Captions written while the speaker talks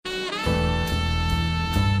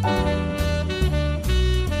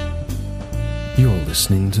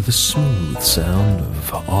listening to the smooth sound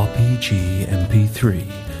of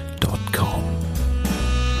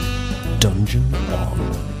RPGMP3.com. Dungeon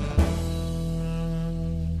On.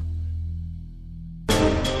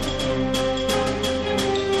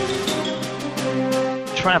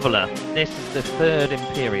 Traveller, this is the third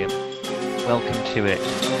Imperium. Welcome to it.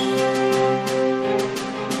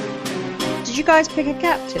 Did you guys pick a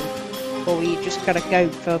captain? Or were you just going to go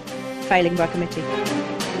for failing by committee?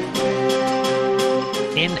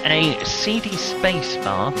 In a seedy space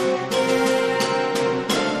bar.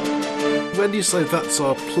 When you say that's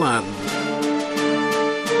our plan?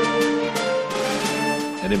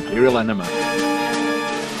 An Imperial enema.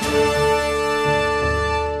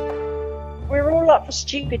 We're all up for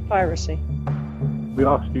stupid piracy. We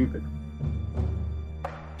are stupid.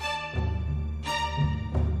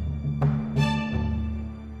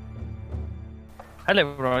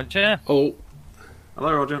 Hello, Roger. Oh.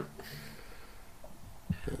 Hello, Roger.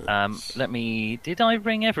 Did I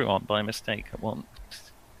ring everyone by mistake at once?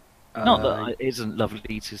 Not that it isn't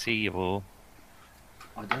lovely to see you all.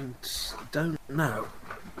 I don't know.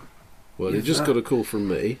 Well, you just got a call from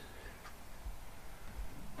me.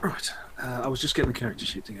 Right. I was just getting the character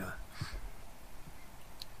sheet together.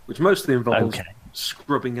 Which mostly involves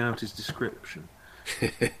scrubbing out his description.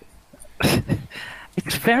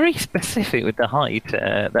 It's very specific with the height,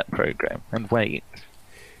 that program, and weight.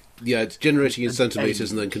 Yeah, it's generating in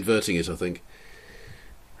centimetres and then converting it, I think.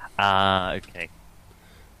 Okay.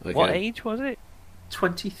 What age was it?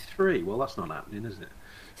 23. Well, that's not happening, is it?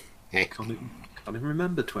 Can't even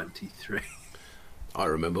remember 23. I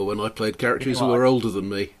remember when I played characters who were older than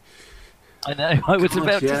me. I know, I was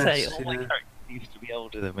about to say, all my characters used to be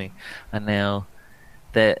older than me, and now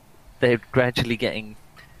they're gradually getting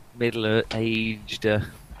middle-aged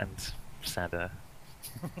and sadder.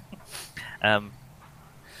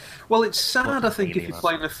 Well, it's sad, I think, if you're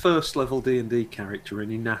playing a first-level D&D character and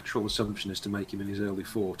your natural assumption is to make him in his early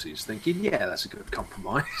 40s, thinking, yeah, that's a good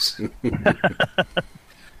compromise.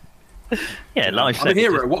 Yeah, life. I'm a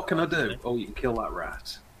hero, what can I do? Oh, you can kill that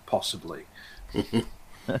rat. Possibly.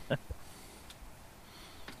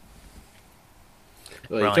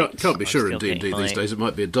 Well, you can't be sure in D&D these days. It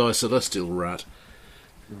might be a dire celestial rat.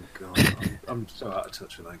 Oh, God. I'm so out of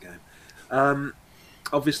touch with that game.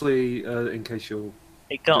 Obviously, in case you're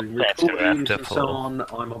doing recordings and so on,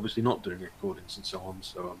 I'm obviously not doing recordings and so on,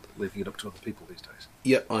 so I'm leaving it up to other people these days.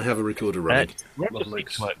 Yeah, I have a recorder running. Lovely.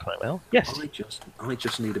 Work quite well. Yes. I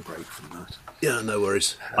just need a break from that. Yeah, no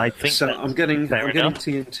worries. I think so. I'm getting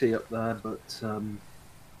TNT up there, but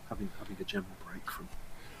having a general break from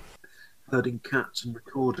herding cats and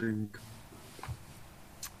recording.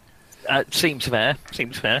 Seems fair.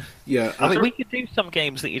 Yeah, I mean, we could do some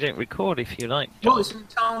games that you don't record if you like. Well, it's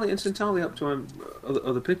entirely up to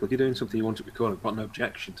other people. If you're doing something you want to record, I've got no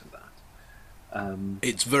objection to that.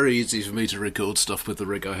 It's very easy for me to record stuff with the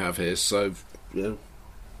rig I have here, so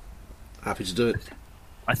happy to do it.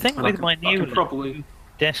 I think with my new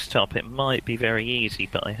desktop, it might be very easy,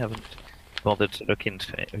 but I haven't bothered to look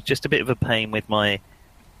into it. It was just a bit of a pain with my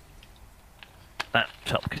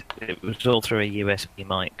laptop. It was all through a USB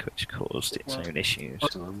mic, which caused its own issues.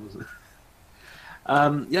 Yeah,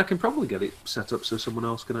 I can probably get it set up so someone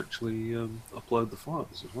else can actually upload the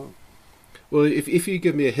files as well. Well, if you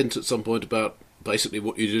give me a hint at some point about basically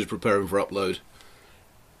what you do to prepare them for upload,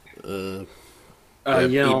 email's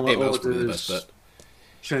probably the best bet.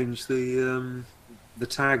 Change the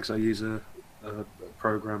tags. I use a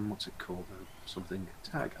program. What's it called? Something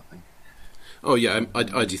tag, I think. Oh yeah,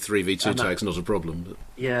 ID3v2 tags, not a problem. But...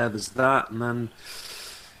 Yeah, there's that, and then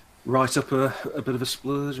write up a bit of a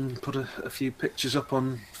splurge and put a few pictures up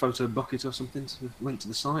on Photo Bucket or something to link to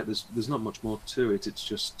the site. There's not much more to it. It's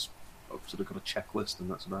just I've sort of got a checklist,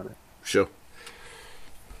 and that's about it. Sure.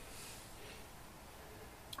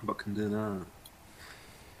 But can do that.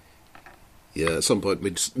 Yeah, at some point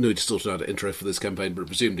we need to sort out an intro for this campaign, but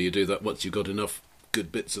presumably you do that once you've got enough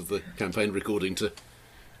good bits of the campaign recording to...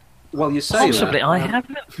 Well, you say possibly. That, I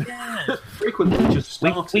haven't. Yeah. Frequently, just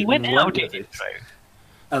started. We went out in intro,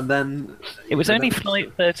 and then it was only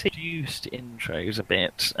Flight 13 used intros a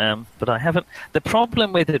bit, but I haven't. The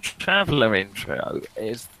problem with the Traveller intro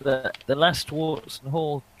is that the last Watson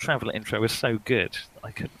Hall Traveller intro was so good that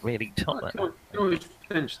I couldn't really top that. You always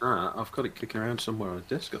pinch that. I've got it kicking around somewhere on a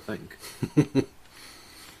disc, I think. Do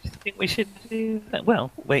you think we should do that?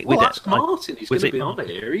 Well, ask Martin. He's going to be on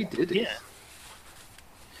here. He did it. Yeah.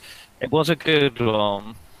 It was a good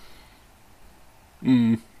one.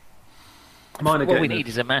 Mm. What we need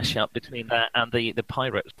is a mashup between that and the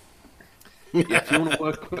Pirates. Yeah, if you want to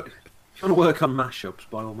work on mashups,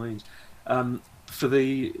 by all means. For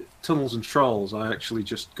the Tunnels and Trolls, I actually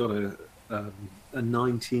just got a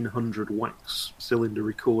 1900 wax cylinder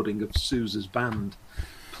recording of Sousa's band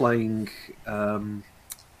playing. God,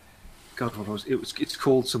 what was it? It's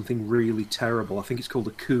called something really terrible. I think it's called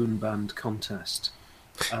a Coon Band Contest.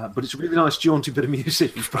 But it's a really nice, jaunty bit of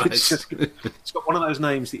music. But Right. it's got one of those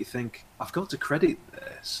names that you think, I've got to credit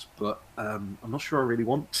this, but I'm not sure I really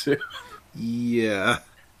want to. Yeah.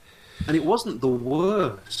 And it wasn't the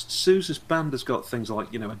worst. Sousa's band has got things like,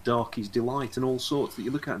 A Darkie's Delight and all sorts that you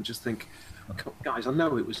look at and just think, guys, I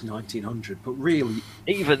know it was 1900, but really...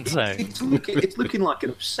 Even so. It's looking like an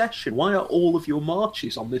obsession. Why are all of your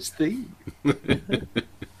marches on this theme?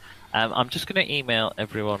 I'm just going to email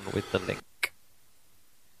everyone with the link.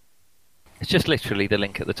 It's just literally the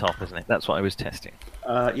link at the top, isn't it? That's what I was testing.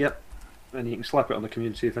 Yep. And you can slap it on the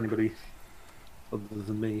community if anybody other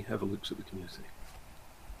than me ever looks at the community.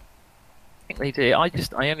 I think they do.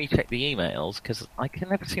 I only check the emails because I can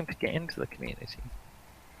never seem to get into the community.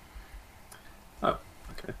 Oh,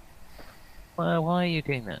 okay. Well, why are you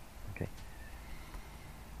doing that? Okay.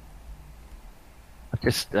 I've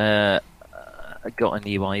just got a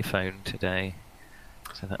new iPhone today,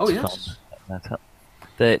 so that's Oh, yes. fun. Set that up.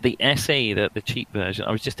 The SE, the cheap version,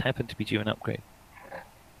 I was just happened to be due an upgrade.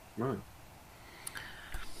 Right.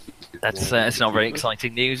 That's it's not very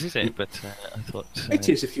exciting news, is it? But I thought It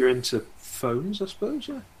is if you're into phones, I suppose,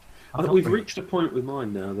 yeah. I'm not We've really- reached a point with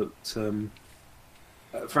mine now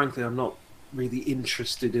that, frankly, I'm not really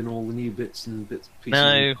interested in all the new bits and pieces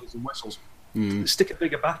No. and whistles. Mm. Stick a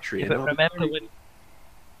bigger battery Yeah, in. but I'll be remember very- when...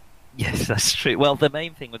 Yes, that's true. Well, the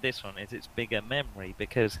main thing with this one is it's bigger memory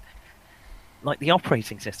because, like, the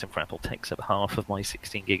operating system for Apple takes up half of my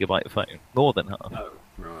 16GB phone, more than half. Oh,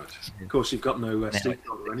 right. Of course, you've got no SD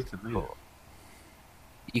card or anything, have you?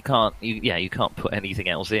 You can't put anything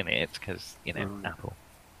else in it because Right. Apple.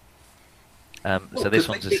 Well, So this 'cause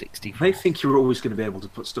one's a they 64. think you're always going to be able to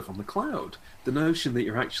put stuff on the cloud. The notion that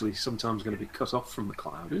you're actually sometimes going to be cut off from the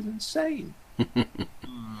cloud is insane.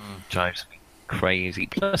 Drives me crazy.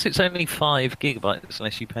 Plus, it's only 5GB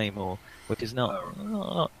unless you pay more, which is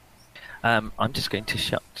not. I'm just going to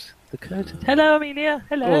shut the curtain. Hello, Amelia.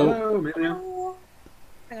 Hello. Hello, Amelia. Oh,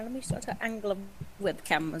 hang on, let me start to angle a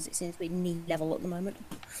webcam as it seems to be knee level at the moment.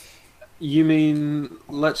 You mean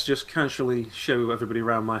let's just casually show everybody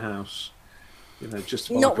around my house? Just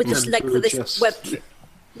while Not I with the pretend length to of this adjust- web.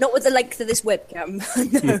 Not with the length of this webcam.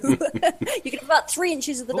 No, you get about 3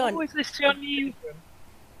 inches of the Oh, line. is this your new?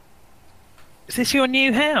 Is this your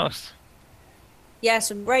new house? Yes,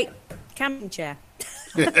 a great camping chair.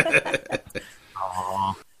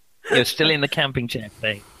 Oh, you're still in the camping chair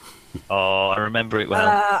thing. Oh, I remember it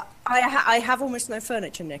well. I have almost no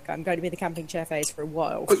furniture, Nick. I'm going to be the camping chair phase for a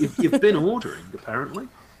while. But you've been ordering, apparently.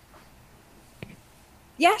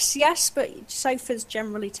 Yes, but sofas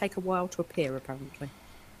generally take a while to appear, apparently.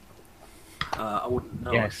 I wouldn't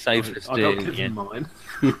know. Yes, sofas I got do, given yeah. mine.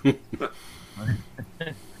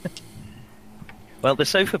 Well, the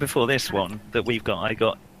sofa before this one that we've got, I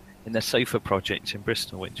got in the sofa project in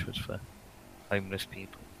Bristol, which was for homeless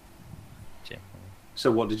people. Generally.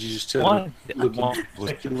 So what, did you just turn Why? up looking Why?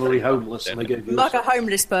 particularly homeless and they gave you Like a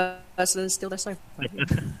homeless person, still their sofa.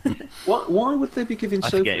 Why would they be giving I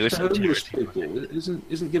forget, it sofas was to some homeless charity.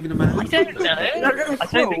 people? Isn't giving them a I don't know. I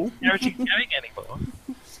don't Cool. think charity's going anymore.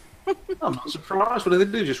 I'm not surprised. What do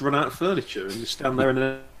they do? Just run out of furniture and just stand there in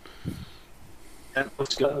a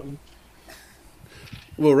endless garden?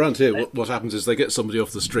 Well, around here, what happens is they get somebody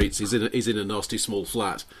off the streets. He's in a nasty small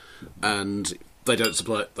flat, and they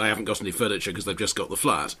haven't got any furniture because they've just got the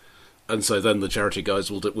flat, and so then the charity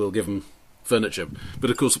guys will give them furniture.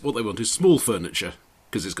 But of course, what they want is small furniture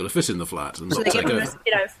because it's got to fit in the flat and So not they take give over.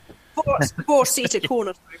 them a, four-seater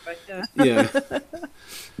corner sofa. Yeah. Yeah,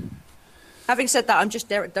 Having said that, I'm just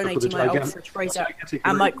donating my old fridge freezer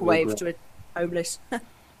and microwave to a homeless.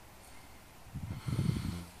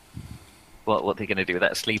 What are they going to do with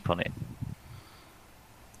that? Sleep on it?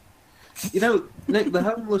 Nick, the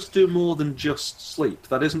homeless do more than just sleep.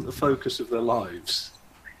 That isn't the focus of their lives.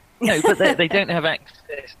 No, but they don't have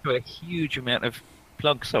access to a huge amount of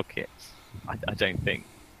plug sockets. I don't think.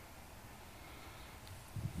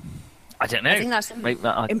 I don't know. I think that's Maybe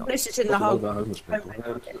implicit in the Not all whole. the homeless people.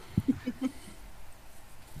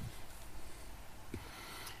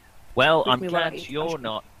 Well, Give I'm me glad what I- you're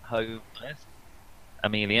not homeless,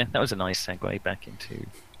 Amelia. That was a nice segue back into,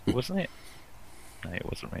 wasn't it? No, it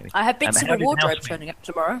wasn't really. I have bits of how a did wardrobe house turning up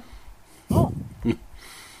tomorrow.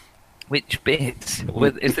 Which bit?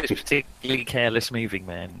 Is this particularly careless moving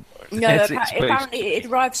man? No, Is it supposed- apparently it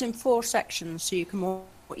arrives in 4 sections, so you can more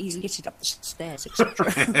easily get it up the stairs,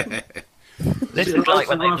 etc. This Does is it like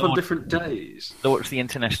when they arrive on launched different days? the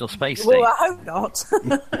International Space Well, Station. I hope not.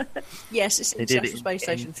 Yes, it's They in the did International it Space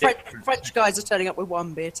in Station. different- French guys are turning up with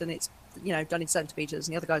one bit, and it's done in centimeters,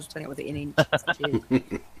 and the other guys are turning up with it in inches. Yeah.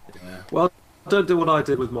 Well, don't do what I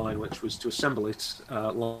did with mine, which was to assemble it.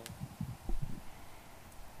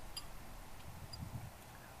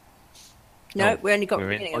 No, we only got the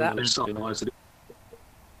we're in beginning of that.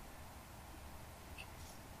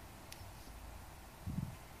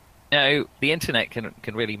 No, the internet can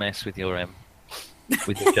really mess with your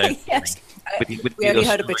joke. Yes. With We only your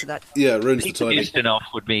heard a bit of that. Yeah, ruins the timing. Houston off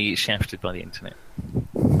would be shafted by the internet.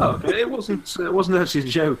 Oh, okay. It wasn't actually a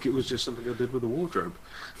joke. It was just something I did with the wardrobe.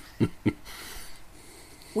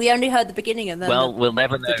 We only heard the beginning, and then We'll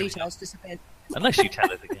never the know details disappeared. unless you tell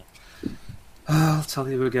us again. I'll tell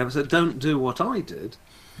you again. I said, don't do what I did,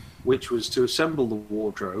 which was to assemble the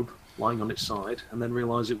wardrobe lying on its side, and then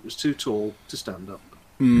realise it was too tall to stand up.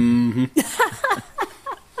 Mm-hmm.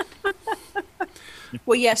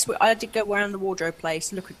 Well, yes, I did go around the wardrobe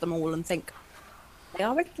place, look at them all, and think they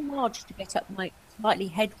are a little large to get up my slightly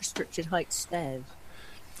head-restricted height stairs.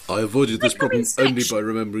 I avoided this problem They're only by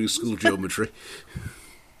remembering school geometry.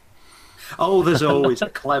 Oh, there's always a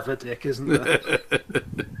clever dick, isn't there?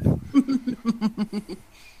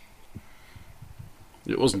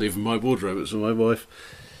 It wasn't even my wardrobe, it was for my wife.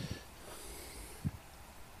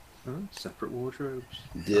 Oh, separate wardrobes.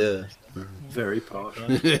 Yeah. Very posh.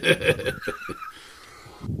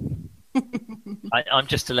 I'm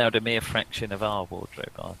just allowed a mere fraction of our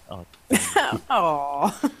wardrobe. Oh,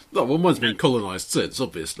 No, well, mine's been colonised since,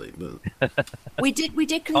 obviously. But we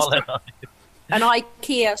did construct an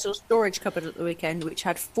IKEA sort of storage cupboard at the weekend, which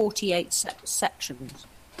had 48 sections.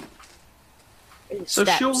 So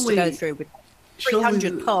Steps surely- to go through with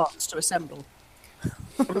 300 parts to assemble.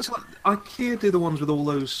 Well, it's like IKEA do the ones with all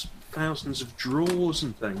those thousands of drawers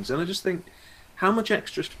and things, and I just think, how much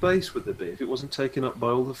extra space would there be if it wasn't taken up by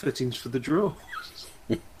all the fittings for the drawers?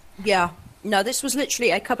 Yeah. No, this was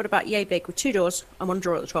literally a cupboard about yay big with 2 doors and 1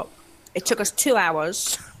 drawer at the top. It took us 2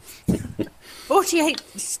 hours, 48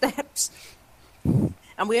 steps, and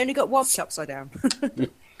we only got one upside down.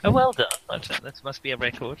 Oh, well done. That must be a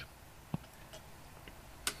record.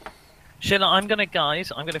 Sheila, I'm going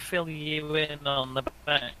to fill you in on the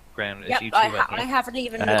background as Yep, you two I haven't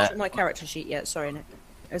even looked at my character sheet yet. Sorry, Nick.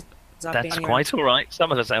 That's quite all right.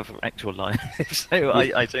 Some of us have actual lives, so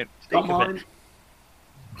I don't think of it.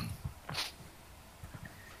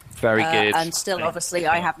 Very good. And still, obviously,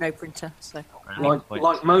 I have no printer. So,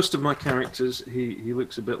 Like most of my characters, he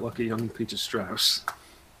looks a bit like a young Peter Strauss.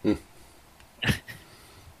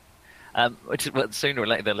 Sooner or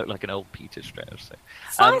later they'll look like an old Peter Strauss.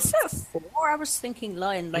 So. 5'4", I was thinking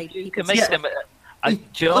lion lady. You can make them.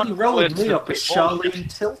 John rolling was me up as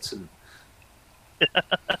Charlene Tilton.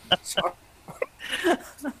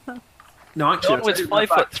 No, actually, John was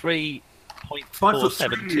 5'3",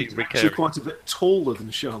 0.472 actually recurring, quite a bit taller than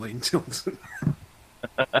Charlene Tilton.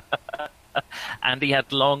 and he had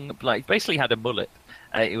basically had a mullet.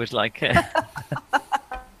 It was like.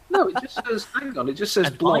 No, it just says. Hang on, it just says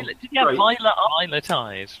blonde. Did you have violet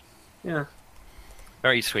eyes? Yeah.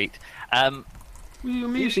 Very sweet. Were you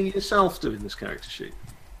amusing yourself doing this character sheet?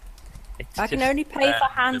 I can only pay for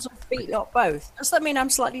hands or feet, not both. Does that mean I'm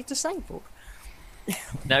slightly disabled?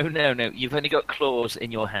 No. You've only got claws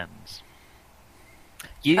in your hands.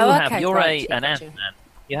 You're right, an ant-man.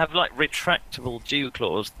 You have like retractable dew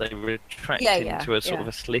claws. They retract into a sort of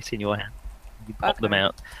a slit in your hand. You pop them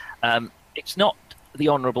out. It's not the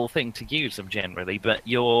honourable thing to use them generally, but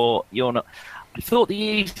you're not. I thought the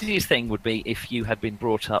easiest thing would be if you had been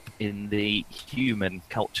brought up in the human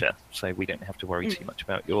culture, so we don't have to worry too much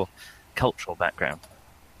about your cultural background.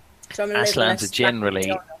 So Aslans are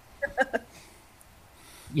generally.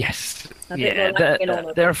 Yes,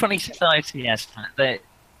 they're a funny society. Aslan.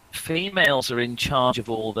 Females are in charge of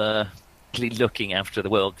all the looking after the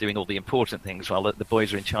world, doing all the important things, while the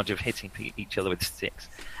boys are in charge of hitting each other with sticks.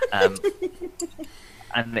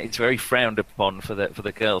 And it's very frowned upon for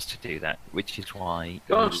the girls to do that, which is why.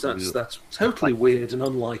 Gosh, that's totally weird and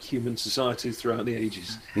unlike human society throughout the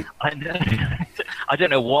ages. I know. I don't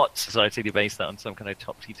know what society they base that on, some kind of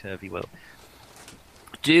topsy-turvy world.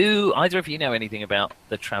 Do either of you know anything about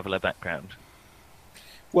the Traveller background?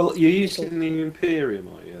 Well, you're using the Imperium,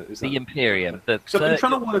 are you? The Imperium. So I've been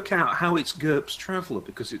trying to work out how it's GURPS Traveller,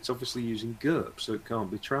 because it's obviously using GURPS, so it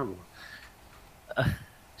can't be Traveller.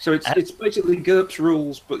 So it's basically GURPS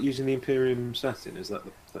rules, but using the Imperium setting. Is that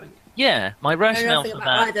the thing? Yeah, my rationale for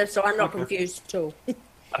that. Either, so I'm not confused at all.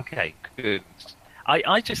 Okay, good. I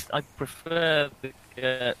prefer the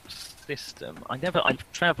GURPS system. I'm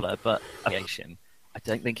Traveller, but aviation, I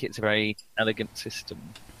don't think it's a very elegant system.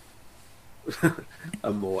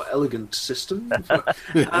 A more elegant system. For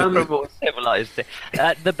a more civilized thing.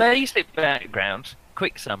 The basic background,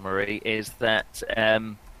 quick summary, is that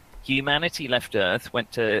humanity left Earth,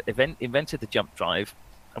 invented the jump drive,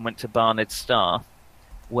 and went to Barnard's Star,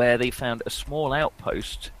 where they found a small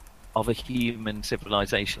outpost of a human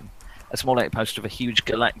civilization, a small outpost of a huge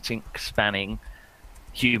galactic-spanning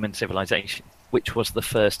human civilization, which was the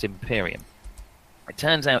first Imperium. It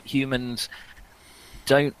turns out humans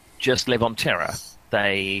don't just live on Terra.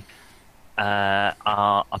 They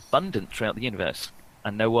are abundant throughout the universe,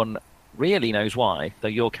 and no one really knows why, though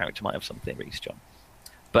your character might have some theories, John.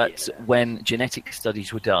 But when genetic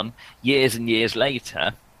studies were done, years and years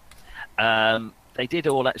later, they did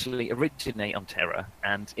all actually originate on Terra,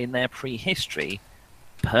 and in their prehistory,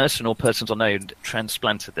 persons unknown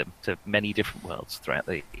transplanted them to many different worlds throughout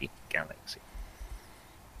the galaxy.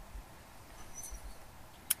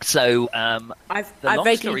 So, I long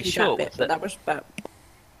vaguely story knew short, that bit, but that was about.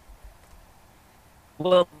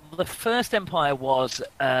 Well, the first empire was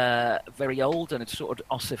very old and had sort of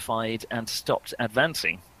ossified and stopped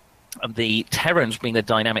advancing. And the Terrans, being the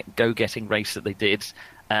dynamic, go-getting race that they did,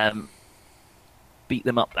 beat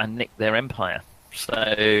them up and nicked their empire.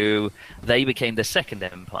 So they became the second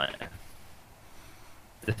empire,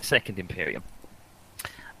 the second Imperium.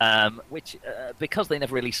 Which, because they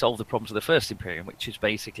never really solved the problems of the first Imperium, which is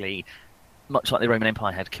basically, much like the Roman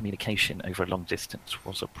Empire had communication over a long distance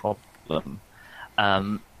was a problem,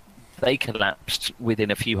 they collapsed within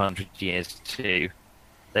a few hundred years too.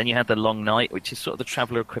 Then you had the Long Night, which is sort of the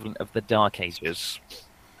Traveller equivalent of the Dark Ages.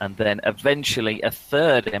 And then eventually a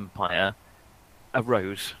third empire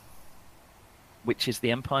arose, which is the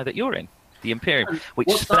empire that you're in, the Imperium, which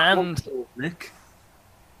What's stands... that one called, Nick?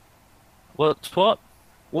 What?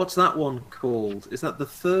 What's that one called? Is that the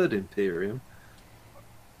third Imperium?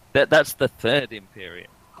 That's the third Imperium.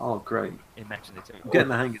 Oh, great. Imagine it. I'm getting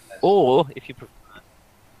the hang of this. Or, if you prefer,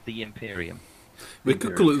 the Imperium. We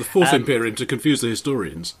could call it the Fourth Imperium to confuse the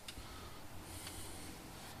historians.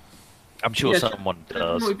 I'm sure Yeah, someone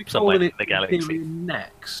does. Might be Somewhere calling in it the galaxy. Imperium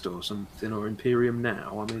Next or something, or Imperium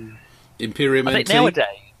Now. I mean, Imperium I think NT?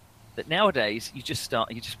 nowadays you just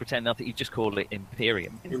pretend nothing. You just call it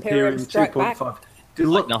Imperium, Imperium Strike Back. 2.5.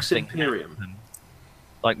 Deluxe nothing Imperium. happened.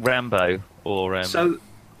 Like Rambo, or So,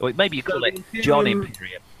 or maybe you call so it Imperium- John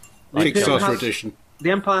Imperium. the Kickstarter Imperium edition. The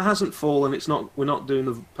Empire hasn't fallen. It's not. We're not doing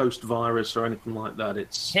the post-virus or anything like that.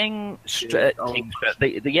 It's the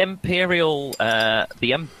Imperial,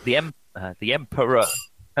 the Emperor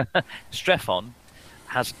Strephon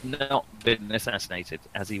has not been assassinated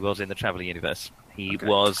as he was in the Traveller universe. He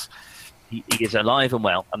is alive and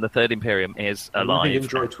well, and the Third Imperium is alive.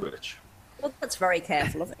 Enjoy Twitch. Well, that's very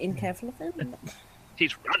careful of him.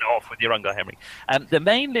 He's run off with your Uncle Henry. The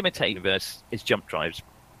main limitation universe is jump drives.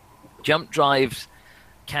 Jump drives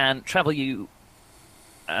can travel you.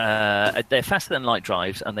 They're faster than light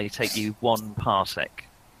drives, and they take you 1 parsec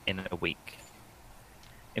in a week.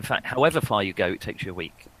 In fact, however far you go, it takes you a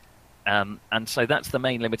week. And so that's the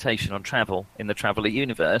main limitation on travel in the Traveller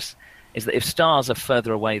universe, is that if stars are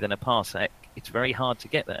further away than a parsec, it's very hard to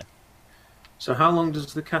get there. So, how long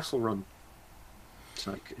does the castle run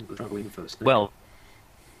take in the Travel universe? Nick? Well,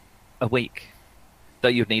 a week. Though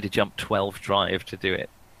you'd need a jump 12 drive to do it.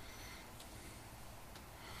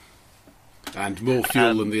 And more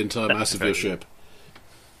fuel than the entire mass of your ship.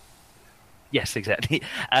 Yes, exactly.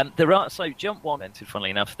 Jump 1 entered, funnily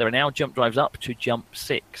enough. There are now jump drives up to jump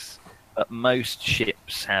 6, but most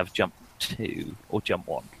ships have jump 2 or jump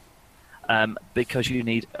 1, because you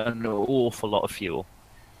need an awful lot of fuel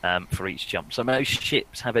for each jump. So most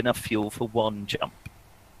ships have enough fuel for 1 jump.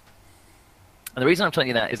 And the reason I'm telling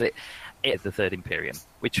you that is that it's the Third Imperium,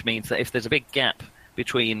 which means that if there's a big gap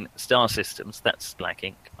between star systems, that's black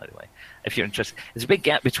ink, by the way, if you're interested, there's a big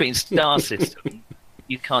gap between star systems,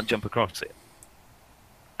 you can't jump across it.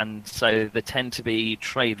 And so there tend to be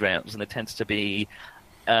trade routes, and there tends to be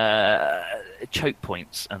choke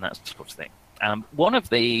points, and that sort of thing. One of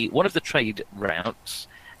the trade routes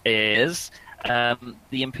is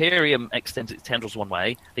the Imperium extends its tendrils one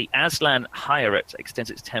way, the Aslan Hierate extends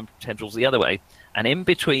its tendrils the other way, and in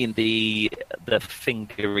between the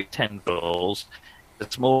fingery tendrils,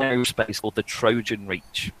 a small aerospace called the Trojan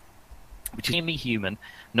Reach, which is mainly human,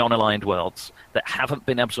 non-aligned worlds that haven't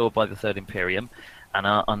been absorbed by the Third Imperium and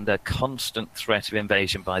are under constant threat of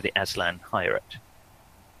invasion by the Aslan Hierate.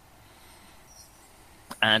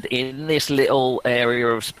 And in this little area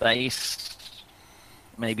of space,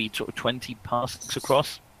 maybe 20 parsecs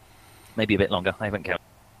across, maybe a bit longer, I haven't counted,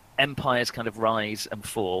 empires kind of rise and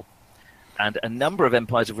fall. And a number of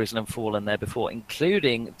empires have risen and fallen there before,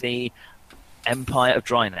 including the Empire of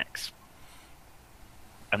Drinax.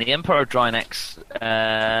 And the Empire of Drinax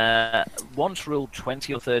once ruled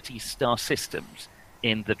 20 or 30 star systems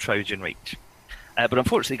in the Trojan Reach. But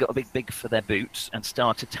unfortunately got a big for their boots and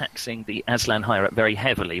started taxing the Aslan Hierarch very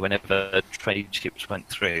heavily whenever trade ships went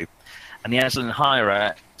through. And the Aslan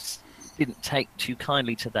Hierarch didn't take too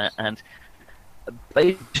kindly to that, and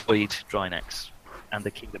they destroyed Drinax and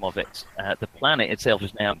the kingdom of it. The planet itself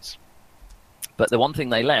is now... But the one thing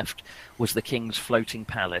they left was the king's floating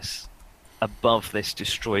palace above this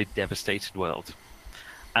destroyed, devastated world.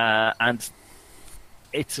 And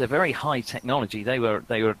it's a very high technology. They were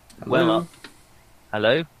well up.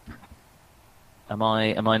 Hello? Am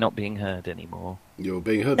I not being heard anymore? You're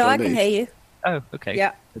being heard No, by I me. can hear you. Oh, okay.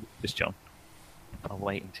 Yeah. It's John. I'll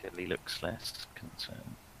wait until he looks less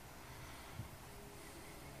concerned.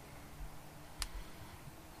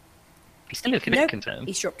 He's still looking a bit Nope, concerned.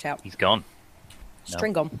 he's dropped out. He's gone.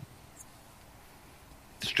 String gone.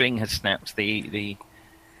 The string has snapped. The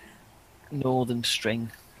northern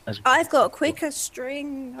string. I've got a quicker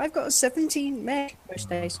string. I've got a 17 meg most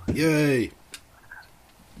days. Yay!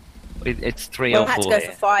 It's 3 Well, or I had 4. to go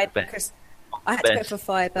for 5 Best. because I had to go Best. for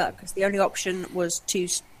 5 because the only option was 2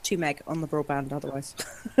 meg on the broadband otherwise,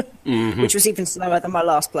 Mm-hmm. which was even slower than my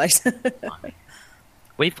last place.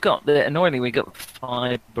 Annoyingly, we got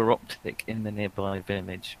fibre optic in the nearby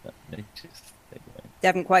village, but they They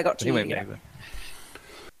haven't quite got to you won't yet. over.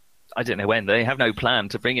 I don't know when. They have no plan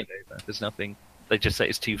to bring it over. There's nothing. They just say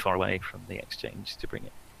it's too far away from the exchange to bring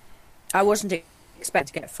it. I wasn't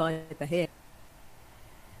expecting to get fibre here.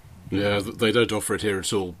 Yeah, they don't offer it here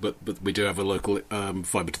at all, but we do have a local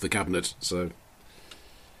fibre to the cabinet, so...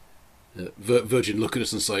 Virgin look at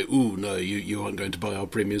us and say, "Ooh, no, you aren't going to buy our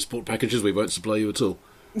premium sport packages. We won't supply you at all."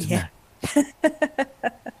 Yeah.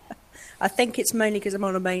 I think it's mainly because I'm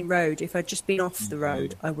on a main road. If I'd just been off the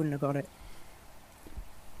road, I wouldn't have got it.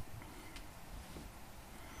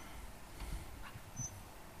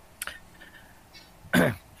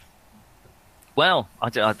 Well,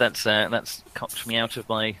 that's cocked me out of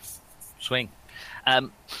my swing. I'll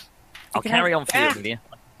can carry have- on for you, Amelia.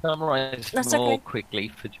 I'll summarise That's more okay. quickly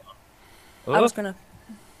for John. I was gonna.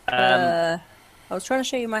 Um, I was trying to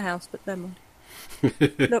show you my house, but never mind.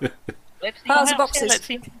 Look, let's see piles how- of boxes. let's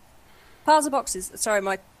see. piles of boxes. Sorry,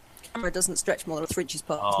 my camera doesn't stretch more than 3 inches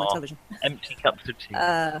past my Oh, television. empty cups of tea.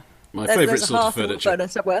 My favourite There's a sort of half furniture. photo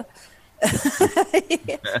somewhere.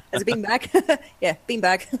 There's a beanbag. Yeah,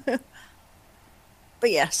 beanbag. But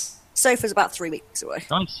yes, sofa's about 3 weeks away.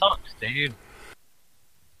 Nice socks, dude.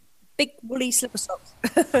 Big woolly slipper socks.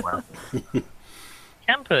 Well,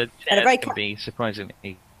 camper And a chairs very can be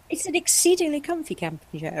surprisingly. It's an exceedingly comfy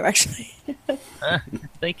camping chair, actually.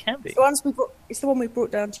 They can be. It's the one we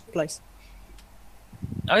brought down to the place.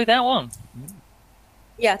 Oh, that one.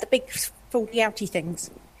 Yeah, the big foldy outy things.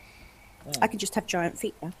 I can just have giant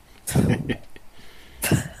feet now.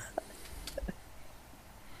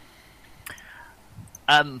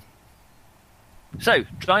 So,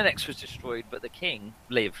 Drinax was destroyed, but the king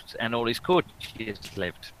lived, and all his courtiers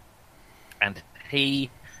lived. And he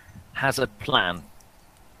has a plan.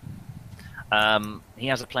 He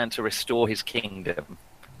has a plan to restore his kingdom.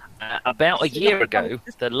 About a year ago,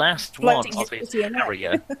 the last one Floating of his his city in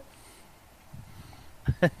carrier...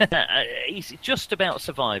 he's just about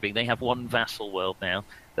surviving. They have one vassal world now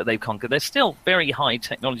that they've conquered. They're still very high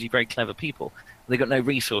technology, very clever people. They've got no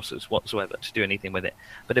resources whatsoever to do anything with it.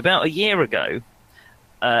 But about a year ago,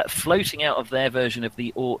 floating out of their version of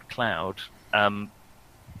the Oort cloud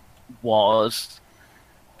was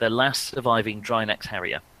the last surviving Drinax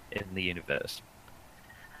Harrier in the universe,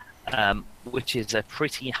 which is a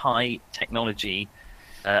pretty high technology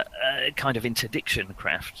kind of interdiction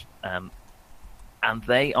craft. And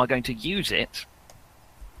they are going to use it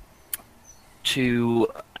to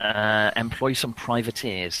employ some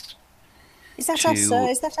privateers. Is that us, sir?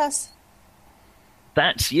 Is that us?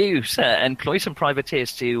 That's you, sir. Employ some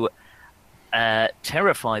privateers to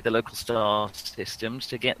terrify the local star systems,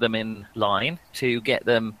 to get them in line, to get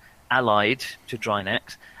them allied to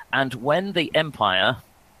Drinax. And when the Empire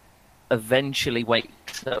eventually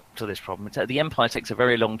wakes up to this problem, the Empire takes a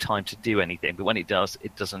very long time to do anything, but when it does,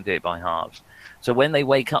 it doesn't do it by halves. So when they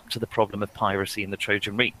wake up to the problem of piracy in the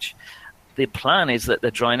Trojan Reach, the plan is that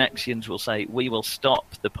the Drinaxians will say, we will stop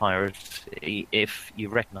the piracy if you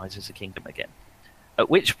recognise us as a kingdom again. At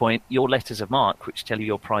which point, your letters of marque, which tell you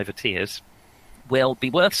your privateers, will be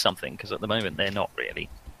worth something, because at the moment they're not really.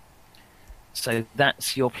 So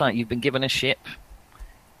that's your plan. You've been given a ship,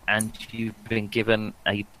 and you've been given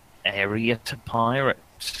a area to pirate.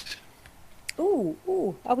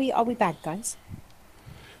 Ooh. Are we bad guys?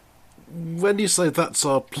 When you say that's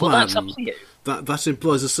our plan, Well, that's up to you. that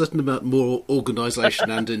implies a certain amount more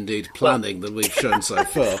organisation and indeed planning than we've shown so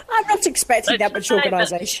far. I'm not expecting that much Let's say that-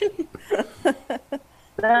 organisation.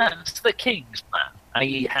 That's the king's plan. And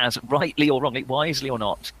he has, rightly or wrongly, wisely or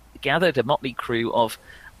not, gathered a motley crew of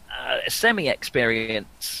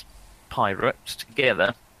semi-experienced pirates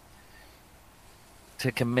together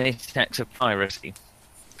to commit acts of piracy.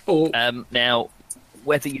 Or Now,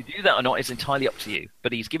 whether you do that or not is entirely up to you.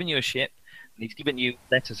 But he's given you a ship, and he's given you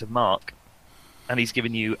letters of marque, and he's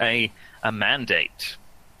given you a mandate,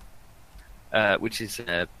 which is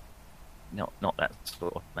not that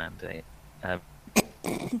sort of mandate.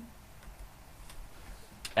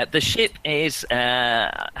 The ship is...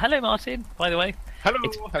 hello, Martin, by the way. Hello,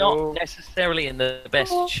 It's hello. not necessarily in the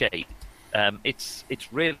best shape. It's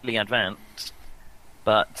really advanced,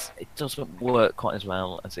 but it doesn't work quite as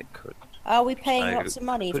well as it could. Are we paying So, lots of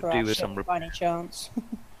money could for do our with ship some by any chance?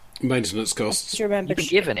 maintenance costs. Do you remember? You've been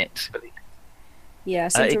given it. Yeah,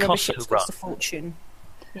 so it remember costs ships a cost a run. fortune.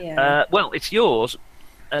 Yeah. Well, it's yours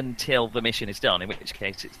until the mission is done, in which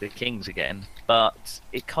case it's the king's again. But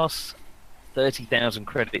it costs 30,000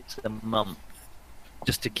 credits a month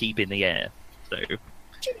just to keep in the air. So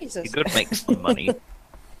Jesus. you could make some money.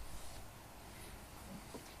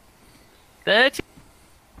 30?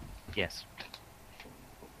 Yes.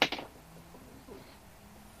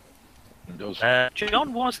 It does.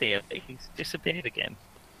 John was here, but he's disappeared again.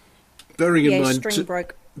 Bearing in Yeah, his mind, string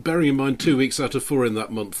broke. bearing in mind 2 weeks out of 4 in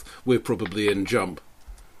that month, we're probably in jump,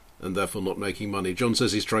 and therefore not making money. John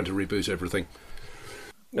says he's trying to reboot everything.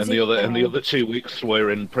 Is And it, the other 2 weeks we're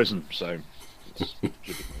in prison, so it's,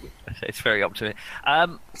 It's very up to it.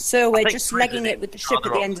 So I we're think just legging prison it with the is ship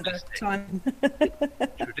at rather the end of the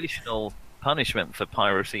optimistic. time. Traditional punishment for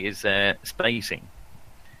piracy is spacing.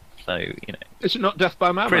 So, you know, is it not death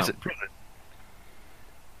by Mamo? prison.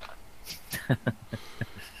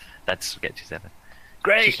 That's sketchy seven.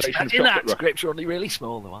 Great, Cessation of imagine that. chocolate rock. Scripts are only really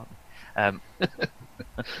small, though, aren't they?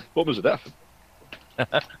 What was it, death?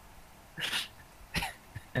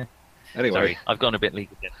 Anyway, Sorry, I've gone a bit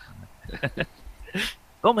legal again.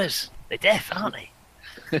 Bummers, they're deaf, aren't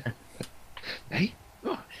they? hey,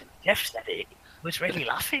 oh, Jeff said it. He was really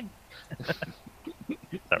laughing.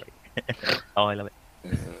 Sorry. Oh, I love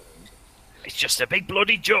it. It's just a big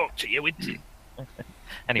bloody joke to you, isn't it?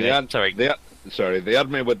 Anyway, sorry. They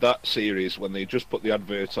had me with that series when they just put the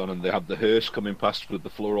advert on and they had the hearse coming past with the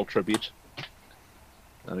floral tribute.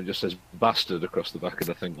 And it just says bastard across the back of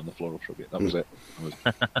the thing on the floral tribute. That was it.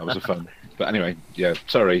 I was a fan. But anyway, yeah,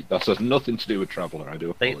 sorry, that has nothing to do with Traveller. I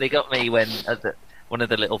do apologize. They got me when one of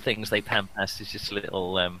the little things they pan past is just a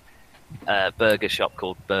little burger shop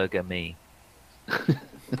called Burger Me.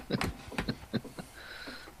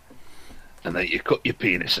 And then you cut your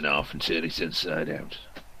penis in half and turn it inside out.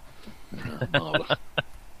 Marvellous.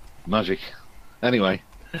 Magic. Anyway.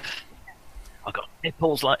 I've got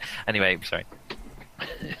nipples like... Anyway, sorry.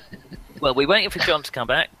 Well, we're waiting for John to come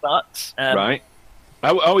back, but... Right.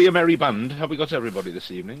 How are you, merry band? Have we got everybody this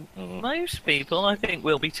evening? Or... Most people, I think,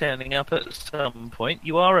 will be turning up at some point.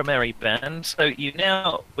 You are a merry band, so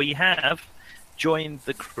we have joined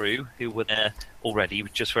the crew who were there already,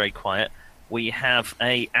 just very quiet. We have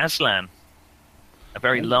a Aslan, a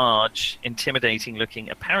very large, intimidating-looking,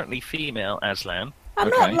 apparently female Aslan. I'm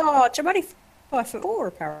Okay. not large. I'm only 5'4",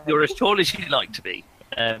 apparently. You're as tall as you like to be.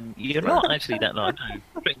 You're not actually that large. No,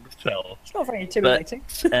 I think it's 12. It's not very intimidating.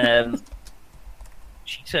 But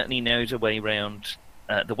she certainly knows her way around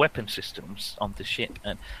the weapon systems on the ship.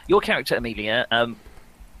 And your character, Amelia,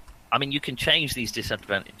 I mean, you can change these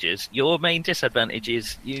disadvantages. Your main disadvantage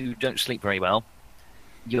is you don't sleep very well.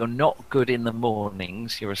 You're not good in the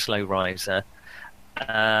mornings. You're a slow riser.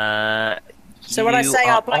 So when I say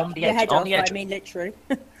I'll on bite the your edge- head on off, the edge- I mean literally.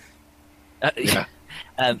 Yeah.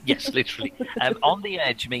 Yes, literally. On the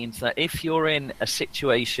edge means that if you're in a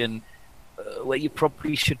situation where you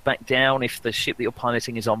probably should back down, if the ship that you're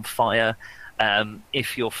piloting is on fire,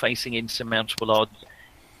 if you're facing insurmountable odds,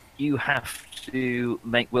 you have to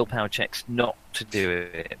make willpower checks not to do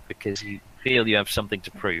it because you feel you have something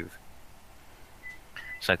to prove.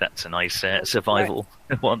 So that's a nice survival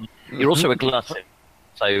one. You're also a glutton,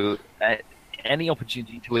 so any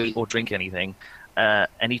opportunity to eat or drink anything,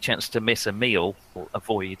 any chance to miss a meal, will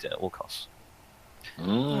avoid at all costs.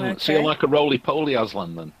 So you're like a roly-poly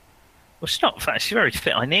Aslan, then? Well, she's not fat. She's very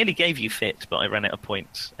fit. I nearly gave you fit, but I ran out of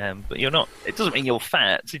points. But you're not. It doesn't mean you're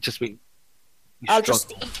fat. It just means you I'll struggle.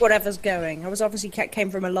 just eat whatever's going. I was obviously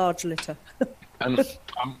came from a large litter. And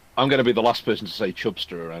I'm going to be the last person to say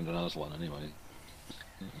chubster around an Aslan, anyway.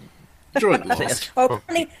 Joint I think loss. that's- Oh,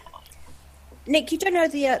 Nick, you don't know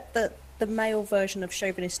the male version of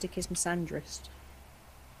chauvinistic is misandrist,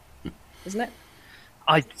 isn't it?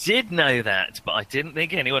 I did know that, but I didn't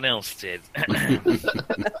think anyone else did.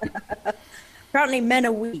 Apparently, men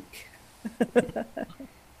are weak.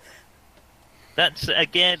 That's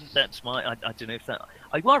my. I don't know if that.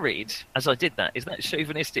 I worried as I did that. Is that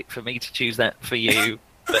chauvinistic for me to choose that for you?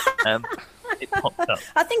 But it popped up.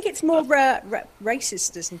 I think it's more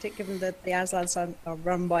racist, isn't it? Given that the Aslans are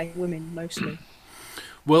run by women mostly.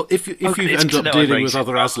 Well, if you end up dealing with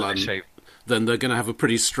other Aslan, Show. then they're going to have a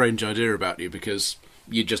pretty strange idea about you because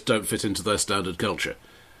you just don't fit into their standard culture.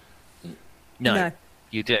 No,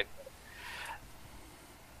 you do.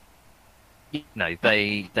 No,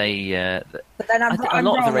 they. But then I'm a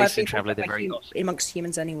lot of the wrong, races in people Traveller, they're like very. amongst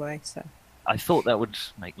humans anyway. So I thought that would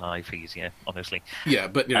make life easier, honestly. Yeah,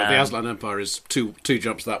 but the Aslan Empire is two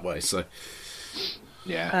jumps that way, so...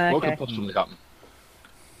 Yeah, what could possibly happen?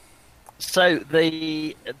 So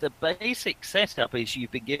the basic setup is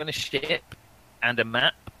you've been given a ship and a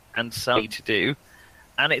map and something to do,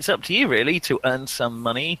 and it's up to you really to earn some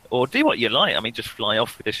money or do what you like. I mean, just fly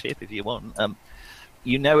off with a ship if you want.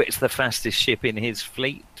 You know it's the fastest ship in his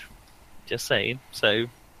fleet. Just saying. So...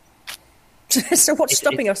 so what's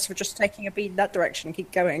stopping us from just taking a beat in that direction and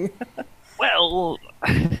keep going? Well,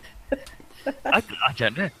 I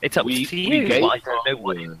don't know. It's up to you. I don't know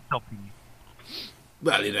what is stopping you.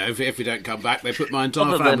 Well, if you don't come back, they put my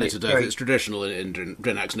entire family to death. It's traditional in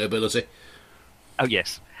Drinax nobility. Oh,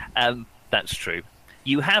 yes. That's true.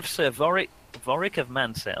 You have Sir Vorik of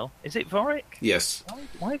Mansell. Is it Vorik? Yes.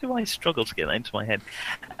 Why do I struggle to get that into my head?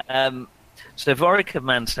 So Vorik of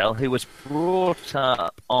Mansell, who was brought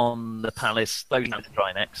up on the palace, slowly down to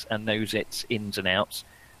Drinax, and knows its ins and outs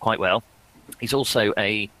quite well. He's also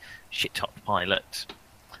a shit-top pilot,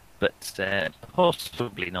 but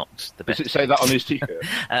possibly not the best. Does it say that on his t-shirt?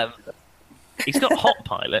 He's got hot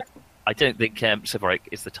pilot. I don't think Sir Vorik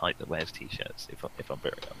is the type that wears t-shirts, if I'm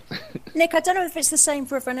very honest. Nick, I don't know if it's the same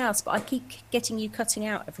for everyone else, but I keep getting you cutting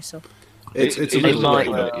out every so. It's a little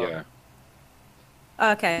bit, yeah.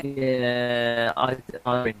 Okay. Yeah,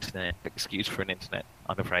 I'm internet. Excuse for an internet,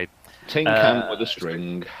 I'm afraid. Tin can with a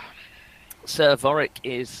string. Sir Vorik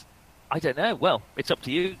is... I don't know. Well, it's up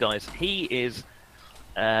to you guys. He is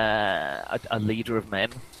a leader of men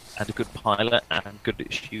and a good pilot and good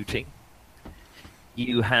at shooting.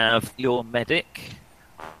 You have your medic.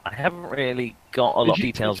 I haven't really got a lot of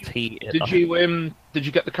details. Did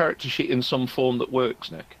you get the character sheet in some form that works,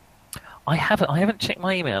 Nick? I haven't checked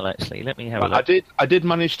my email actually. Let me have a look. I did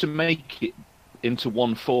manage to make it into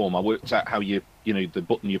one form. I worked out how the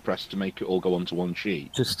button you press to make it all go onto one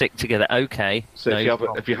sheet. To stick together. Okay. So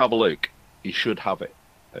if you have a look, you should have it.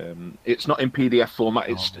 It's not in PDF format.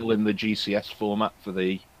 It's still in the GCS format for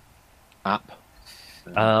the app.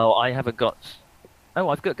 I haven't got. Oh,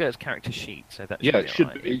 I've got Gert's character sheet. So that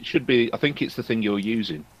it should be. I think it's the thing you're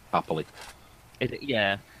using happily.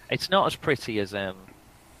 It's not as pretty as the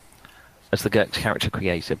Gert's character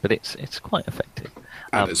creator, but it's quite effective.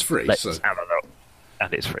 And it's free. Let's have a look.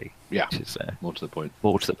 And it's free. Yeah. Which is, more to the point.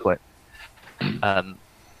 More to the point. Let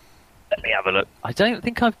me have a look. I don't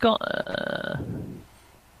think I've got.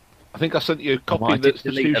 I think I sent you a copy that's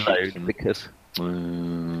the two sheets because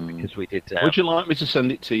we did. Would you like me to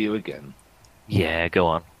send it to you again? Yeah, go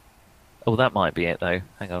on. Oh, that might be it though.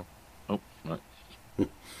 Hang on. Oh, right.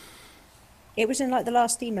 It was in the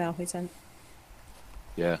last email we sent.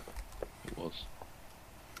 Yeah, it was.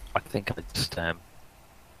 I think I just.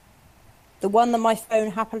 The one that my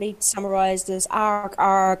phone happily summarised as arg,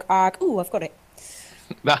 arg, arg. Ooh, I've got it.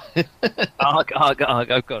 Arg, arg,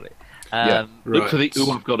 arg, I've got it. Yeah, look right. for the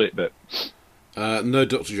I've got it bit. No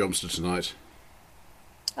Dr. Jomster tonight.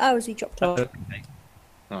 Oh, has he dropped off? Okay.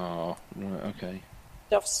 Oh, right, okay.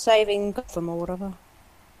 Off saving Gotham or whatever.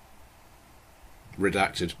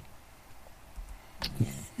 Redacted.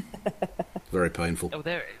 Very painful. Oh,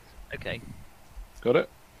 there it is. Okay. Got it?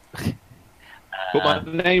 But my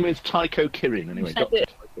name is Tycho Kirin, anyway. Dr.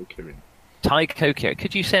 Tycho Kirin. Tycho Kirin.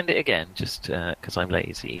 Could you send it again, just because I'm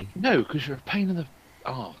lazy? No, because you're a pain in the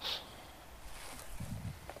arse.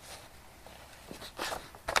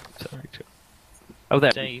 Sorry. Oh,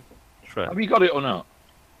 there. Dave. Have you got it or not?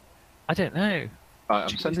 I don't know. Right,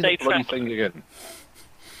 I'm sending the bloody thing again.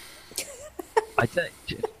 I don't.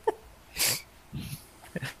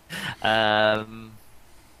 Hang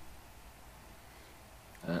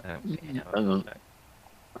on.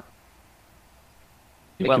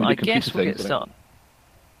 Well, I guess we'll get started.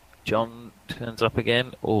 John turns up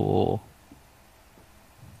again, or...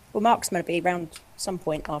 Well, Mark's going to be around some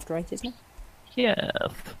point after 8, isn't he? Yeah.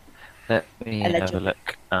 Let me have a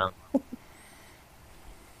look.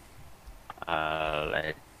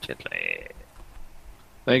 Allegedly.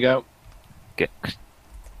 There you go. Good.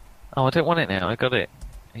 Oh, I don't want it now. I got it.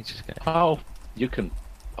 You just go. Oh, you can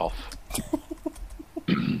off.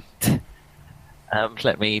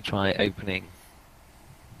 Let me try opening.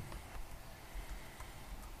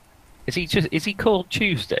 Is he called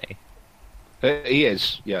Tuesday? He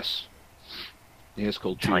is, yes. He is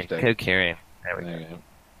called Right, Tuesday. go Kieran. There we There go. you go.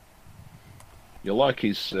 You like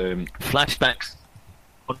his... Flashbacks.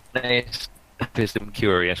 Honest, wisdom,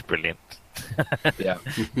 curious, brilliant. yeah.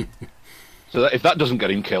 So if that doesn't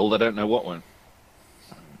get him killed, I don't know what won't.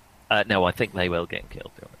 No, I think they will get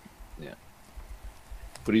killed. Yeah.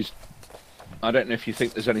 But he's... I don't know if you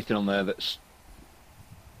think there's anything on there that's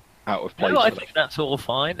out of place. No, I think that's all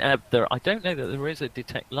fine. I don't know that there is a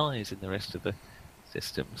detect lies in the rest of the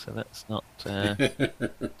system, so that's not. That's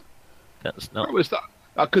not. What was that?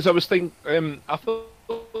 Because I was thinking... I thought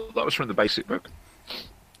that was from the basic book.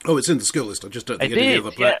 Oh, it's in the skill list. I just don't think It any is,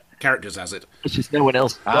 other yeah. characters has it. It's just no one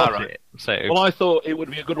else got right. it. So Well, I thought it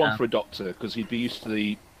would be a good one for a doctor, because he'd be used to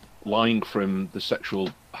the lying from the sexual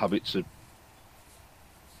habits of...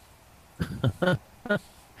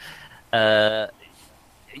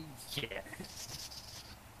 yes.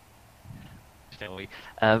 Shall we?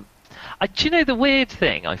 Do you know the weird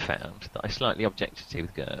thing I found that I slightly objected to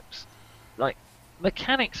with GURPS? Like,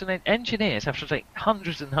 mechanics and engineers have to take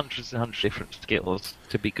hundreds and hundreds and hundreds of different skills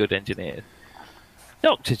to be good engineers.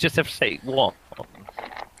 Doctors just have to take one.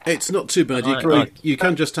 It's not too bad. Right. You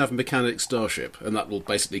can just have mechanic starship, and that will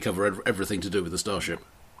basically cover everything to do with the starship.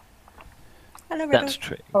 Hello, Riddle. That's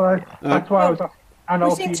true. Hello. That's why I was asking. And We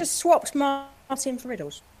also, seem to swapped Martin for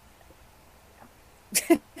Riddles.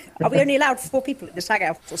 Are we only allowed 4 people in this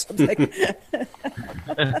hangout or something?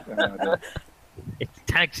 It's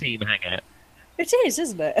tag team hangout. It is,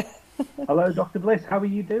 isn't it? hello, Dr. Bliss. How are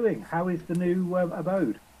you doing? How is the new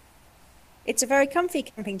abode? It's a very comfy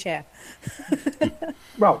camping chair.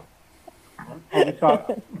 Well,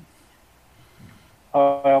 obviously, I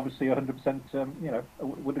obviously 100%,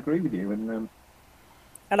 would agree with you. And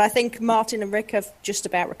And I think Martin and Rick have just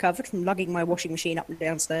about recovered from lugging my washing machine up and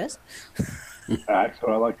downstairs. that's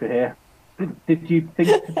what I like to hear. Did you take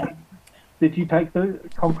the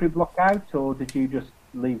concrete block out, or did you just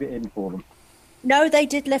leave it in for them? No, they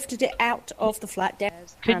did lift it out of the flat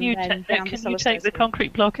downstairs. Can you take the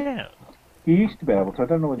concrete block out? You used to be able to. I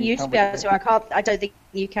don't know whether You you used can. to be able to. I can't. I don't think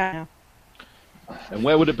you can now. And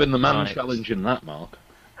where would have been the man Right. challenge in that, Mark?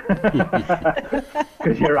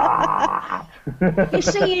 Because you're You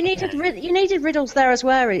see, you needed Riddles there as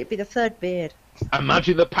well. It'd be the third beard.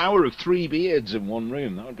 Imagine the power of 3 beards in one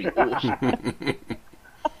room. That would be awesome.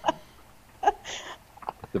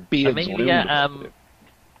 The beards. Amelia,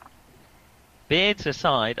 beards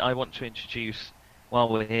aside, I want to introduce, while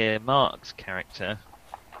we're here, Mark's character,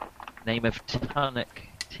 name of Tunnock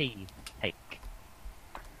Tea Cake.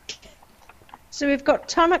 So we've got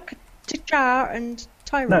Tunnock, Tachar, and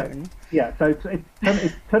Tyrone. No, yeah. So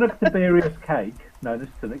it's Tunnock Tiberius cake known as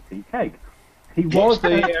Tunnock tea cake. He was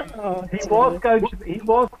going to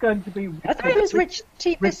be. I thought it was Rich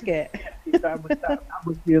Tea Biscuit. That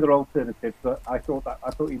was the other alternative, but I thought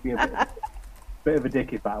he'd be a bit of a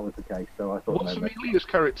dick if that was the case. So I thought. What's no, Amelia's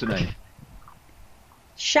character name?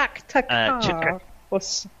 Shaq Takar or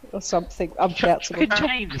something. Unpronounceable. You could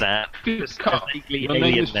change that. It's a Khan. vaguely Your name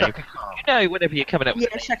alien is name. Shaka Khan. You know, whenever you're coming up with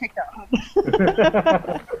Yeah, Shaka Khan.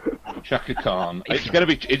 Shaka Khan.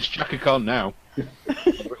 It's Shaka Khan now.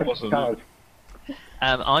 It wasn't.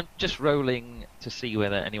 I'm just rolling to see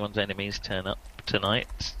whether anyone's enemies turn up tonight.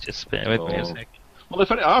 Just bear with me a second. Well,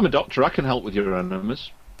 I'm a doctor. I can help with your enemies.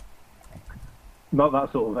 Not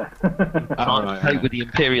that sort of. Can't cope with the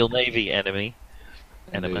Imperial Navy enemy.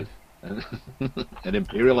 Enema. An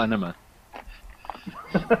Imperial enema.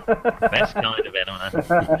 Best kind of enema.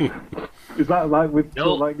 Is that like with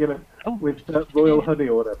No. with royal honey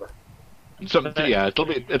or whatever? Something, yeah,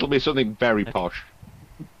 it'll be something very posh.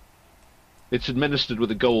 It's administered with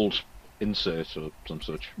a gold insert or some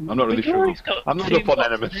such. I'm not really sure. I'm not up on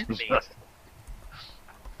enemies.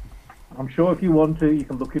 I'm sure if you want to, you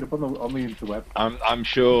can look it up on the interweb. I'm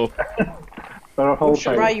sure. There are whole I'm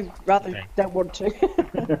sure pages. I rather don't want to.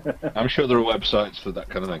 I'm sure there are websites for that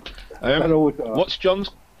kind of thing. There always are. What's John's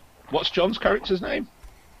character's name?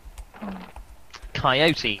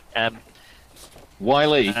 Coyote.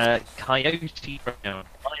 Wiley. Coyote Brown.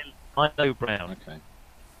 Milo Brown. Okay.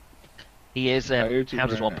 He is, Coyote how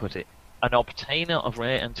does one Brown. put it? An obtainer of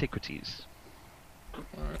rare antiquities. All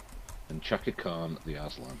right. And Chaka Khan, the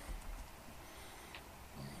Aslan.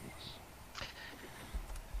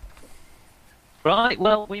 Right,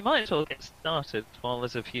 well, we might as well get started while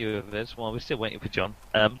there's a few of us, while we're still waiting for John.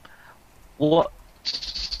 What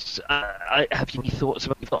have you any thoughts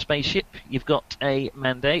about? You've got a spaceship. You've got a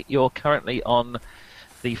mandate. You're currently on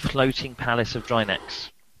the floating palace of Drinax.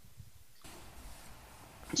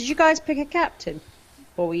 Did you guys pick a captain?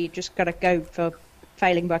 Or were you just going to go for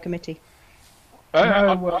failing by committee?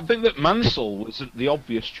 I think that Mansell was the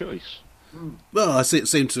obvious choice. Well, I see it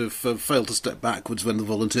seemed to have failed to step backwards when the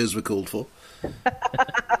volunteers were called for.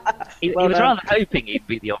 He was rather hoping he'd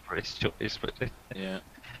be the obvious choice, but Yeah.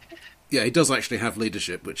 Yeah, he does actually have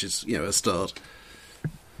leadership, which is, a start.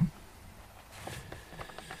 I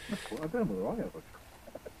don't know why I have it.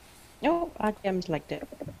 Oh, IGM's liked it.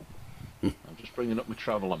 I'm just bringing up my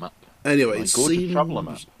traveller map. Anyway, My it gorgeous traveller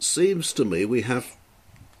map. seems to me we have...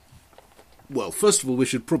 Well, first of all, we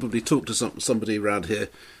should probably talk to somebody around here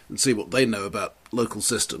and see what they know about local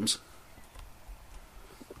systems.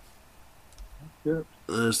 GURPS.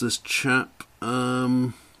 There's this chap, Rashando.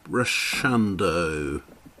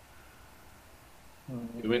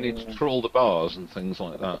 Do we need to troll the bars and things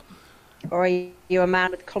like that? Or are you a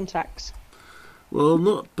man with contacts? Well,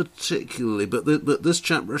 not particularly, but this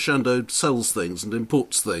chap Rashando sells things and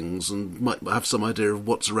imports things and might have some idea of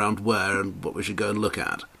what's around where and what we should go and look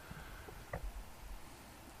at.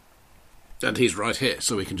 And he's right here,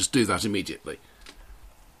 so we can just do that immediately.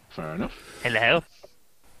 Fair enough. hello.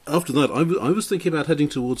 After that, I was thinking about heading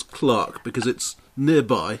towards Clark, because it's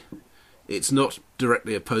nearby, it's not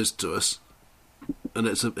directly opposed to us, and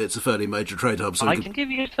it's a fairly major trade hub. So I can give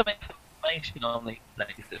you some information on these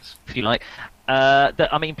places, if you like.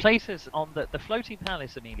 Places on the floating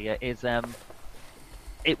palace, Amelia, is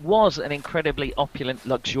it was an incredibly opulent,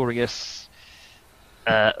 luxurious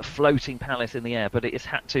floating palace in the air, but it has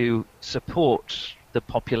had to support the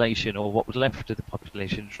population, or what was left of the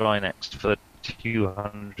population, Drinax, for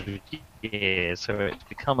 200 years. So it's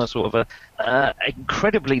become a sort of a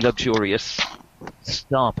incredibly luxurious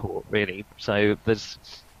starport, really. So there's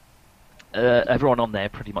everyone on there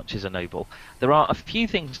pretty much is a noble. There are a few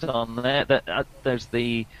things on there. There's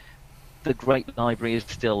the Great Library is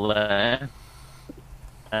still there.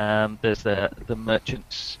 There's the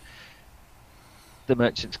Merchants. The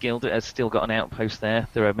Merchants Guild has still got an outpost there.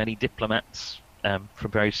 There are many diplomats from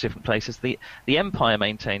various different places. The Empire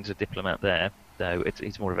maintains a diplomat there, though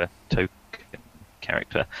he's more of a token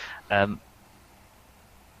character. And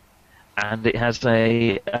it has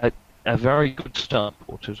a very good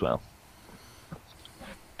starport as well.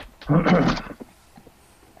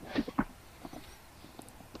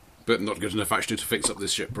 but not good enough actually to fix up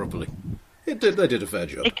this ship properly. They did a fair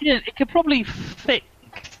job. It could probably fix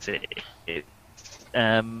it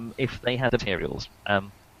if they had the materials.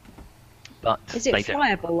 But Is it they don't.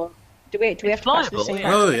 flyable? Or do we have to patch this flyable, thing yeah.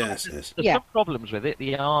 out? Oh, yes. There's Yeah. some problems with it.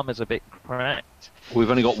 The arm is a bit cracked. We've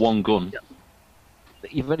only got one gun.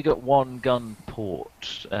 You've only got one gun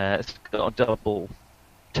port. It's got a double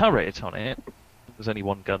turret on it. There's only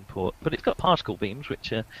one gun port, but it's got particle beams,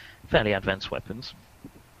 which are fairly advanced weapons.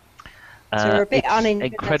 So we're a bit it's unintimidating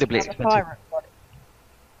incredibly on the expensive. pirate front.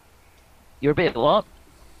 You're a bit what?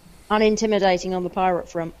 Unintimidating on the pirate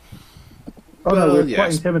front. Oh Well, no, it's yes.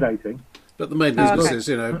 quite intimidating. But the main business okay. is,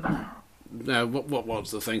 now what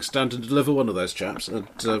was the thing? Stand and deliver one of those chaps, and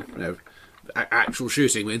actual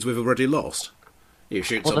shooting means we've already lost. You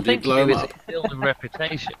shoot Well, the somebody, thing to blow do them is up. build a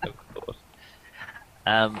reputation, of course.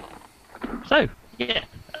 So,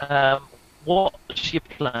 yeah. What's your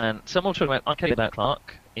plan? Someone talking about, I can about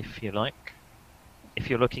Clark, if you like, if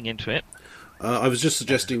you're looking into it. I was just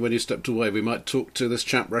suggesting when you stepped away, we might talk to this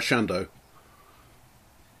chap Rashando,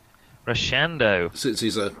 Rashando. since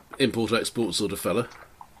he's a import-export sort of fella.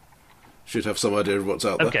 Should have some idea of what's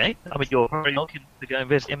out there. Okay, I mean, you're very welcome to go and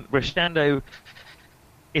visit him. Rashando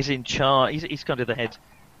is in charge. He's kind of the head,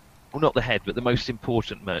 well, not the head, but the most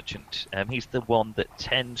important merchant. He's the one that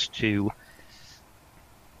tends to.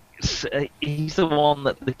 He's the one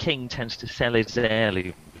that the king tends to sell his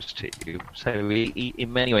heirlooms to. So he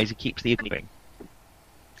in many ways, he keeps the going.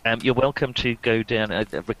 You're welcome to go down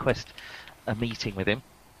and request a meeting with him.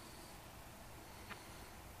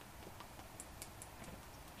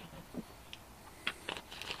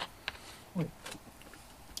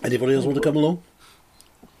 Anybody else want to come along?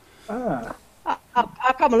 I'll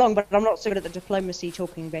come along, but I'm not so good at the diplomacy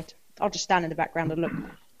talking bit. I'll just stand in the background and look.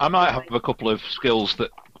 I might have a couple of skills that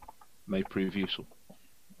may prove useful.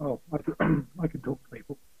 Oh, I could talk to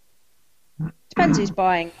people. Depends who's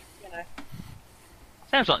buying,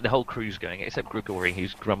 Sounds like the whole crew's going, except Grigori,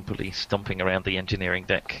 who's grumpily stomping around the engineering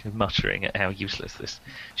deck, muttering at how useless this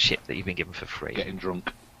ship that you've been given for free. Getting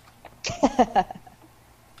drunk.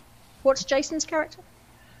 What's Jason's character?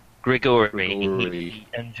 Grigori, Grigori.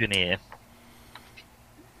 the engineer.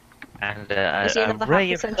 and Is he a another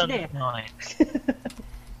ray of hapless engineer? sunshine.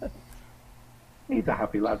 He's a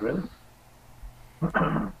happy lad, really.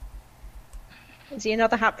 Is he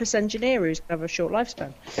another hapless engineer who's going to have a short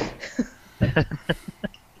lifespan?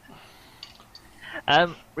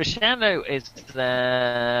 Rishando is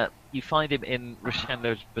you find him in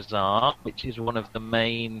Rishando's Bazaar, which is one of the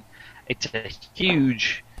main. It's a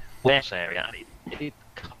huge warehouse area. It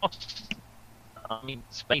costs. I mean,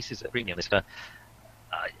 space is a premium. It's a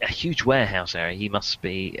huge warehouse area. He must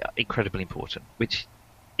be incredibly important, which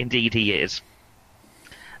indeed he is.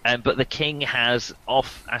 But the king has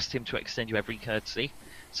asked him to extend you every courtesy,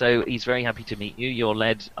 so he's very happy to meet you. You're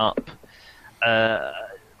led up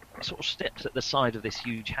sort of steps at the side of this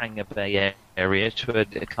huge hangar bay area to a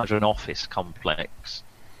kind of an office complex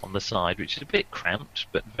on the side, which is a bit cramped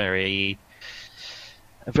but very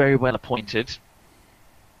well appointed.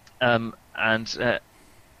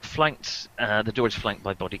 Flanked, the door is flanked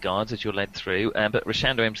by bodyguards as you're led through, but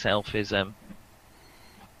Rishando himself is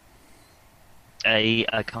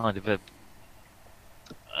a kind of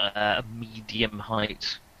a medium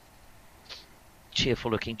height,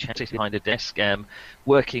 cheerful looking chap sits behind a desk,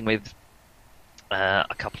 working with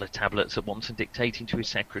a couple of tablets at once and dictating to his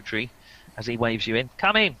secretary as he waves you in.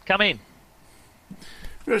 Come in, come in.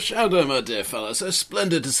 Rishando, my dear fellow, so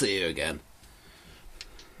splendid to see you again.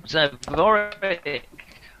 So, Vorik,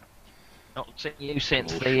 not seen you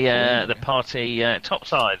since the party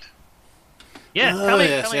topside. Yeah, oh, come in,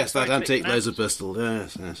 yes, come yes, in. that antique laser pistol,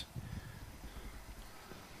 yes.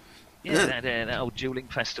 Yeah, that old dueling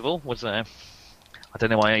festival was. I don't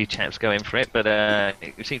know why you chaps go in for it, but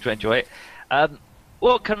you seem to enjoy it.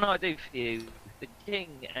 What can I do for you? The king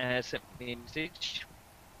sent me a message.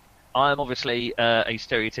 I'm obviously a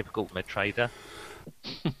stereotypical trader.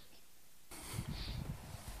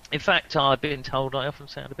 In fact, I've been told I often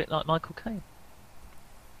sound a bit like Michael Caine.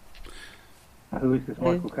 Who is this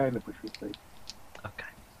Michael Caine that we should see? Okay.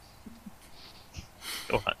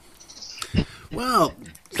 All right. Well,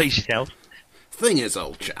 Please yourself. thing is,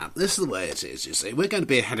 old chap, this is the way it is, you see. We're going to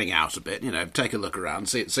be heading out a bit, take a look around,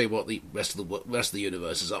 see what the rest of the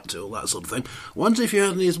universe is up to, all that sort of thing. Wonder if you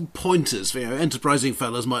had any pointers for enterprising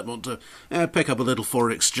fellas might want to pick up a little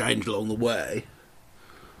foreign exchange along the way.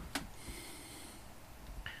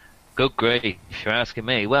 Good grief, you're asking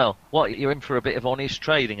me. Well, what, you're in for a bit of honest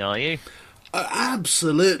trading, are you?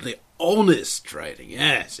 Absolutely honest trading,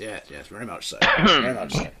 yes, very much so. Very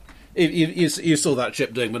much so. You saw that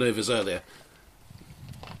ship doing manoeuvres earlier.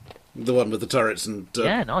 The one with the turrets and...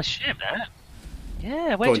 yeah, nice ship, that.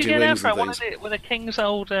 Yeah, where'd you get that from? One of the king's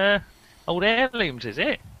old heirlooms, is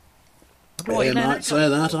it? You might say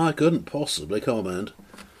that, I couldn't possibly comment.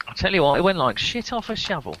 I'll tell you what, it went like shit off a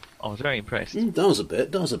shovel. I was very impressed. Does a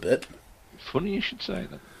bit. Funny you should say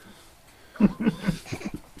that.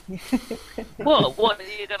 What are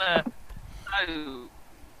you gonna know?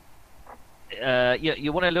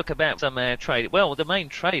 You want to look about some trade. Well, the main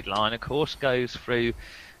trade line, of course, goes through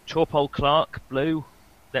Torpole, Clark, Blue,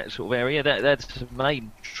 that sort of area. That's the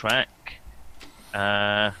main track.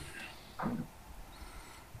 They're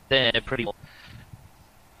pretty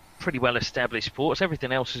well established ports.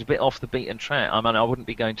 Everything else is a bit off the beaten track. I mean, I wouldn't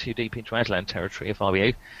be going too deep into Aslan territory if I were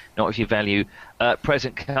you. Not if you value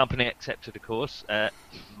present company accepted, of course.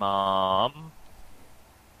 Mom,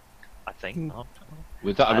 I think.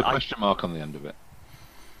 With that, a question mark on the end of it.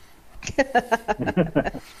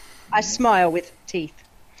 I smile with teeth.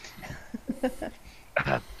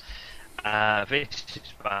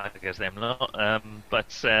 Vicious buggers, them lot.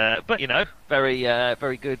 But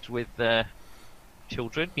very good with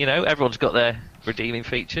children. Everyone's got their redeeming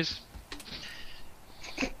features.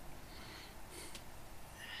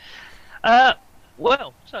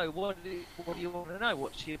 Well, so what do you want to know?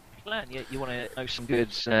 What's your plan? You want to know some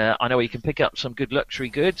goods? I know where you can pick up some good luxury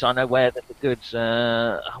goods. I know where the goods.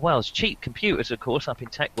 It's cheap computers, of course, up in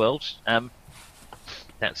Tech World.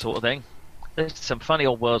 That sort of thing. There's some funny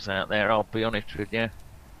old worlds out there. I'll be honest with you.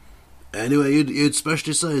 Anyway, you'd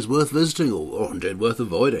especially say is worth visiting, or indeed worth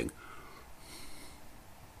avoiding.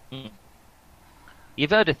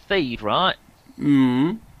 You've heard of Thieves, right?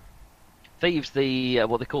 Thieves, the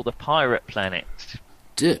what they call the pirate planet.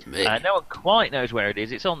 Dear me. No one quite knows where it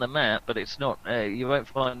is. It's on the map, but it's not. You won't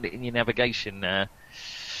find it in your navigation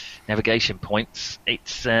points.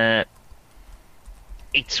 It's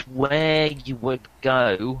where you would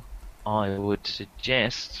go. I would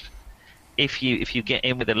suggest if you get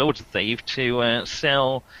in with the Lords of Thieves to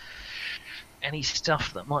sell any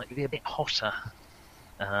stuff that might be a bit hotter.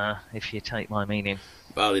 If you take my meaning.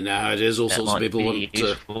 Well, you know how it is. All sorts of people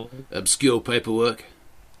want obscure paperwork.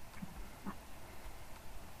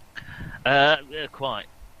 Quite.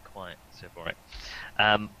 Sir Boric.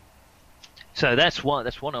 So that's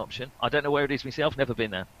one option. I don't know where it is myself. Never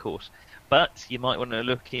been there, of course. But you might want to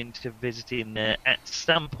look into visiting there at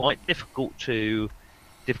some point. Difficult to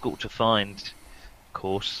find, of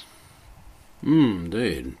course.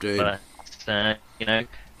 Indeed. But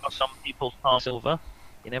some people pass silver.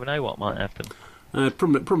 You never know what might happen.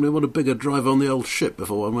 Probably want a bigger drive on the old ship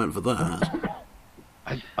before I went for that.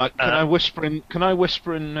 Can I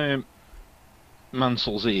whisper in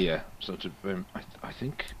Mansell's ear? Sort of. I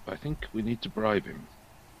think we need to bribe him.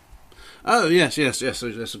 Oh yes,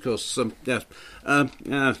 of course. Yes.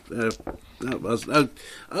 That was.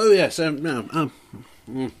 Oh yes.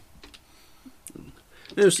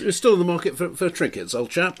 You're still in the market for trinkets, old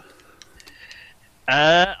chap.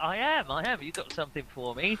 I am. You got something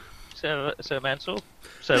for me, Sir Mansell?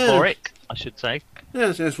 Sir Boric, I should say.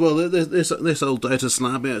 Yes. Well, this old data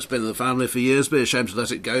slab, it's been in the family for years. Be a shame to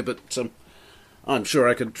let it go, but I'm sure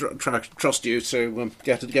I could trust you to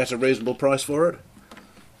get a reasonable price for it.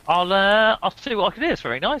 I'll see what I can do. It's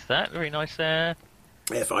very nice. Very nice.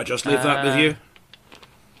 If I just leave that with you.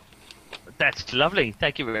 That's lovely.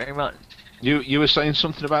 Thank you very much. You were saying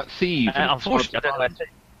something about thieves. Unfortunately, I don't know where it is.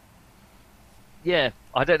 Yeah,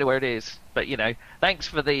 I don't know where it is, but thanks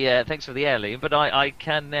for the heirloom. But I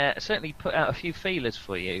can certainly put out a few feelers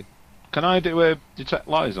for you. Can I do a detect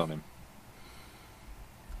lies on him?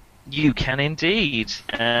 You can indeed.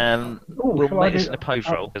 We'll make this an opposed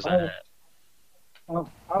roll because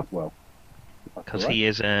he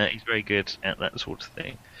is he's very good at that sort of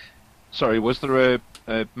thing. Sorry, was there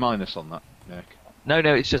a minus on that, Nick? No,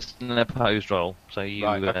 it's just an opposed roll. So you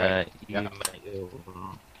okay. you make your...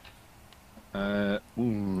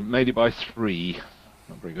 made it by 3.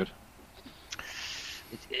 Not very good.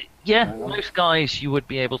 Yeah, most guys you would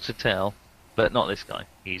be able to tell, but not this guy.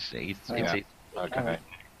 He's okay.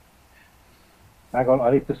 Hang on,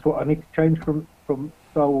 I need to change from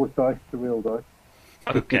Star Wars dice to real dice.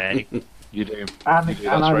 Okay. You do. And That's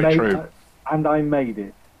I very true. And I made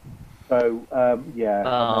it. So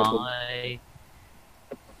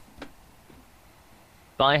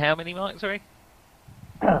By how many marks, sorry?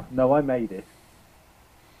 No, I made it.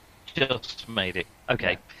 Just made it.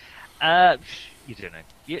 Okay. You don't know.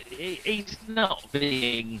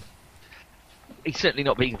 He's certainly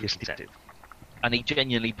not being deceptive. And he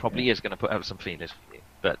genuinely probably is going to put out some feelers for you.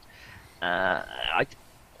 But has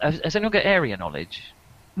anyone got area knowledge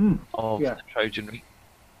of the Trojan?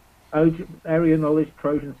 Area knowledge,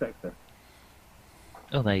 Trojan sector.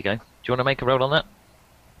 Oh, there you go. Do you want to make a roll on that?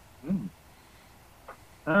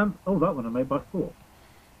 That one I made by 4.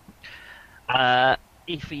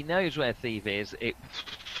 If he knows where Thief is,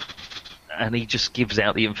 and he just gives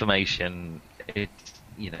out the information,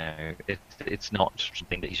 it's not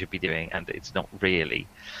something that you should be doing, and it's not really,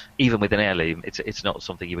 even with an heirloom, it's not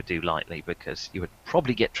something you would do lightly, because you would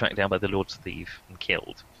probably get tracked down by the Lord's Thief and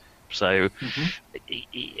killed. So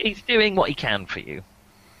he's doing what he can for you.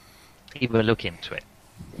 He will look into it.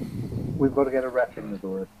 We've got to get a rat in the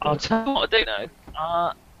door. I'll tell you what I do know.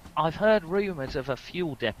 I've heard rumours of a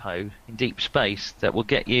fuel depot in deep space that will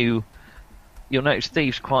get you. You'll notice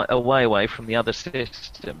Thieves quite a way away from the other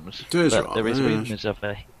systems. There is rumours of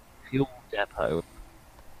a fuel depot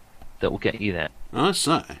that will get you there. I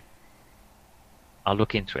say. I'll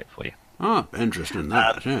look into it for you. Ah, interesting in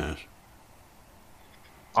that, yes.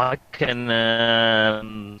 I can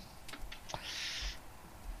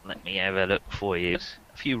let me have a look for you.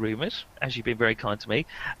 A few rumours, as you've been very kind to me.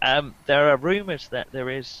 There are rumours that there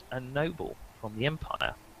is a noble from the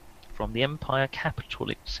Empire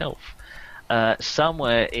capital itself,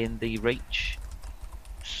 somewhere in the Reach,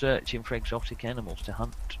 searching for exotic animals to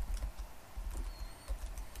hunt.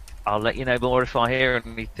 I'll let you know more if I hear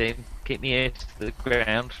anything. Keep me ear to the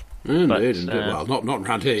ground. Indeed. Well, not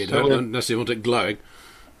around here, you don't, unless you want it glowing.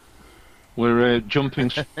 We're jumping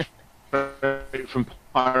straight from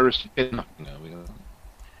piracy.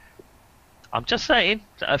 I'm just saying,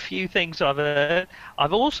 a few things I've heard.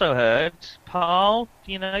 I've also heard Paul.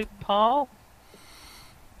 Do you know Paul?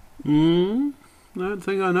 I don't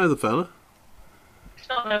think I know the fella. He's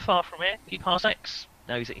not that far from here. You pass X.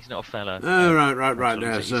 No, he's not a fella. Oh, right.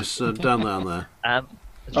 Yes, that's down there.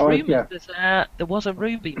 There was a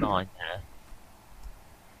ruby mine there.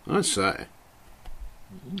 I say.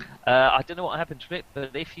 I don't know what happened to it,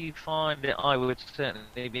 but if you find it, I would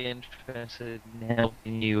certainly be interested in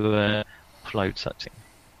helping you float such thing.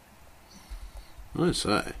 I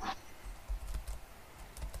say.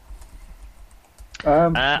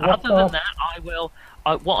 Other than that,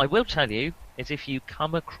 what I will tell you is, if you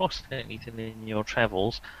come across anything in your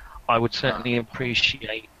travels, I would certainly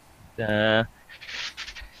appreciate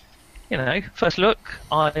first look,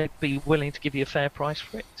 I'd be willing to give you a fair price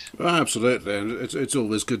for it. Absolutely, and it's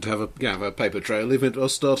always good to have a paper trail, even if it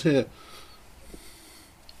does start here.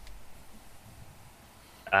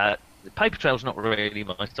 The paper trail's not really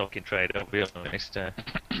my stock in trade, I'll be honest.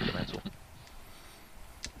 Metal.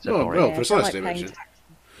 Well, precisely, Richard.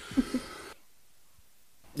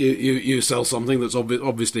 You sell something that's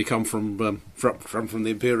obviously come from the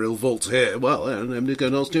Imperial vaults here. Well, nobody's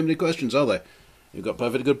going to ask too many questions, are they? You've got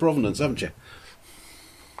perfectly good provenance, haven't you?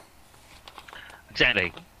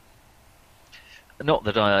 Exactly. Not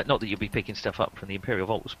that you'll be picking stuff up from the Imperial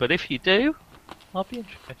vaults, but if you do, I'll be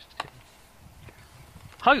interested.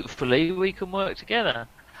 Hopefully, we can work together.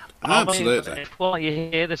 Absolutely. If while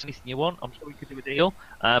you're here, there's anything you want, I'm sure we could do a deal.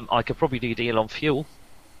 I could probably do a deal on fuel.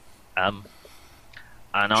 And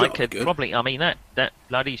I could probably, that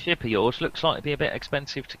bloody ship of yours looks like it'd be a bit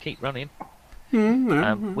expensive to keep running.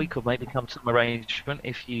 We could maybe come to some arrangement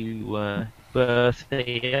if you birth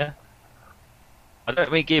here. I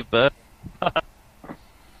don't mean give birth.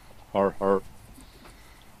 Or.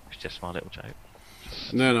 It's just my little joke.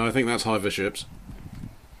 No, I think that's Hiver ships.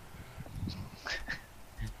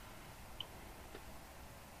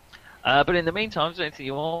 But in the meantime, is there anything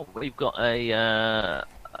you want? We've got a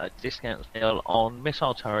discount sale on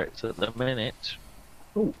missile turrets at the minute.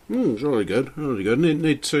 It's really good, really good.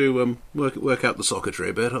 Need to work out the socketry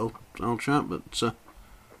a bit, old chap, but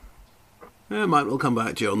Mike will come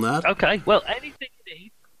back to you on that. Okay, well,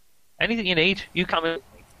 anything you need, you come in.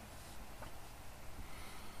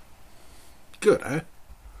 Good, eh?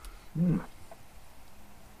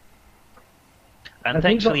 And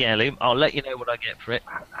thanks for the heirloom. I'll let you know what I get for it.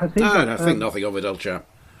 I think nothing of it, old chap.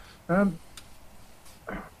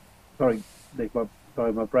 Sorry, Nick, my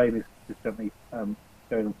brain is definitely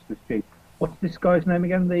going on to the street. What's this guy's name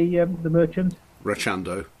again? The merchant?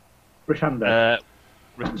 Rachando. Rachando.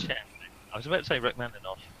 Rachando. I was about to say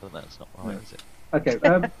Rachmaninoff, but that's not right, is it? Okay,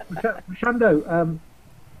 Rachando,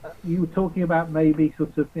 you were talking about maybe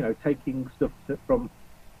sort of taking stuff from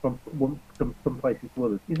some places to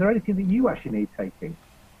others. Is there anything that you actually need taking?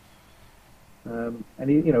 You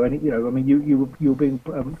were being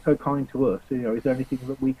so kind to us. Is there anything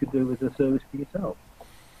that we could do as a service for yourself?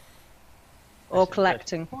 Or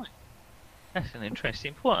collecting? That's an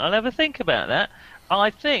interesting point. I'll have a think about that. I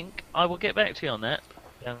think I will get back to you on that,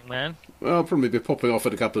 young man. Well, I'll probably be popping off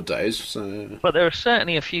in a couple of days. So. But there are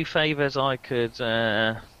certainly a few favours I could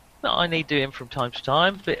that I need doing from time to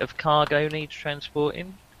time. A bit of cargo needs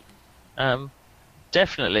transporting.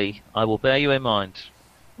 Definitely, I will bear you in mind.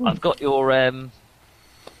 I've got your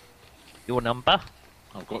number.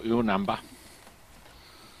 I've got your number.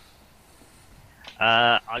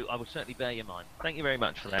 I will certainly bear you in mind. Thank you very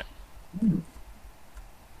much for that.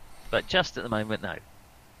 But just at the moment, no.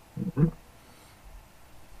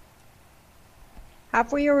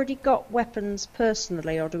 Have we already got weapons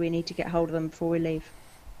personally, or do we need to get hold of them before we leave?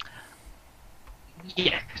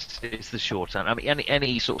 Yes, it's the short answer. I mean,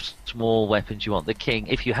 any sort of small weapons you want. The king,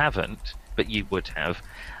 if you haven't, but you would have,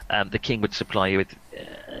 the king would supply you with,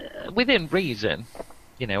 within reason,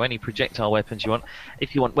 any projectile weapons you want.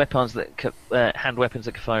 If you want weapons that hand weapons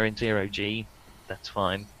that can fire in 0G, that's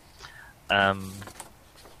fine.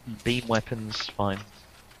 Beam weapons, fine.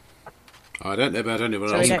 I don't know about anyone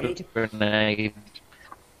So else. we don't need to, Grenade.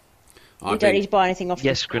 we don't need to buy anything off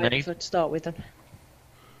Yes, the grenade. to start with then.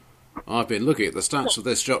 I've been looking at the stats of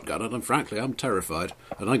this shotgun, and frankly, I'm terrified,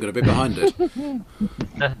 and I'm going to be behind it.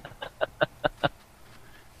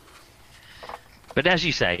 But as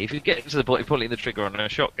you say, if you get to the point of pulling the trigger on a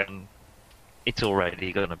shotgun, it's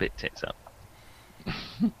already gone a bit tits up.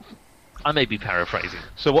 I may be paraphrasing.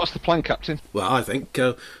 So what's the plan, Captain? Well, I think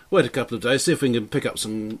wait a couple of days, see if we can pick up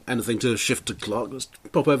anything to shift to Clark. Let's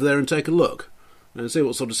pop over there and take a look, and see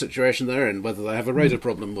what sort of situation they're in, whether they have a radar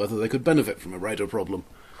problem, whether they could benefit from a radar problem.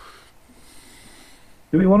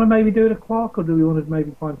 Do we want to maybe do it at Clark, or do we want to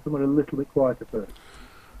maybe find somewhere a little bit quieter first?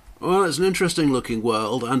 Well, it's an interesting-looking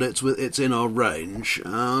world, and it's in our range.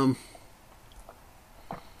 And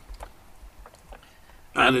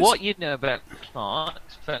what you know about Clark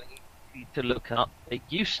is fairly easy to look up. It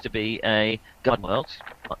used to be a garden world,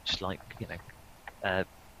 much like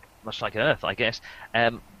Earth, I guess.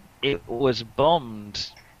 It was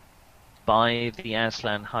bombed by the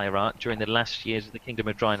Aslan hierarch during the last years of the Kingdom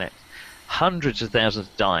of Drinax. Hundreds of thousands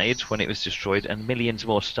died when it was destroyed, and millions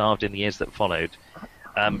more starved in the years that followed.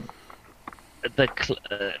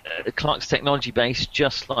 Clark's technology base,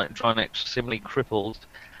 just like Drinax, similarly crippled,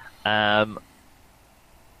 and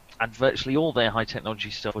virtually all their high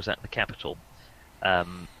technology stuff was at the capital.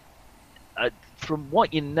 From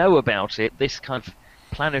what you know about it, this kind of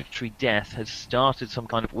planetary death has started some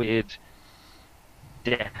kind of weird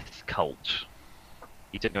death cult.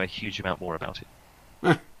 You don't know a huge amount more about it.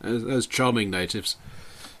 Those charming natives.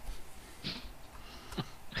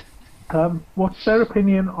 What's their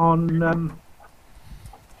opinion on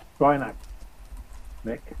Drinax,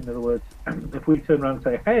 Nick? In other words, if we turn around and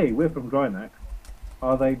say, "Hey, we're from Drinax,"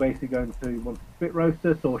 are they basically going to want to spit roast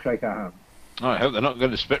us or shake our hands? Oh, I hope they're not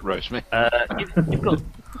going to spit roast me. You've got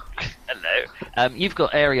hello. You've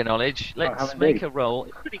got area knowledge. Let's make indeed. a roll.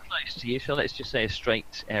 It's pretty close to you, so let's just say a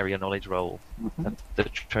straight area knowledge roll. The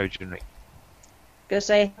Trojan ring. Gonna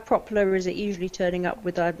say, how popular is it usually turning up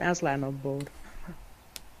with Aslan on board?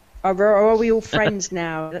 Are we all friends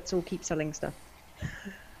now? Let's all keep selling stuff.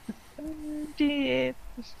 You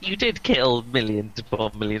did kill millions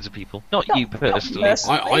upon millions of people. Not you Not personally.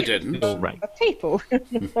 personally. I didn't. All right. Of people.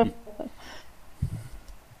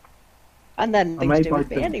 And then I things made do my with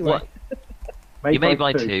me two. anyway. You made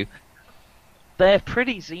by two. They're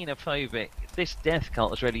pretty xenophobic. This death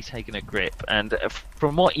cult has really taken a grip, and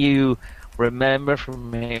from what you remember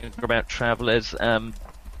from hearing about travellers,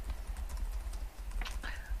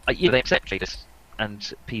 they accept traders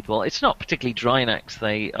and people. It's not particularly Drinax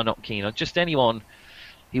they are not keen on, just anyone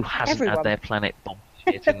who hasn't Everyone. had their planet bombed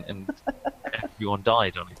and everyone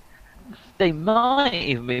died on it. They might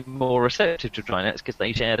even be more receptive to Drinax because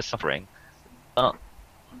they share the suffering. But,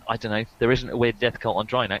 I don't know, there isn't a weird death cult on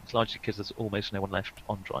Drinax, largely because there's almost no one left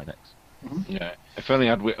on Drinax. Yeah, if only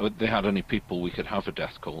they had any people, we could have a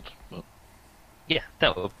death cult. But Yeah,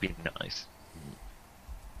 that would be nice.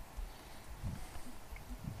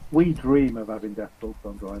 We dream of having death cults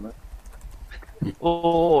on Drinax.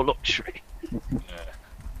 Oh, luxury.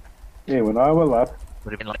 Yeah, when I was a lad.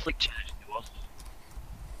 Would have been like Flick Church if it was.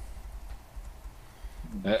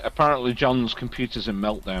 apparently, John's computer's in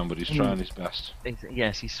meltdown, but he's trying his best.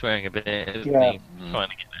 Yes, he's swearing a bit, isn't Yeah. he? Trying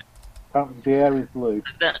to get it. The air is blue.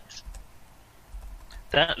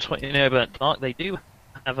 That's what you know about Clark. They do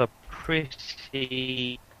have a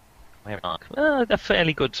pretty... a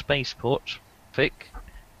fairly good spaceport, Vic,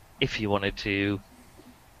 if you wanted to...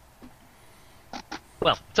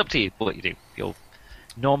 Well, it's up to you what you do. You're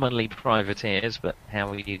nominally privateers, but how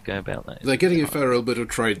will you go about that? They're getting a fair old bit of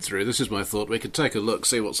trade through. This is my thought. We could take a look,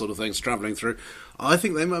 see what sort of things travelling through. I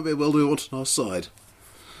think they might be well do want on our side.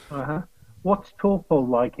 Uh-huh. What's Torpol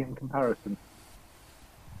like in comparison?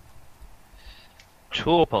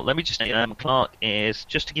 Torpol, let me just say, Clark is,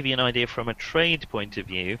 just to give you an idea from a trade point of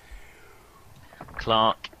view,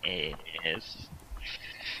 Clark is...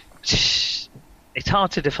 It's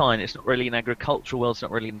hard to define. It's not really an agricultural world, it's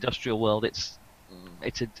not really an industrial world, it's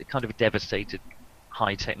a kind of a devastated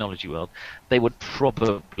high technology world. They would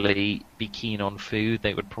probably be keen on food,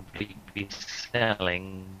 they would probably be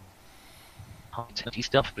selling high technology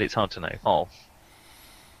stuff, but it's hard to know.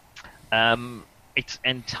 It's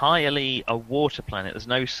entirely a water planet. There's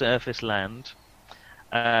no surface land.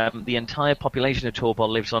 The entire population of Torpol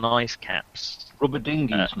lives on ice caps. Rubber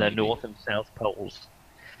dinghies, Their maybe. north and south poles.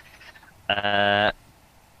 They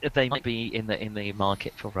might be in the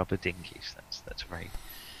market for rubber dinghies. That's a very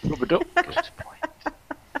Rubber duck. good point.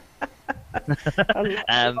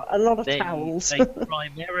 A lot of towels. They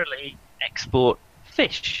primarily export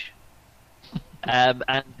fish and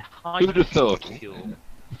Who'd have thought? fuel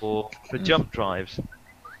for jump drives.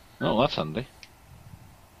 Oh, that's handy.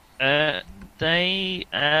 They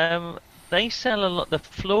sell a lot. The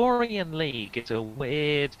Florian League is a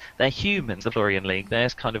weird. They're humans. The Florian League. They're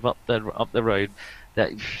kind of up the road.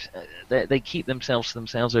 They keep themselves to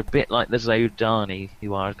themselves. They're a bit like the Zodani,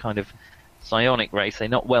 who are a kind of psionic race. They're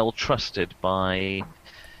not well trusted by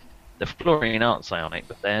the Florian aren't psionic,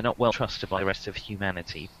 but they're not well trusted by the rest of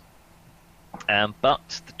humanity.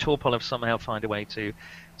 But the Torpol have somehow find a way to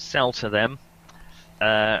sell to them.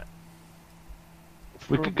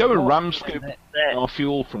 We could go and ramscoop our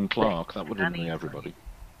fuel from Clark. That would annoy everybody.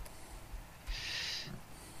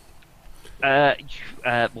 Well,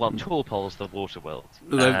 Torpol's the water world.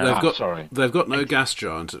 They've got no gas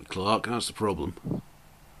giant at Clark. That's the problem.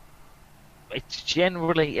 It's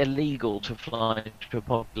generally illegal to fly to a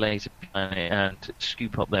populated planet and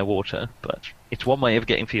scoop up their water, but it's one way of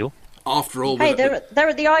getting fuel. After all, Hey, they're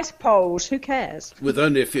at the ice poles. Who cares? with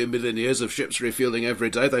only a few million years of ships refuelling every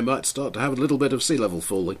day, they might start to have a little bit of sea level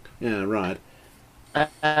falling. Yeah, right.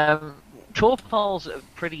 Torpol's a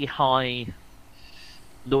pretty high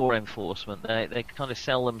law enforcement. They kind of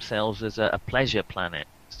sell themselves as a pleasure planet,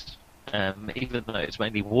 even though it's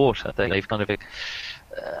mainly water. They've kind of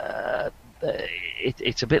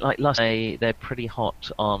it's a bit like lust. They're pretty hot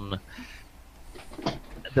on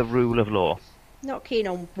the rule of law. Not keen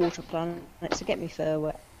on water planets, so get me fur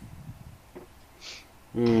wet.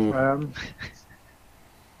 How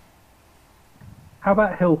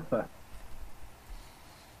about Hilfer?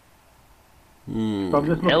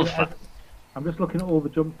 So I'm just looking at all the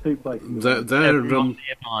jump to places. They're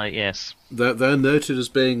nearby, yes. they're noted as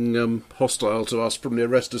being hostile to us. Probably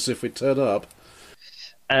arrest us if we turn up.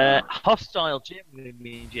 Hostile generally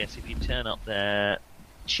means yes. If you turn up there,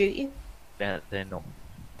 Shoot you? they're not.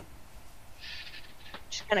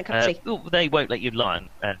 Just kind of country. They won't let you lie.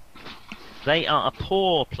 They are a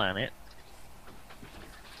poor planet.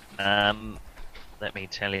 Let me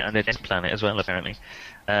tell you, and a dead planet as well, apparently.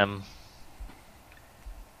 What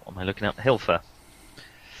am I looking up? Hilfer.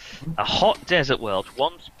 A hot desert world,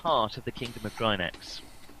 once part of the Kingdom of Drinax.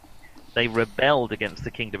 They rebelled against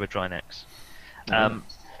the Kingdom of Drinax.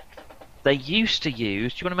 They used to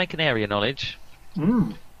use... Do you want to make an area knowledge?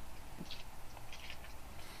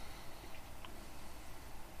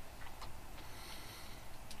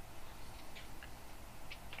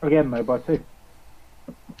 Again, though, by 2.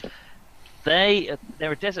 They're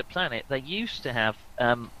a desert planet. They used to have,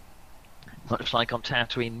 much like on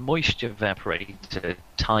Tatooine, moisture evaporator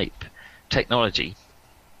type technology.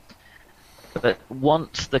 But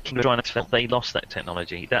once the King of Drinax fell, they lost that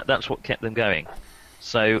technology. That's what kept them going.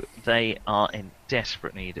 So they are in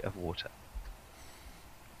desperate need of water.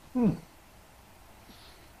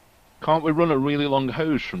 Can't we run a really long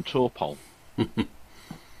hose from Torpol?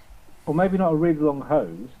 Or maybe not a really long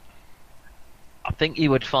hose. I think you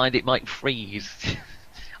would find it might freeze.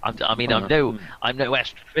 I'm no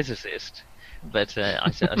astrophysicist, but I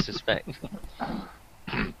suspect.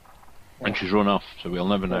 And she's run off, so we'll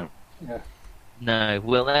never know. Yeah. No,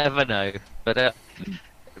 we'll never know. But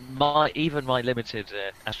even my limited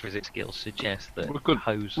astrophysics skills suggest that we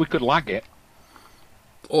could lag it.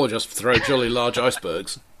 Or just throw jolly large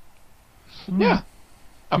icebergs. Yeah.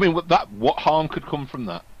 I mean, what harm could come from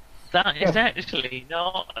that? That is actually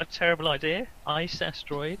not a terrible idea. Ice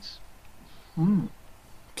asteroids.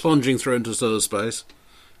 Plunging through into solar space.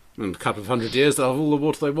 In a couple of 100 years, they'll have all the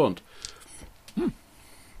water they want.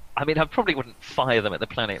 I mean, I probably wouldn't fire them at the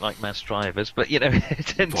planet like mass drivers, but,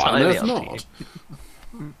 it's entirely up to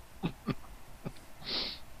you.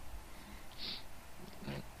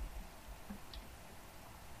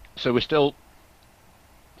 So we're still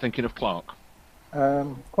thinking of Clark.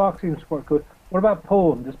 Clark seems quite good. What about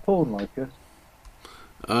Porn? Does Porn like us?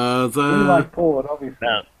 We They're like Porn, obviously.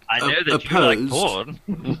 Well, I know that you like porn.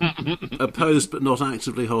 opposed but not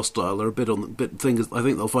actively hostile. They're a bit on the I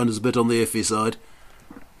think they'll find us a bit on the iffy side.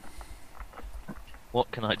 What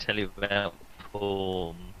can I tell you about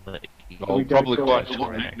porn? Oh, probably quite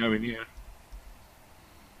sorry, knowing you.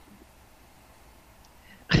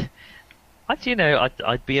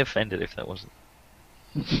 I'd be offended if that wasn't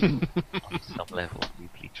on some level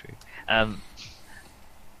deeply true.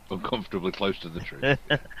 Uncomfortably close to the truth.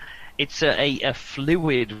 It's a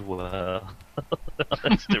fluid world.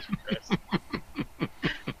 That's depressing.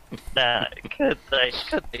 Could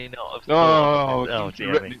they not have thought? Oh,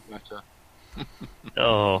 dear me. Better.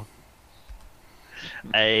 Oh.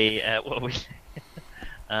 What we?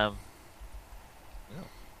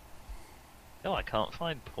 No, I can't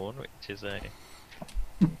find porn, which is a.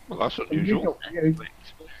 Well, that's unusual.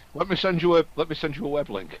 Let me send you a web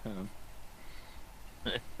link.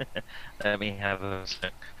 Let me have a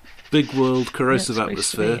look. Big world, corrosive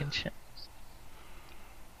atmosphere.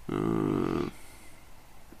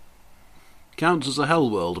 Counts as a hell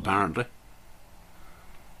world, apparently.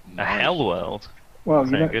 A hell world? Well,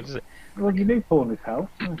 Good, is it? Well, you knew Porn is hell.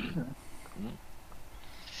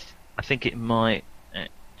 I think it might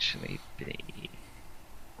actually be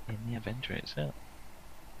in the Avenger itself.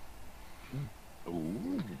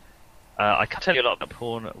 I can't tell you a lot about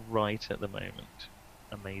porn right at the moment,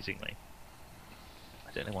 amazingly.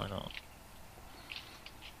 I don't know why not.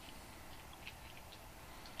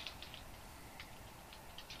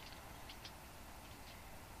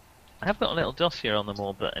 I have got a little dossier on them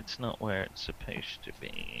all, but it's not where it's supposed to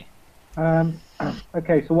be.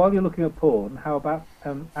 Okay, so while you're looking at porn, how about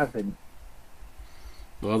Azin?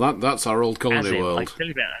 Well, that's our old colony Azim, world. I tell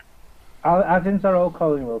you about Azin's our old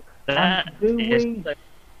colony world.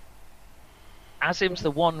 Azim's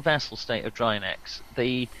the one vassal state of Drinax.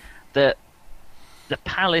 The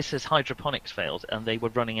palace's hydroponics failed, and they were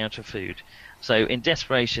running out of food. So, in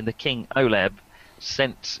desperation, the king Oleb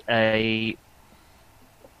sent an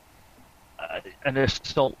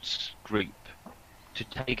assault group to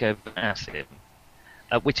take over Azim,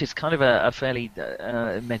 which is kind of a fairly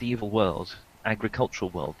medieval world, agricultural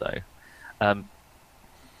world, though.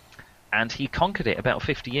 And he conquered it about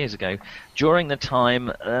 50 years ago. During that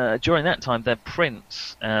time, their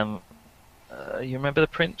prince you remember the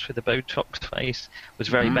prince with the Botox face, was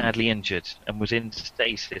very badly injured and was in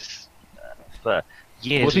stasis for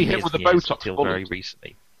years. Was he and hit years with and the years Botox until bullet? very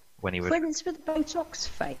recently, when he was. Prince with the Botox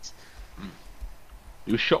face.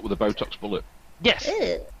 He was shot with a Botox bullet. Yes,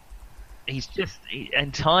 Ew. he's just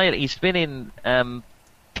entirely. He's been in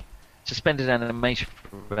suspended animation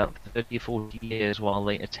for about 30 or 40 years while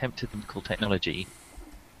they attempted medical technology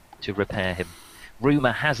to repair him.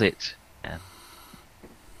 Rumour has it.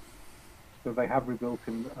 So they have rebuilt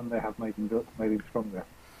him and they have made him stronger.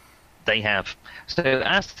 They have. So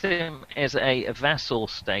Asim is a vassal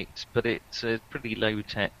state, but it's a pretty low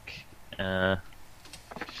tech. But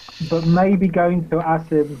maybe going to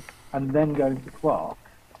Asim and then going to Clark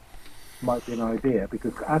might be an idea,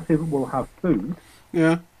 because Asim will have food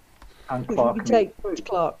Yeah. and Which Clark we can take eat food. to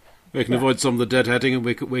Clark. We can avoid some of the deadheading,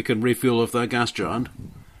 and we can refuel off their gas giant.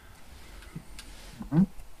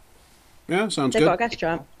 Yeah, sounds They've got a good. gas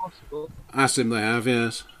giant. Asim they have,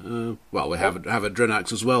 yes. Well, we have a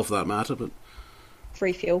Drinax as well, for that matter, but...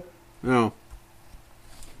 Free fuel. No.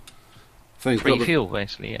 Things Free got the, fuel,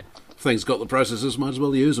 basically, yeah. things got the processors, might as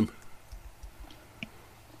well use them.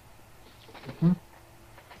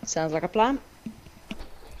 Sounds like a plan.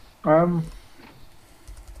 Over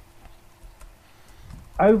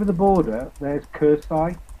the border, there's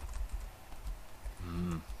Kursai.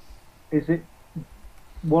 Is it?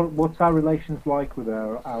 What's our relations like with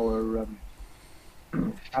our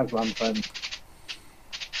Aslan friends?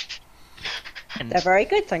 And They're very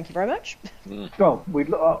good, thank you very much. Well, we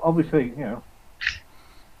obviously,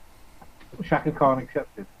 Shaka Khan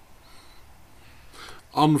accepted.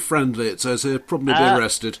 Unfriendly, it says here, probably be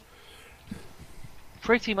arrested.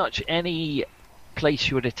 pretty much any place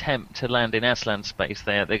you would attempt to land in Aslan space,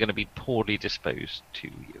 they're going to be poorly disposed to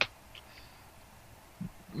you.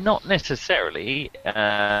 Not necessarily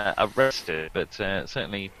arrested, but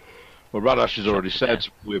certainly. Well, Radash has already said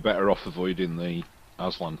we're better off avoiding the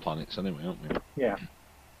Aslan planets anyway, aren't we? Yeah.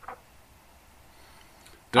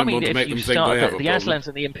 Don't I mean, want to if make you them think start, they have a the problem. Aslans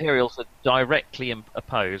and the Imperials are directly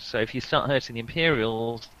opposed. So if you start hurting the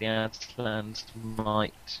Imperials, the Aslans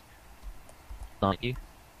might like you.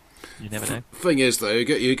 You never know. Thing is, though,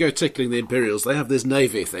 you go tickling the Imperials, they have this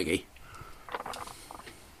navy thingy.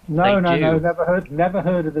 No, They do. never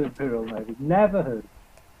heard of the Imperial Navy. Never heard.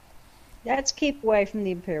 Let's keep away from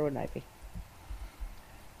the Imperial Navy.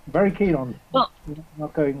 Very keen on Well-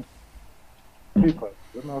 not going too close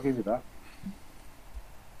to them, I'll give you that.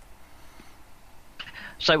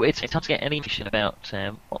 So it's hard to get any information about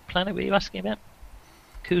what planet were you asking about?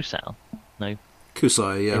 Kusal? No,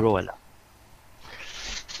 Kusai, yeah. Irola.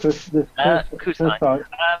 This Kusai. site,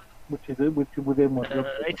 which is within what you're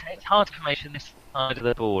It's hard information this side of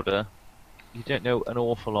the border. You don't know an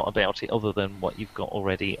awful lot about it other than what you've got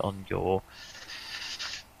already on your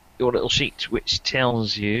little sheet, which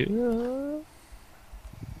tells you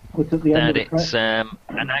It's at the end that of the it's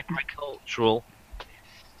an agricultural,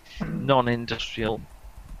 non-industrial,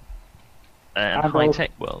 and And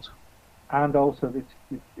high-tech world. and also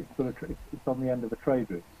it's on the end of a trade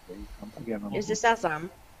route. you see. Again, Is this Azam?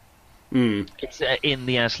 Mm. It's in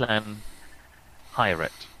the Aslan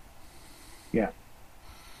Hierate. Yeah.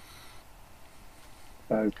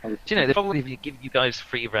 So, Do you know, the problem if you give you guys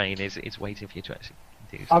free reign is waiting for you to actually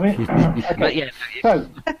do I mean, okay. But yeah, So,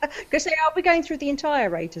 Because are we going through the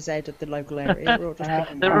entire A to Z of the local area? Or just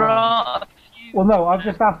picking there one? are a few well, no, I've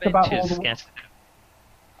just asked about all benches the. scattered.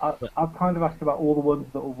 I've kind of asked about all the ones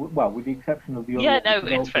that, well, with the exception of the other. Yeah, no, ones,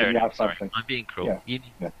 it's also fair the enough. outside Sorry, thing. I'm being cruel. Yeah. You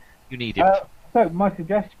Yeah. need it. So my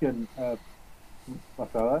suggestion,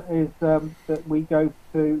 Marcella, is that we go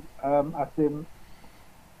to Asim,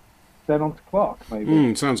 then on to Clark,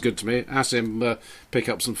 maybe. Sounds good to me. Ask him pick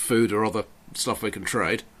up some food or other stuff we can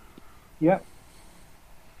trade. Yeah.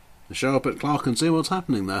 Show up at Clark and see what's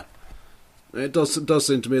happening there. It does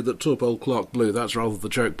seem to me that Torpole Clark Blue, that's rather the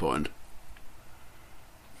choke point.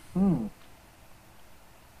 And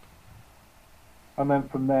then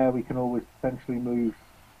from there we can always potentially move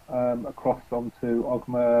across onto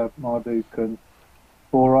Ogma, Marduk and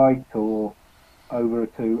Borite, or over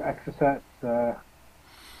to Exocet.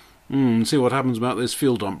 See what happens about this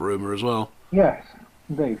fuel dump rumour as well. Yes,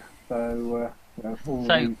 indeed. So, all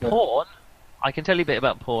So these, Porn, I can tell you a bit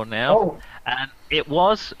about Porn now. Oh, And it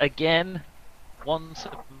was, again, once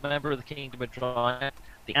a member of the Kingdom of Drinax.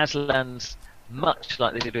 The Aslans, much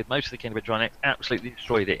like they did with most of the Kingdom of Drinax, absolutely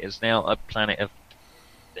destroyed it. It's now a planet of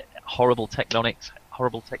horrible tectonics,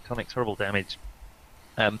 horrible damage.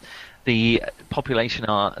 The population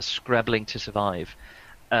are scrabbling to survive.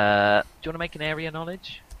 Do you want to make an area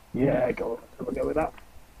knowledge? yeah, go on. So we'll go with that.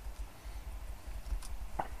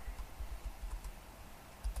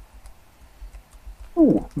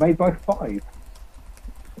 Ooh, made by 5.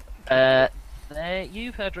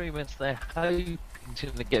 You've heard rumours they're hoping to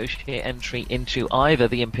negotiate entry into either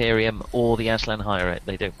the Imperium or the Aslan Hierate.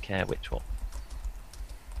 They don't care which one.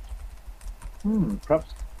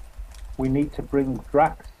 Perhaps we need to bring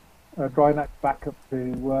Drinax back up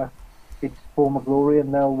to its former glory,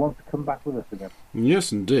 and they'll want to come back with us again.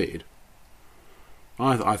 Yes, indeed.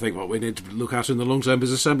 I think what we need to look at in the long term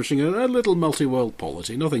is establishing a little multi-world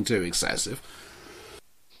polity, nothing too excessive.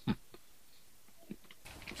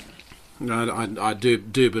 I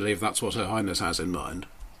do believe that's what Her Highness has in mind.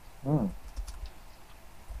 Well,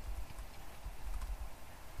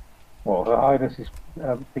 Her Highness is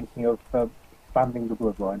thinking of expanding the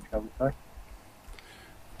bloodline, shall we say?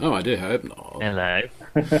 Oh, I do hope not. Hello.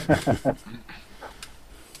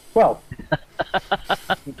 Well,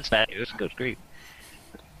 It's good grief.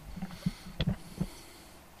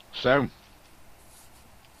 So,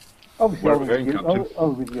 obviously, Where are we going,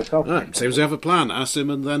 Captain? with yourself. Right, seems we have a plan.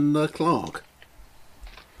 Asim and then Clark.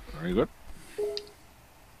 very good.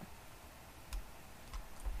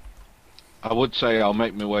 I would say I'll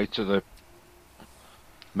make my way to the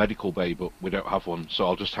medical bay, but we don't have one, so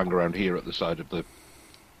I'll just hang around here at the side of the...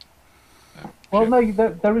 Well, ship. no,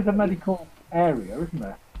 there is a medical area, isn't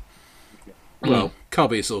there? Well,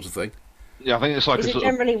 cubby sort of thing. Yeah, I think it's like Is a it sort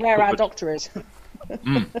of generally where our cupboard. doctor is?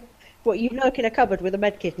 What, you lurk in a cupboard with a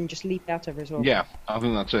med kit and just leap out of it as well? Yeah, I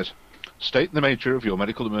think that's it. State the nature of your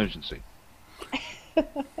medical emergency.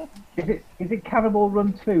 Is it Cannibal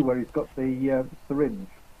Run 2 where he's got the syringe?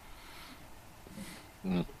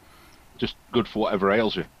 Just good for whatever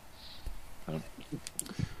ails you.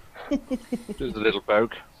 Just a little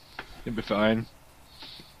poke. You'll be fine.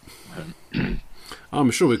 I'm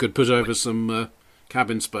sure we could put over some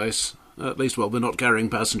cabin space. At least, well, we're not carrying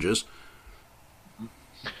passengers.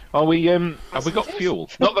 Are we? Have we got fuel?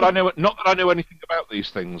 Not that I know. Not that I know anything about these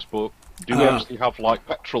things, but do we actually have like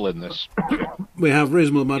petrol in this? We have a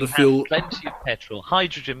reasonable amount of fuel. Plenty of petrol,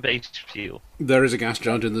 hydrogen-based fuel. There is a gas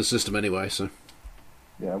giant in the system anyway, so...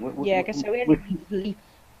 Yeah, Yeah, I guess so. We only leap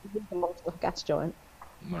amongst the gas giant.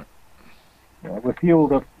 No. we're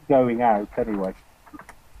fueled up going out anyway.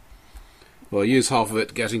 Well, use half of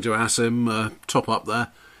it getting to Asim, top up there,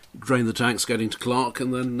 drain the tanks getting to Clark,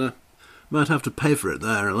 and then might have to pay for it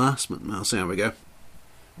there, alas, but I'll see how we go.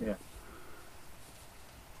 Yeah.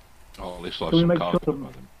 Oh, at least I'll have Can we some make cargo sure by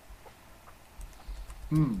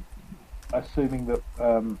them. Assuming that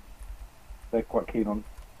they're quite keen on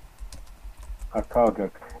our cargo.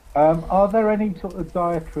 Are there any sort of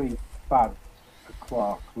dietary fads for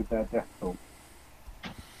Clark with their death toll?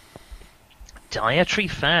 Dietary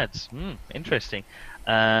fads. Interesting.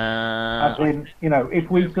 As in, if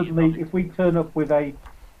we turn up with a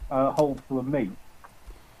hold full of meat,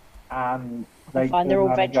 and they Fine, turn they're all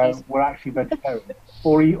around and go, veggies. we're actually vegetarian,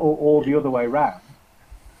 or the other way round.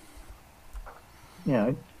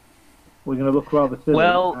 We're going to look rather silly.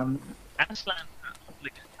 Well, and Aslan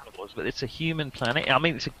was, but it's a human planet. I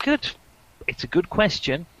mean, it's a good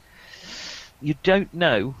question. You don't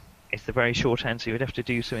know. It's the very short answer. You would have to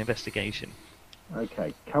do some investigation.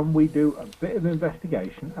 okay, can we do a bit of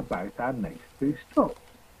investigation about our next two stops?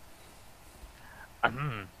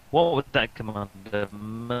 What would that come under?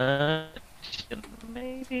 Merchant,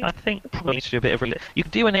 maybe? I think probably need to do a bit of... You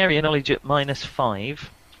could do an area knowledge at -5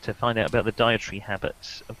 to find out about the dietary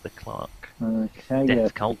habits of the Clark. Okay,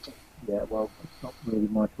 Death cult. Yeah, well, it's not really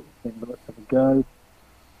my sort of thing, but let's have a go.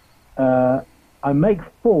 I make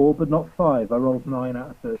 4, but not 5. I rolled 9 out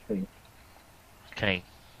of 13. Okay.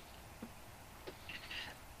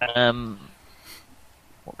 What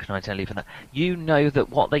can I tell you for that? You know that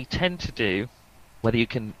what they tend to do, whether you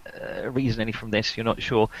can reason any from this, you're not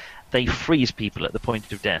sure, they freeze people at the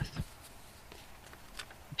point of death.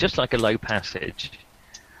 Just like a low passage.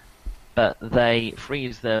 But they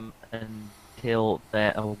freeze them until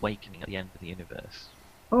they're awakening at the end of the universe.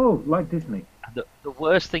 Oh, like Disney. And the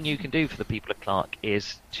worst thing you can do for the people of Clark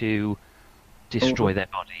is to destroy their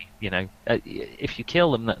body. If you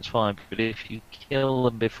kill them, that's fine. But if you kill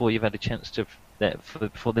them before you've had a chance to,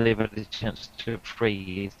 before they've had a chance to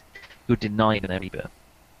freeze, you're denying their rebirth.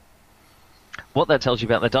 What that tells you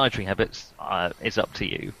about their dietary habits is up to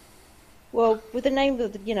you. Well, with the name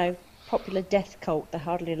of the, popular death cult, they're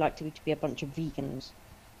hardly likely to be a bunch of vegans.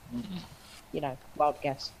 Wild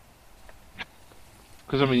guess.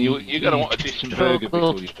 Because I mean, you're going to want a decent burger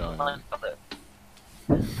before you die.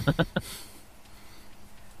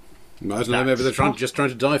 I don't know, maybe they're just trying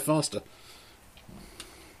to die faster.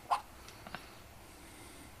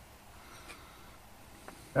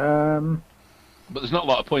 But there's not a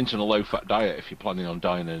lot of point in a low-fat diet if you're planning on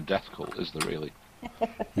dying in a death cult, is there really?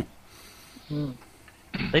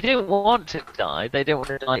 They don't want to die. They don't want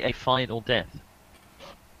to die a final death.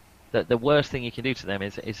 The worst thing you can do to them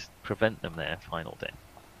is prevent them their final death.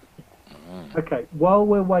 Okay, while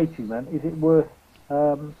we're waiting then, is it worth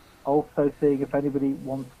also seeing if anybody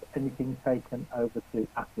wants anything taken over to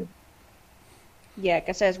Athens? Yeah,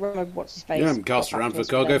 because there's what's his face. Yeah, I'm cast around for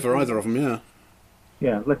cargo for either of them. Yeah.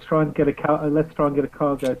 Yeah, let's try and get a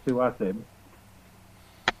cargo to Azim,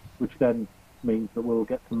 which then means that we'll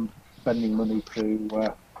get some spending money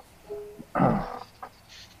to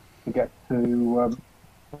get to.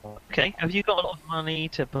 Okay, have you got a lot of money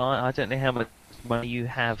to buy? I don't know how much money you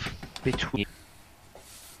have between.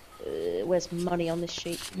 Where's money on this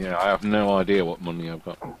sheet? Yeah, I have no idea what money I've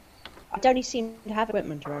got. I don't even seem to have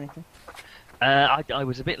equipment or anything. I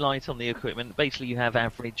was a bit light on the equipment. Basically, you have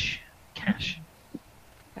average cash.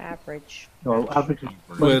 Average. Well, average is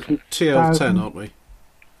We're 20,000. TL10, aren't we?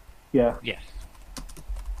 Yeah. Yes.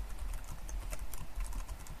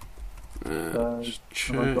 Just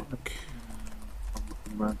have I got check.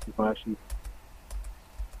 Around if I actually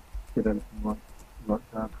did anything like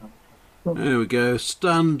that. There we go.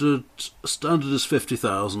 Standard is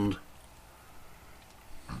 50,000.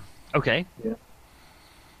 Okay. Yeah.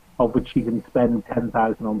 Of which you can spend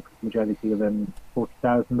 10,000 on pretty much anything, and then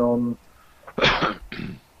 40,000 on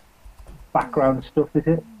background stuff. Is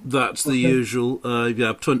it? That's the usual.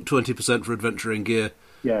 Yeah, 20% for adventuring gear,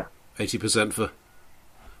 Yeah. 80% for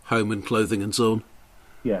home and clothing and so on.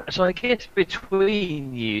 Yeah. So I guess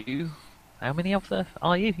between you, how many of them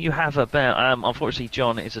are you? You have about. Unfortunately,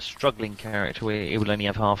 John is a struggling character. He will only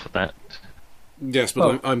have half of that. Yes,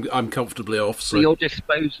 but I'm comfortably off. So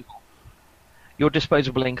Your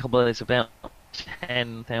disposable income is about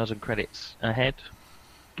 10,000 credits ahead.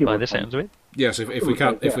 Give By or the take. sounds of it. yes, if we Okay,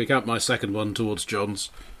 count yeah. my second one towards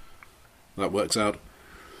John's, that works out.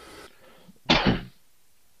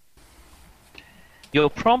 Your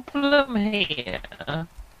problem here, I'll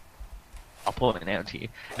point it out to you,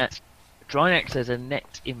 that's Drinax is a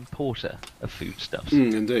net importer of foodstuffs.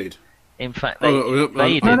 Indeed. In fact, they Oh,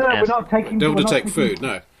 invaded No, we're as... not taking. Don't we're want to not take taking- food,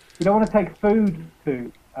 no. We don't want to take food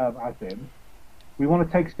to Azim. We want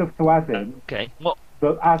to take stuff to Azim Okay, what?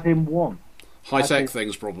 that Azim wants. High-tech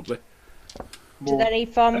things, probably. Do More- they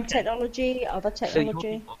need farming technology, other So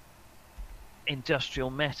technology?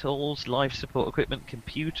 industrial metals, life support equipment,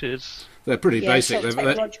 computers... They're pretty Yeah, basic. so They've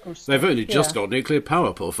technological stuff, only just yeah. got nuclear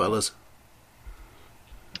power, poor fellas.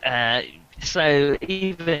 So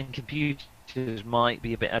even computers might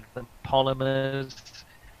be a bit advanced. Polymers,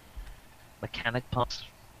 mechanic parts.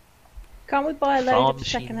 Can't we buy a farm load of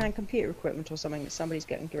machine. second-hand computer equipment or something that somebody's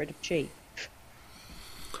getting rid of cheap?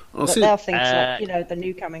 Oh, But they'll think, like, the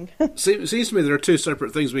new coming. seems to me there are two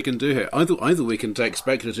separate things we can do here. Either we can take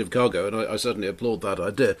speculative cargo, and I certainly applaud that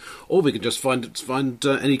idea, or we can just find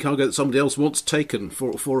any cargo that somebody else wants taken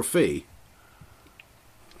for a fee,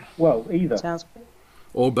 Well, either. Sounds good.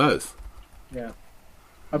 or both. Yeah.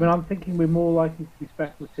 I mean, I'm thinking we're more likely to be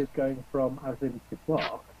speculative going from Azim to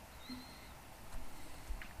Clark.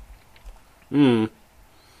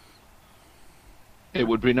 It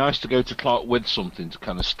would be nice to go to Clark with something to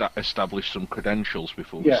kind of establish some credentials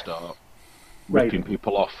before we Yeah. start ripping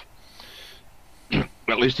people off.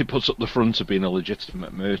 At least it puts up the front of being a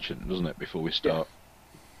legitimate merchant, doesn't it, before we start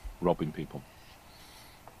robbing people.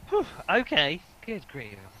 Okay, good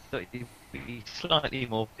grief. I thought you'd be slightly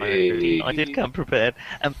more Hey. I did come prepared.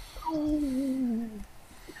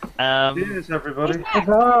 Cheers, everybody.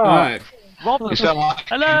 Huzzah! Right. Rob, You sound like,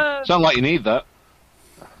 hello! sound like you need that.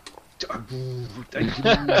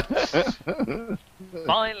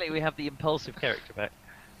 Finally, we have the impulsive character back.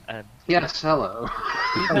 And Yes, hello.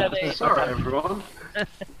 Sorry, everyone.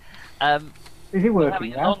 Is it we're working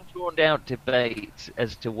having a now? long, drawn-out debate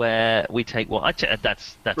as to where we take what.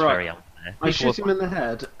 That's Right. very unfair. I shoot him in the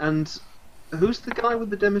head, and who's the guy with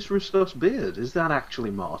the Demis Roussos beard? Is that actually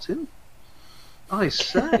Martin? I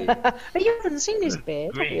say. But you haven't seen his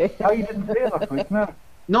beard, have you? Oh, you didn't see it last week, no.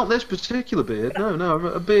 Not this particular beard, no,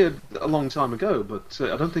 a beard a long time ago, but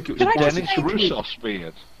I don't think it was Can I just Dennis say- Roussos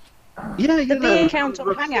beard. Yeah, you The know. beer count on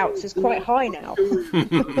Hangouts is quite high now.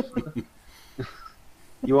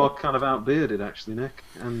 You are kind of outbearded, actually, Nick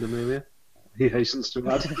and Amelia. He hastens to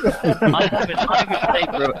add.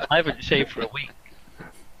 I haven't shaved for a week.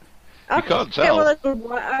 I can't get tell. one of those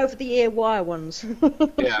over-the-ear wire ones.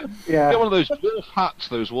 Yeah. Yeah. Get one of those dwarf hats,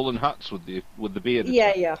 those woolen hats with the beard.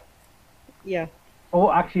 yeah.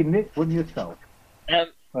 Or actually, Nick, one yourself. There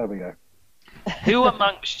we go. Who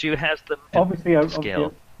amongst you has the Obviously,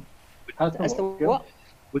 skill? How's That's the what?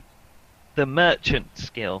 what? The merchant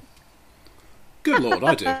skill. Good lord,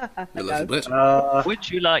 I do. A little bit. Would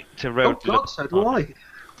you like to roll? Oh God, so do I.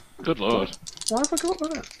 Good lord. Why have I got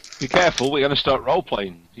that? Be careful, we're going to start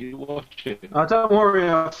role-playing. You watch it. Don't worry,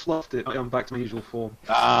 I fluffed it. I'm back to my usual form.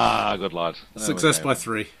 Ah, good lad. There we Success go. by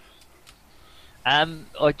 3.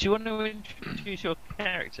 Do you want to introduce your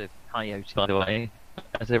character, Coyote, by the way,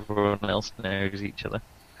 as everyone else knows each other?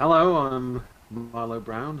 Hello, I'm Milo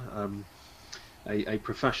Brown, a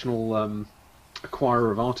professional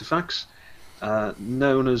acquirer of artifacts,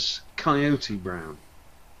 known as Coyote Brown.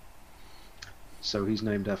 So he's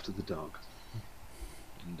named after the dog.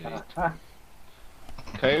 Indeed.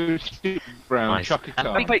 Coyote Brown, Nice. Chaka And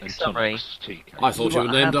a Khan, quick and summary. Tunks TK. I thought you were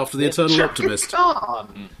named after the Eternal Optimist.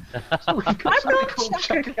 Khan! I'm not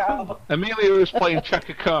Chaka Khan. Amelia was playing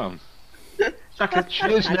Chaka Khan. Chaka She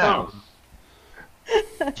is now.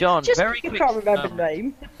 John, Just very you quick can't remember the summary.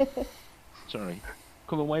 name. Sorry.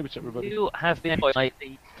 Come and wave at everybody. You have been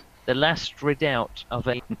appointed the last redoubt of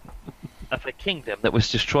a kingdom that was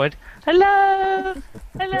destroyed. Hello,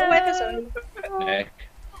 hello. Weather zone. Nick.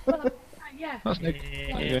 Yeah. That's Nick.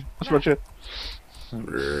 Yeah. Yeah. That's Roger.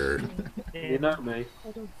 You know me.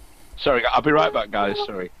 Sorry, I'll be right back, guys.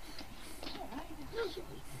 Sorry.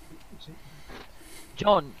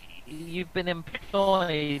 John, you've been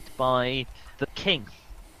employed by the king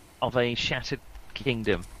of a shattered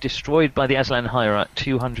kingdom, destroyed by the Aslan Hierarch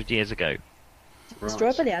 200 years ago.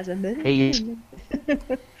 Strawberry has a moon.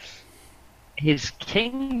 His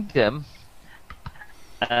kingdom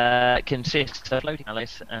consists of a floating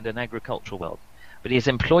palace and an agricultural world. But he has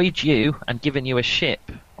employed you and given you a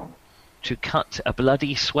ship to cut a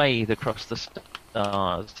bloody swathe across the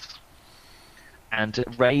stars and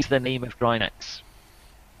raise the name of Drinax.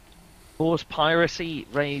 Cause piracy,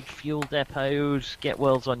 raid fuel depots, get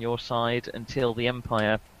worlds on your side until the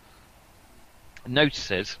Empire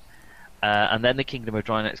notices, and then the Kingdom of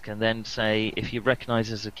Drinax can then say, if you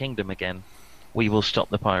recognise as a kingdom again, we will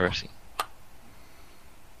stop the piracy.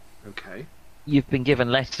 Okay. You've been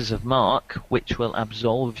given letters of marque, which will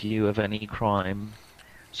absolve you of any crime,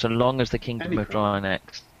 so long as the Kingdom Any of crime?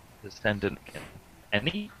 Drinax descendant can.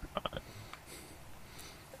 Any crime.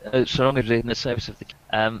 So long as it's in the service of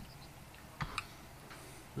the.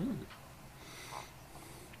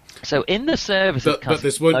 So in the service of But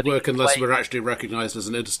this won't bloody work unless swathe- we're actually recognised as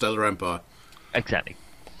an interstellar empire. Exactly.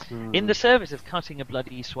 In the service of cutting a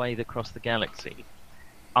bloody swathe across the galaxy,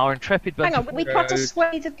 our intrepid bunch Hang on, of we cut a heroes-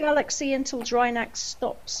 swathe of galaxy until Drinax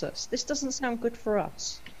stops us. This doesn't sound good for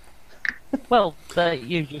us. Well,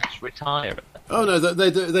 you just retire. Oh no,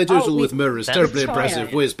 they do it all with mirrors. that's Terribly fine.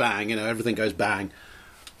 impressive. Whiz bang, everything goes bang.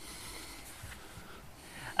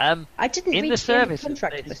 I didn't In read the the service of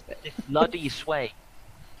contract this, with it. this bloody swathe,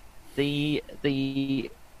 that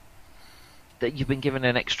you've been given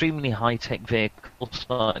an extremely high-tech vehicle,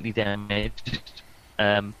 slightly damaged.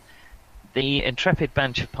 The intrepid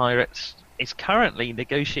bunch of pirates is currently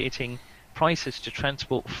negotiating prices to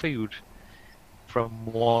transport food from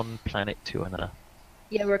one planet to another.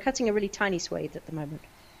 Yeah, we're cutting a really tiny swathe at the moment.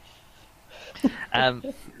 Who I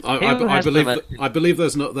has believe the- I believe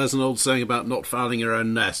there's an old saying about not fouling your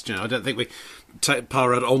own nest. I don't think we take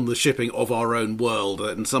pirate on the shipping of our own world,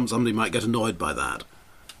 and somebody might get annoyed by that.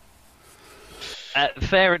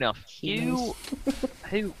 Fair enough.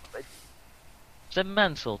 So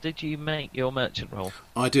Mansell, did you make your merchant roll?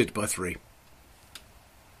 I did by 3.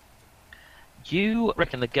 You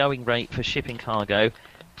reckon the going rate for shipping cargo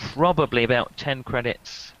probably about 10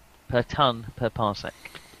 credits per ton per parsec.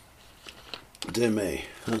 Dear me,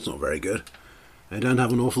 that's not very good. They don't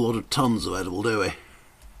have an awful lot of tons available, do we?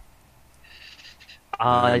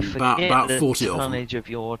 I forget about the 40 of them. tonnage of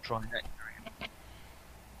your trajectory.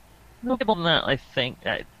 Not more than that, I think.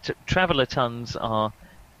 Traveller tons are,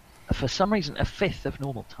 for some reason, a fifth of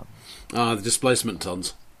normal tons. The displacement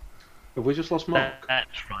tons. Have we just lost Mark?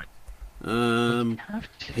 That's right. Have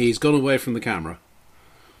to. He's gone away from the camera.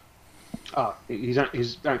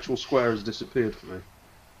 His actual square has disappeared for me.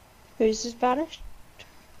 Who's this vanished?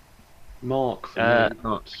 Mark for me,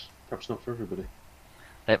 but perhaps not for everybody.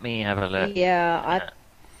 Let me have a look.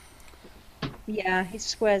 Yeah, his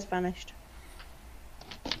square's vanished.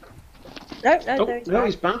 No, there he's No,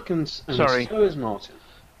 he's back. back and Sorry. so is Martin.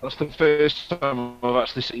 That's the first time I've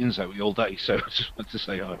actually seen Zoe all day, so I just wanted to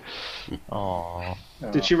say hi. Aww.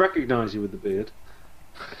 Did she recognise you with the beard?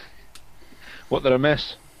 What did I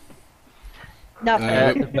miss?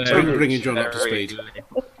 Nothing. Bringing John up to speed.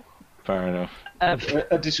 Fair enough.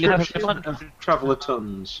 A description fun- of traveller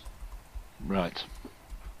tons. Right.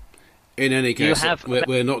 In any case, have-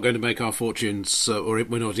 we're not going to make our fortunes, or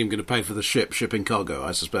we're not even going to pay for the shipping cargo,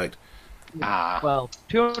 I suspect. Well,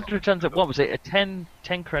 200 tons of, what was it, 10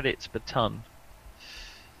 credits per ton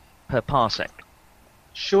per parsec.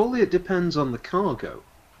 Surely it depends on the cargo.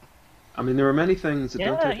 I mean, there are many things that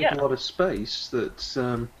don't Yeah, take up a lot of space. That,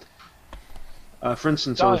 for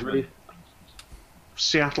instance, I was reading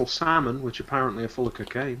Seattle salmon, which apparently are full of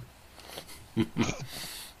cocaine and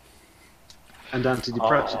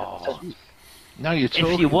antidepressants. Oh, now you're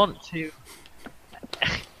talking. If you want to,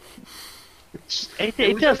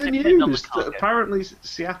 it was does in the depend on the news that cargo. apparently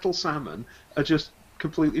Seattle salmon are just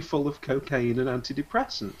completely full of cocaine and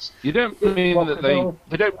antidepressants. You don't mean Well, that they'll-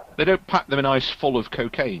 they don't pack them in ice full of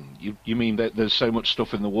cocaine. You mean that there's so much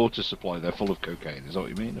stuff in the water supply they're full of cocaine? Is that what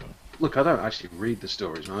you mean? Or? Look, I don't actually read the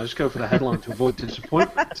stories, man. I just go for the headline to avoid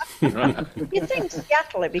disappointment. Right. You'd think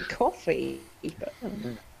Seattle it'd be coffee. But,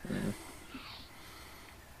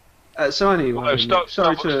 So anyway, Although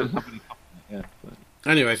sorry Starbucks to. doesn't have any coffee, yeah, but-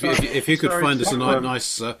 Anyway, if you could Sorry, find us a sorry.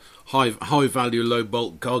 nice high value low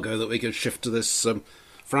bulk cargo that we could shift to this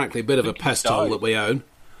frankly a bit of a think he's pest hole died. that we own.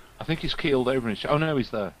 I think he's keeled over in his. Oh no, he's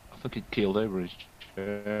there. I think he keeled over in his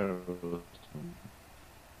chair.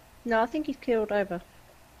 no, I think he's keeled over.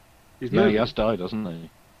 He's Yeah, he moving. has died, hasn't he?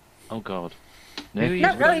 Oh God. Nick,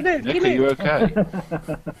 No, no, he moved. Nick, He are you moved. okay?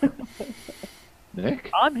 Nick?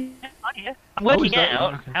 I'm here. I'm working is that?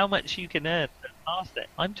 out Okay. how much you can earn past it.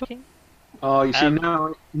 I'm talking. Oh, you see,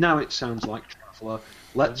 Um, now it sounds like Traveller.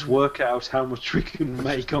 Let's work out how much we can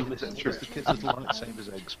make on this Just trip. the kids would like savers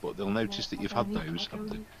eggs, but they'll notice that you've had those, haven't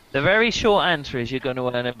they? The very short answer is you're going to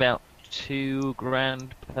earn about $2,000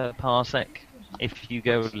 per parsec if you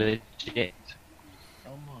go legit.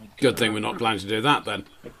 Oh my Good thing we're not planning to do that then.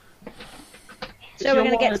 So we're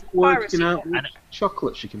going to get some piracy. working out which And-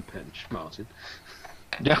 chocolates you can pinch, Martin.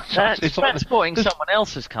 Yeah, That's it's like transporting there's- someone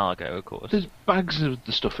else's cargo, of course. There's bags of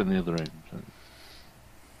the stuff in the other end.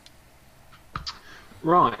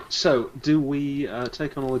 Right. So, do we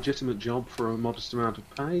take on a legitimate job for a modest amount of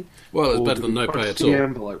pay? Well, it's or better do than we no push pay at the all.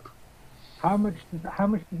 envelope? How much does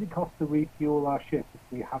it cost to refuel our ship if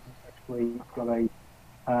we haven't actually got a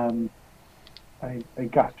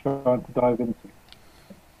gas giant to dive into?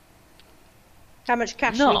 How much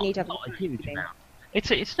cash do we need to have? Not a huge amount.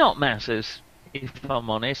 It's not masses, if I'm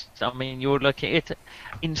honest. I mean, you're looking it.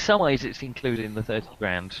 In some ways, it's included in the 30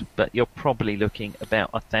 grand, but you're probably looking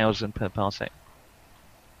about 1,000 per parsec.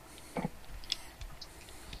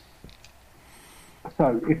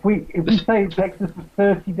 So if we say it takes us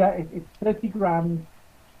 30 days, it's 30 grand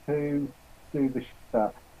to do the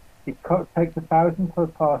stuff. It takes 1,000 per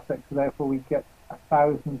parsec, so therefore we get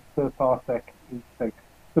 1,000 per parsec each thing.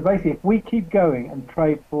 So basically, if we keep going and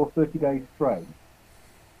trade for 30 days straight,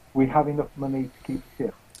 we have enough money to keep the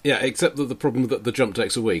ship. Yeah, except that the problem that the jump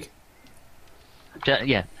takes a week.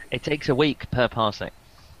 Yeah, it takes a week per parsec.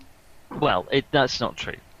 Well, that's not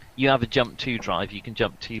true. You have a jump 2 drive, you can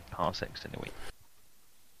jump 2 parsecs in a week.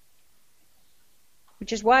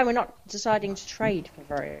 Which is why we're not deciding to trade for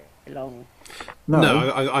very long.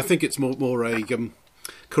 No, I think it's more a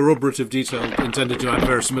corroborative detail intended to add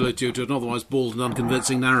verisimilitude to an otherwise bald and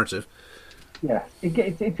unconvincing narrative. Yeah,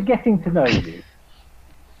 it's getting to know you.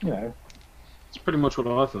 You know, It's pretty much what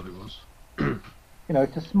I thought it was.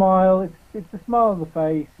 it's a smile. It's the smile on the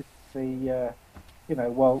face. It's the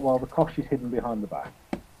while the cosh is hidden behind the back.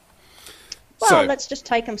 Well, So- let's just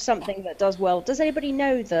take them something that does well. Does anybody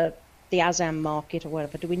know the Azam market or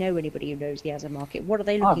whatever? Do we know anybody who knows the Azam market? What are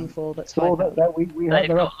they looking for that's high So value? that we have They've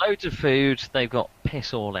their got loads of food, they've got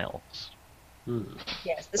piss all else. Yes,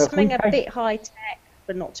 there's So if something we a take- bit high tech,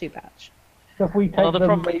 but not too bad. So if we take Well, the them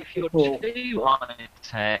problem if you're for- too high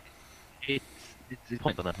tech, it's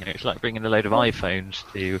pointless. It's like bringing a load of iPhones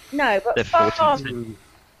to No, but the farm, 14.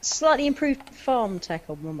 slightly improved farm tech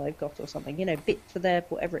on one they've got or something. Bits for their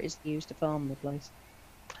whatever it is they use to farm the place.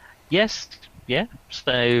 Yes, yeah.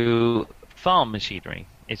 So farm machinery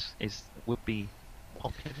would be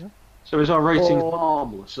popular. So is our rating Or-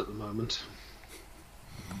 harmless at the moment?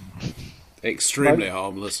 Extremely Right.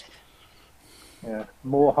 harmless. Yeah,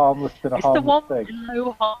 more harmless than a It's the one harmless thing.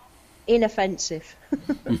 below harm. Inoffensive.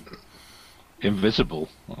 Invisible.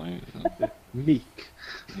 Meek.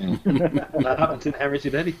 Yeah. I haven't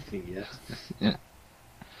inherited anything yet.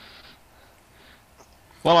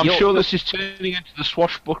 Well, I'm You're- sure this is turning into the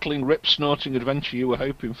swashbuckling, rip-snorting adventure you were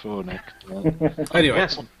hoping for, Nick. Anyway,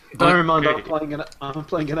 Yes. Bear in mind, I'm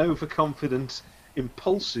playing an overconfident,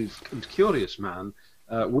 impulsive, and curious man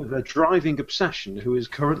with a driving obsession who is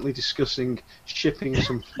currently discussing shipping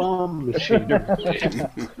some farm machinery.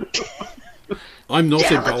 I'm not Yeah,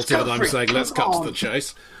 let's impulsive, go and I'm for it. saying let's cut Come to the on.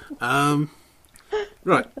 chase.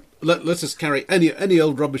 Right, let's just carry any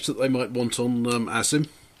old rubbish that they might want on Asim,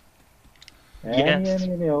 Yes.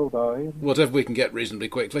 Any old eye. whatever we can get reasonably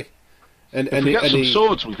quickly. And If we get some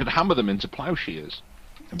swords, we could hammer them into ploughshares.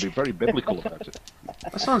 and be very biblical about it.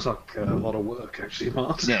 That sounds like a lot of work, actually,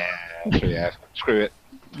 Martin. Yeah, screw it.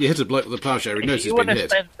 You hit a bloke with a ploughshare, he knows If he's you been want to hit.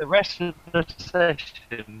 spend the rest of the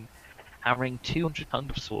session hammering 200 tons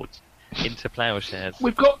of swords into ploughshares,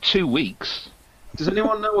 We've got 2 weeks. Does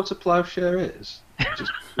anyone know what a ploughshare is?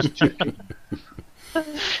 Just checking.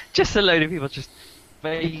 just a load of people just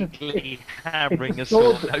vaguely hammering a It's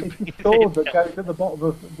sword. a sword that goes at the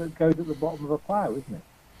bottom of a plough, isn't it?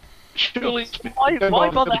 Surely. Why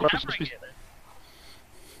bother hammering it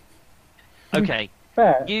then? Okay,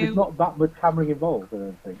 Fair. You- There's not that much hammering involved, I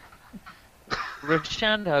don't think.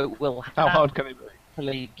 Rashando will How hard can it be?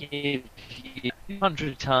 happily give you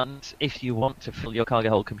 200 tons if you want to fill your cargo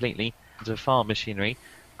hold completely of farm machinery,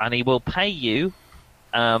 and he will pay you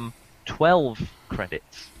 12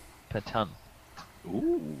 credits per ton.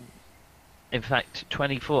 Ooh. In fact,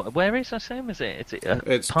 24. Where is Assam? Is it? Is it a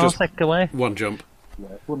It's just parsec away? one jump. Yeah,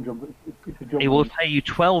 it's one jump. It's a jump. He will pay you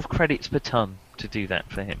 12 credits per ton to do that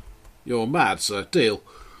for him You're mad, sir. Deal.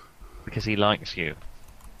 because he likes you,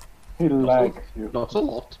 He likes you. Not a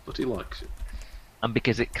lot, but he likes it. and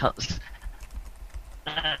because it cuts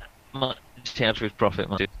that much out of his profit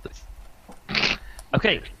margin.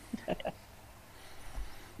 Okay.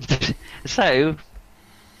 So,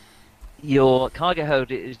 your cargo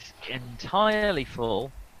hold is entirely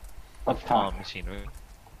full of farm machinery.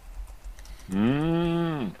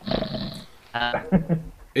 Mm.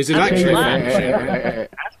 Is it As actually planned. farm machinery?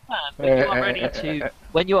 As planned,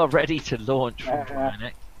 when you are ready to launch from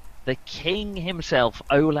Drinax, the king himself,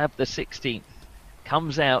 Olaf the 16th,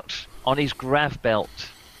 comes out on his grav belt,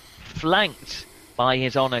 flanked by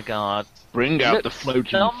his honor guard. Bring out Looks the floating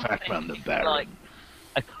something fat man, the Baron. like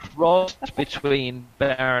a cross between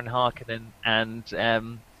Baron Harkonnen and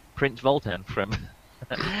Prince Voltan from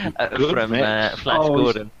mix. Flash Oh,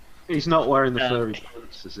 Gordon. He's not wearing the furry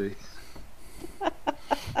pants, is he?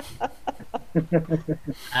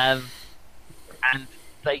 And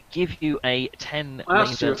they give you a 10 I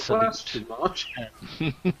asked you laser a salute. question, March.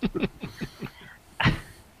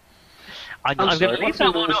 I'm going sorry, to leave what's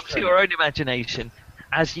that the one up to your own imagination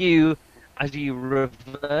as you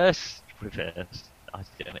reverse. I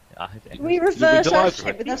don't know. We reverse we our dive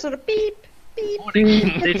ship with that sort of beep, beep.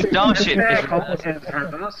 This starship is head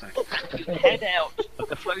out of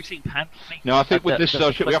the floating pan. No, I think with the- this the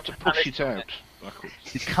starship we have to floating push it palace- out backwards.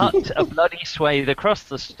 You cut a bloody swathe across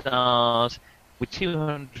the stars with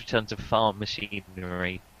 200 tons of farm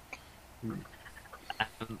machinery.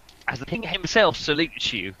 As the king himself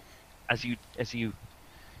salutes you, as you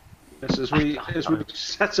Yes, as we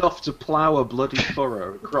set off to plough a bloody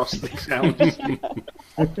furrow across the county.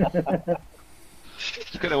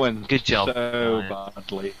 It's going to end Good job, so Ryan.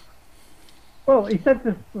 badly. Well, he said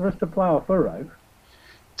for us to plough a furrow.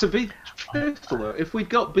 To be truthful, though, if we'd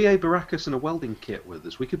got B.A. Baracus and a welding kit with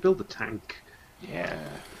us, we could build a tank. Yeah.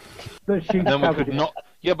 That shoots Then we cavalry. could not.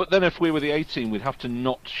 Yeah, but then if we were the 18, we'd have to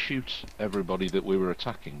not shoot everybody that we were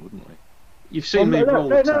attacking, wouldn't we? You've seen me roll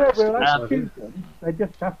no, attacks. we'll so- actually shoot them. They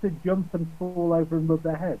just have to jump and fall over and rub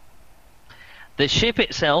their head. The ship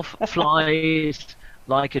itself flies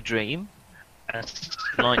like a dream, a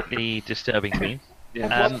slightly disturbing dream.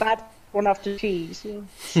 Yeah. One bad one after cheese. Yeah.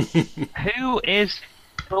 Who is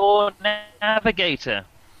your navigator?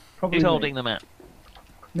 Probably Who's me. holding the map?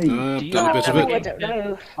 Me. I've you done a bit of Oh, I it. don't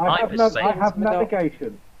know. I hyperspace. have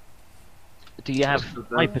navigation. Do you have Just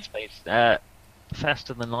the- hyperspace?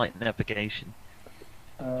 Faster than light navigation.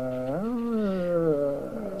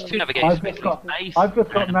 Two navigation I've space. just got, Space I've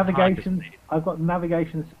just got and navigation. hyperspace. I've got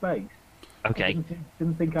navigation space. Okay,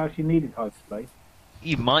 Didn't think I actually needed hyperspace.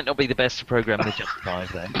 you might not be the best to program the jump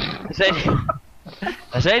drive there.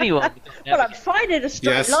 Has anyone? Well, I'm fine in a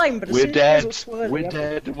straight Yes. line, but as We're soon as dead. it goes all swirly, We're I'm-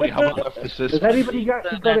 dead. And we haven't left the Has system. anybody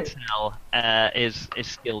actually got it? Natal is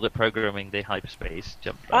skilled at programming the hyperspace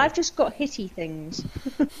jump drive. I've just got hitty things.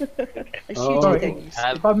 Oh. Shooty Sorry. things.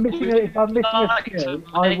 If I'm missing a skill,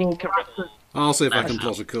 I will I'll see if I can National.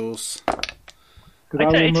 plot a course. because I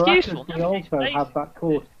Okay, will it's useful. miraculously also It's have that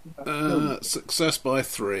course. Success by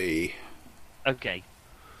 3. Okay.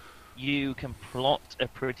 You can plot a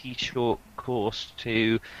pretty short course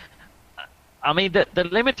to. I mean, the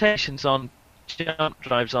limitations on jump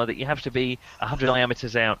drives are that you have to be 100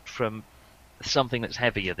 diameters out from something that's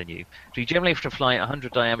heavier than you. So you generally have to fly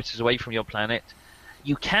 100 diameters away from your planet.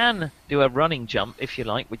 You can do a running jump if you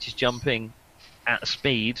like, which is jumping at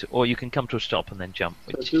speed, or you can come to a stop and then jump.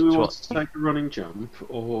 So Which do we is want what to take a running jump,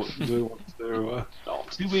 or do we want to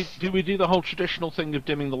not? Do we do the whole traditional thing of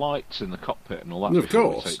dimming the lights in the cockpit and all that? Of before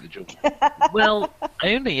we course. take the jump? Well,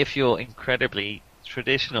 only if you're incredibly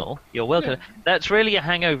traditional. You're welcome. That's really a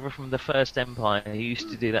hangover from the First Empire, who used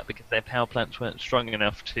to do that because their power plants weren't strong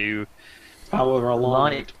enough to Power along.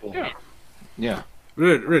 light. Yeah.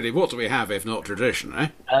 Really, what do we have if not tradition, eh?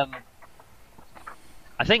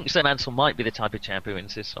 I think Sir Mansell might be the type of chap who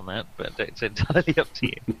insists on that, but it's entirely up to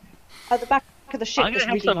you. At the back of the ship, I'm going there's to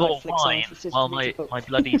have reading some more Netflix on, wine which is while read a book. my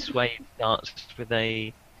bloody Suede starts with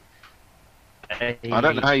a I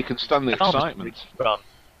don't know how you can stand the excitement. Run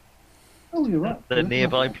Oh, you're right. the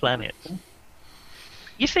nearby planet.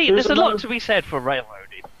 You see, There's there's a lot another- to be said for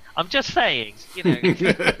railroading. I'm just saying, you know.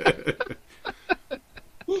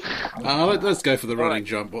 Let's go for the running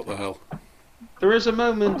jump. What the hell? There is a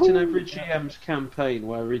moment in every GM's campaign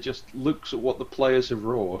where he just looks at what the players have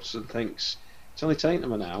wrought and thinks, it's only taken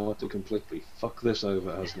them an hour to completely fuck this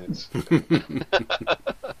over, hasn't it?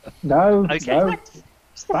 No, Okay. no.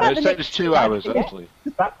 It's the fact It's that taken Nick- us 2 hours, actually.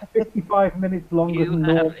 That's 55 minutes longer You than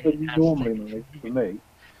have than a normally fantastic- for me.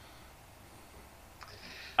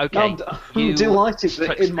 Okay, I'm you delighted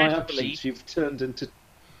that in my successfully- absence you've turned into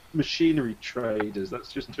machinery traders.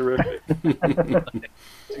 That's just terrific.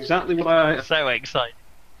 It's exactly what I... So excited.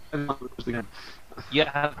 You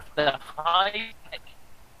have the high-tech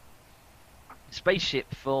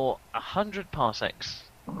spaceship for 100 parsecs.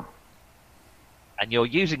 And you're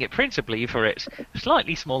using it principally for its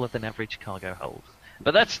slightly smaller than average cargo hold.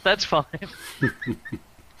 But that's fine.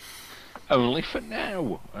 Only for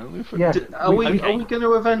now. Only for Yeah. Are we Okay. going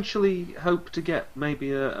to eventually hope to get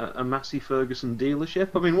maybe a Massey Ferguson dealership?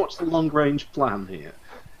 I mean, what's the long range plan here?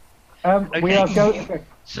 We are going. Okay.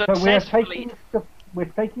 So we are Successfully, taking stuff. We're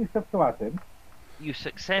taking stuff to Asim you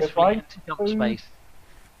successfully Divide entered jump food space.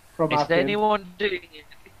 from Is Asim. there anyone doing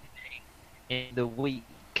anything in the week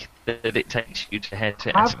that it takes you to head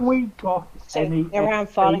to Have Essen? we got So any they're around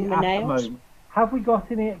XP filing the at the nails? moment? Have we got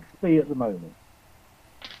any XP at the moment?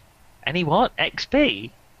 Any what?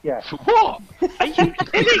 XP? Yeah. For what? Are you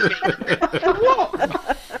kidding me?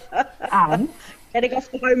 And Getting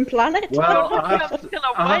off the home planet? Well, I'm I have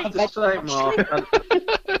gonna to wait. say,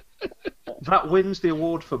 Mark, that wins the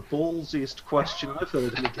award for ballsiest question I've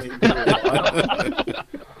heard in a game for a while.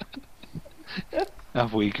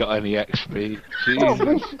 Have we got any XP? oh,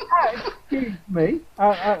 Jesus. excuse me.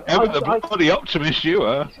 Ever the bloody optimist you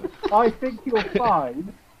are. I think you'll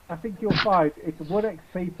find. I think you'll find it's 1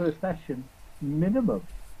 XP per session minimum.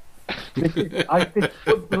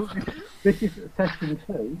 This is session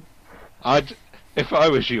 2. If I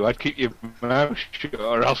was you, I'd keep your mouth shut,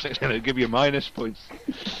 or else it's going to give you minus points.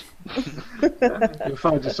 You'll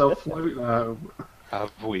find yourself floating home.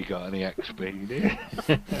 Have we got any XP?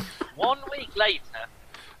 Dear? 1 week later,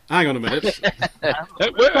 Hang on a minute.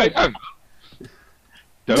 Wait, hang on.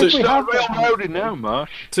 Don't we start have- railroading now,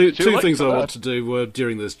 Marsh. Two Too late things for I that. want to do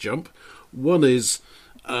during this jump. One is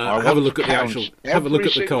I have a want look to at the count actual. Have a look every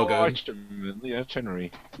at the single cargo. item in the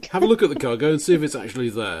itinerary. Have a look at the cargo and see if it's actually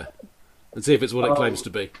there, and see if it's what it claims to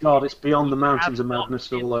be. God, it's beyond the mountains have of not madness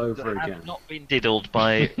been- all over have again. not been diddled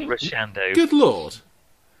by Rashando. Good lord!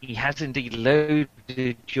 He has indeed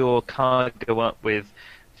loaded your cargo up with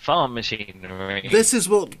farm machinery. This is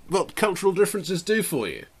what cultural differences do for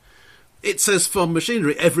you. It says farm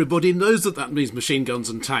machinery. Everybody knows that means machine guns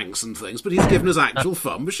and tanks and things, but he's given us actual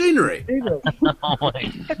farm machinery. Oh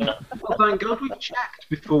my God. Well, thank God we checked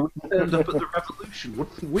before we turned up at the revolution.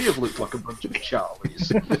 Wouldn't we have looked like a bunch of Charlies?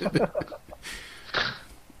 Do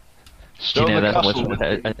Still you know the that was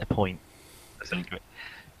castle. a point? That's only great.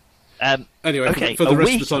 Anyway, Okay, for the a rest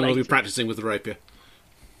of week the time, I'll be later. practicing with the rapier.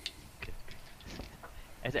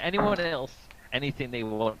 Is there anyone else anything they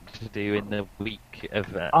want to do in the week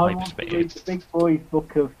of I want to read hyperspace? the Big Boy's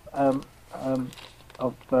book of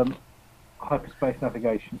hyperspace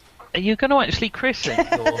navigation. Are you going to actually christen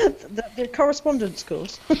your... The correspondence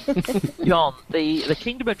course. John, the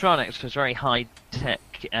Kingdom of Drinax was very high tech.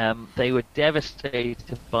 They were devastated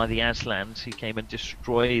by the Aslans who came and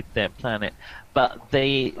destroyed their planet. But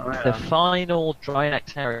the final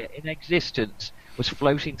Drinax area in existence was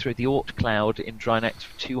floating through the Oort cloud in Drinax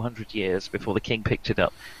for 200 years before the king picked it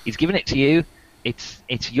up. He's given it to you.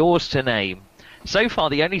 It's yours to name. So far,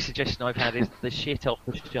 the only suggestion I've had is the shit off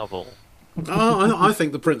the shovel. I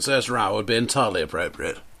think the Princess Rao would be entirely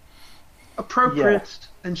appropriate. Appropriate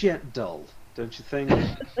and yet dull, don't you think?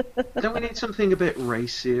 Don't we need something a bit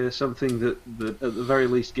racier, something that at the very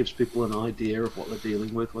least gives people an idea of what they're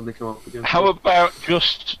dealing with when they come up against How it? about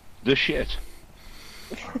just the shit?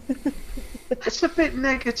 It's a bit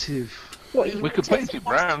negative. What, We could paint it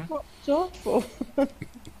brown. What's awful?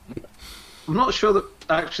 I'm not sure that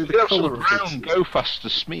actually We the could have some colour of brown it. go faster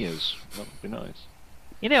smears. That would be nice.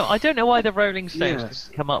 You know, I don't know why the Rolling Stones Yes.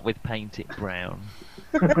 didn't come up with paint it brown.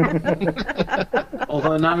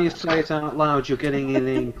 Although now you say it out loud, you're getting an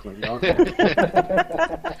inkling, aren't you?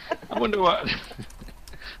 I wonder what.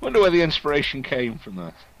 Wonder where the inspiration came from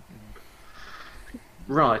that.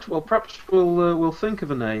 Right. Well, perhaps we'll think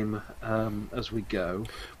of a name as we go.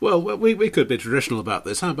 Well, we could be traditional about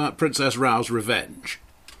this. How about Princess Rao's Revenge?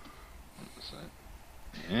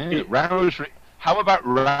 Yeah, how about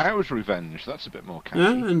Rao's Revenge? That's a bit more catchy.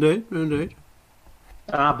 Yeah, indeed.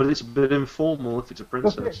 But it's a bit informal if it's a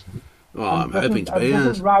princess. Oh, I'm hoping to be, yes.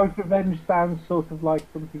 Doesn't Rouse Revenge sound sort of like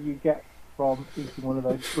something you get from eating one of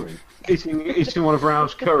those fruits? Eating one of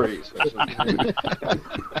Rao's curries.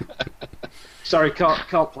 Sorry,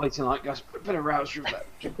 can't play tonight, guys. A bit of Rao's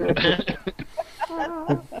Revenge.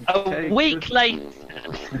 A week later,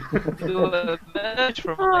 to emerge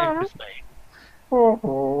from hyperspace.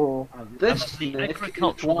 This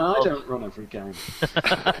is why I don't run every game.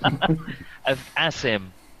 Of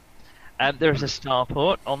Asim. There is a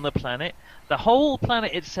starport on the planet. The whole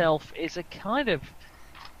planet itself is a kind of...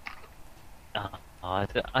 I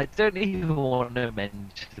don't even want to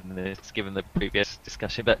mention this, given the previous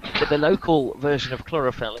discussion, but the local version of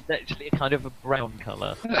chlorophyll is actually a kind of a brown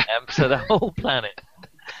colour. So the whole planet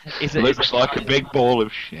looks like a big ball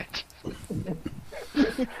of shit.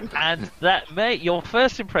 And your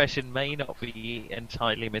first impression may not be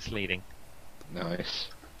entirely misleading. Nice.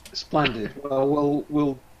 Splendid. Well,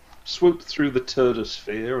 we'll swoop through the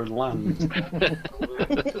turdosphere and land.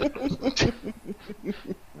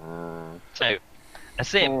 So,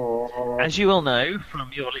 Asim, as you will know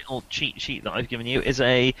from your little cheat sheet that I've given you, is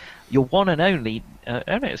your one and only. Oh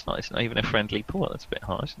no, it's not. It's not even a friendly port. That's a bit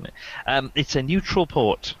harsh, isn't it? It's a neutral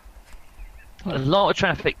port. A lot of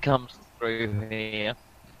traffic comes through here.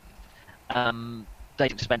 They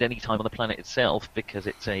don't spend any time on the planet itself because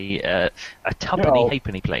it's a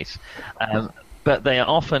halfpenny place. But they are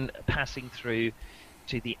often passing through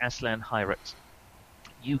to the Aslan Hyrax.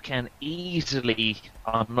 You can easily,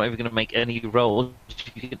 I'm not even going to make any rolls,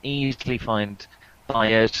 you can easily find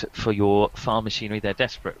buyers for your farm machinery. They're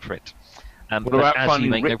desperate for it. What about as finding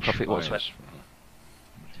you make no rich profit buyers? whatsoever.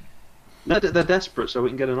 No, they're desperate, so we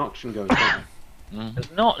can get an auction going.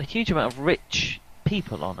 There's not a huge amount of rich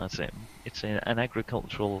people on Asim. It's an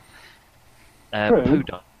agricultural True.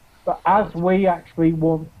 poodle. But as we actually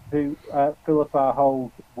want to fill up our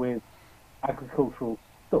hold with agricultural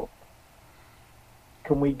stuff,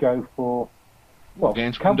 can we go for... Well, we're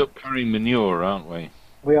going to end up carrying manure, aren't we?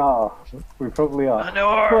 We are. We probably are.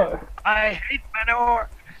 Manure! I hate manure!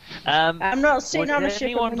 I'm not sitting on a ship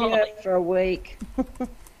anyone of manure for a week.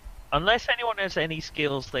 Unless anyone has any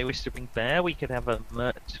skills they wish to bring bear, we could have a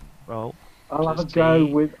merchant roll. I'll have a Just go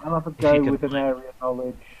see with can an area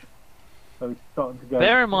knowledge. So it's starting to go.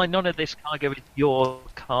 Bear in mind, none of this cargo is your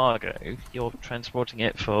cargo. You're transporting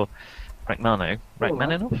it for Rachmaninoff.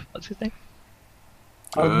 Rachmaninoff? What's his name?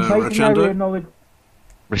 I've made an area knowledge.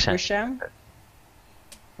 Risham.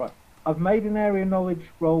 Right. I've made an area knowledge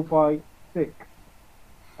roll by 6.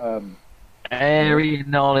 Area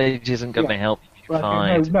knowledge isn't going to help you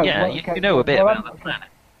find. You know a bit about the planet.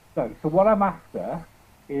 So what I'm after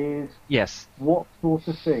is Yes. what sort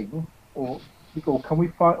of thing, or can we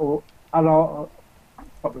find,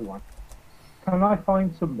 probably one. Can I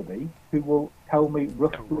find somebody who will tell me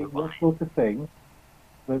roughly what sort of thing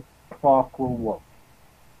the Clark will want?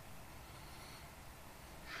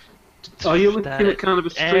 Are you looking at kind of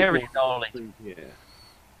a area knowledge?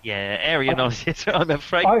 Yeah, area knowledge. I'm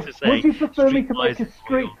afraid to say. Would you prefer me to make a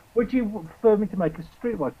street? Would you prefer me to make a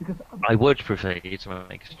streetwise? Because I would prefer you to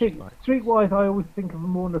make a streetwise. Streetwise, I always think of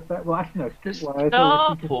more in effect. Well, actually, no. Streetwise.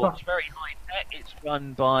 Starport's very high tech. It's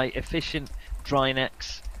run by efficient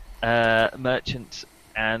Drinax merchants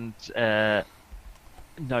and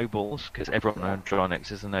nobles, because everyone on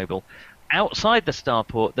Drinax is a noble. Outside the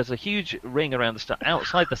starport, there's a huge ring around the star.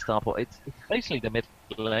 Outside the starport, it's basically the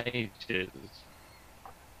Middle Ages.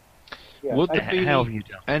 Yeah. Would there be How have you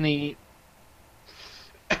done? any...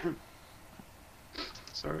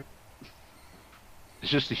 Sorry.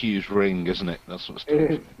 It's just a huge ring, isn't it? That's what's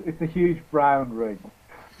It's a huge brown ring.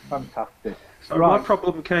 Fantastic. So my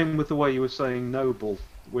problem came with the way you were saying noble,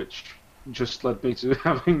 which just led me to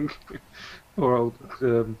having poor old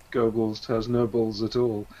Goebbels has no balls at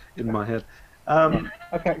all in my head.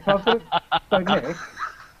 Okay, so Nick,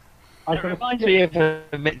 It reminds me of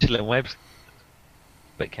Mitchell and Webb.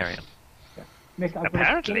 But carry on. Nick,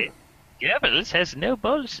 Apparently, Goebbels has no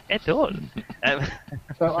balls at all.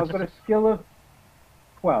 So I've got a skill of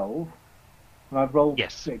 12, and I've rolled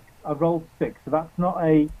 6. I've rolled 6, so that's not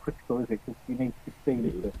a critical, is it? Because you need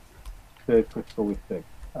 16 to third critical with 6.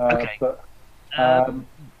 Okay. But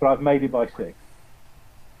I've made it by 6.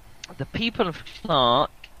 The people of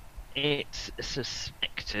Clark, it's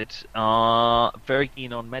suspected, are very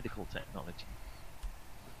keen on medical technology,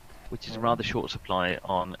 which is a rather short supply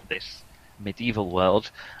on this medieval world.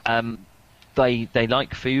 They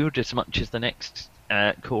like food as much as the next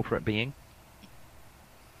corporate being.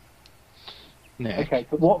 Nick. Okay,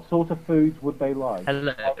 so what sort of foods would they like?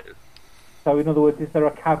 Hello. So, in other words, is there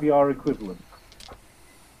a caviar equivalent?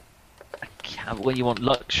 Well, you want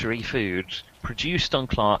luxury food produced on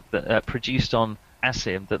Clark, produced on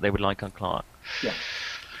Asim that they would like on Clark. Yeah.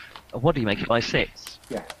 What do you make it by 6?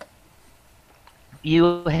 Yeah.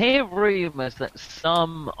 You hear rumours that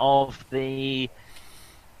some of the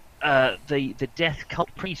death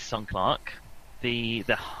cult priests on Clark, the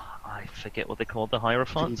I forget what they're called, the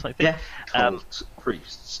Hierophants, I think. Death cult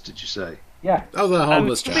priests, did you say? Yeah. Oh, they're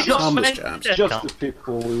harmless we chaps. got Harmless men- chaps. Death Just cult. the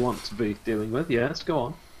people we want to be dealing with. Yes, go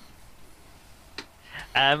on.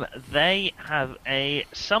 They have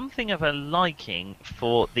something of a liking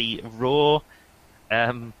for the raw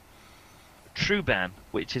truban,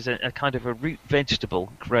 which is a kind of a root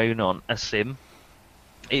vegetable grown on Asim.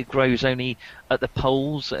 It grows only at the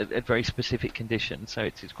poles at very specific conditions, so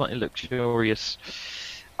it's quite a luxurious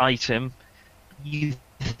item. You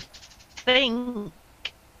think,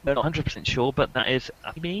 we're not 100% sure, but that is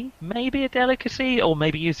maybe a delicacy, or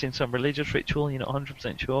maybe used in some religious ritual. You're not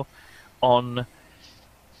 100% sure on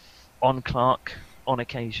Clark on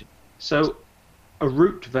occasion. So, a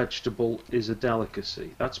root vegetable is a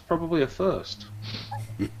delicacy. That's probably a first.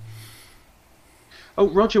 Oh,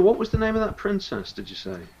 Roger, what was the name of that princess, did you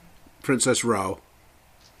say? Princess Rao.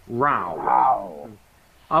 Rao. Wow.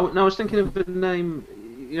 I was thinking of the name,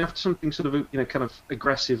 after something sort of, kind of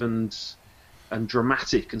aggressive and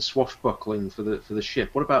dramatic and swashbuckling for the ship.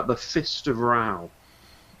 What about the Fist of Rao?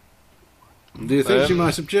 Do you think she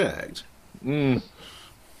might object?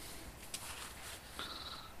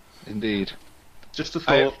 Indeed. Just a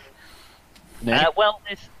thought. Well,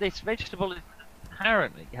 this vegetable is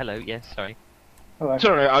apparently... Hello, yes, sorry. Hello.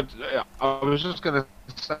 Sorry, I was just going to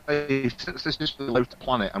say, since this is for the local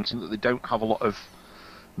planet, I'm saying that they don't have a lot of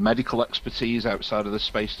medical expertise outside of the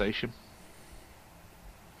space station.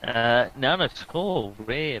 None at all,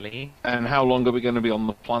 really. And how long are we going to be on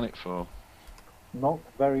the planet for? Not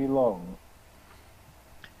very long.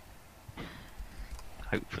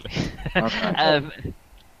 Hopefully. Okay.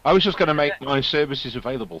 I was just going to make my services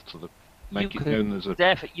available to make it known as a...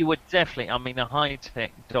 You would definitely, a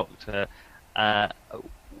high-tech doctor, no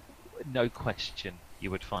question, you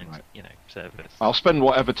would find, service. I'll spend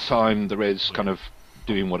whatever time there is kind of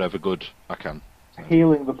doing whatever good I can.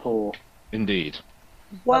 Healing the poor. Indeed.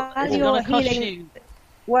 While It's you're gonna cost healing, you-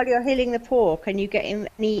 while you're healing the poor, can you get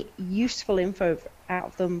any useful info out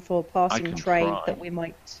of them for passing can trade try. that we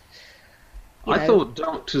might? I thought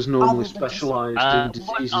doctors normally other than- specialised in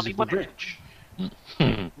diseases of the rich.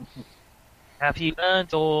 Have you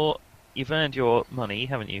you've earned your money,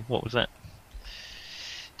 haven't you? What was that?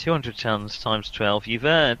 200 tons times 12. You've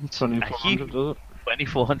earned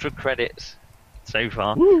 2,400 credits so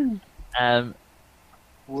far.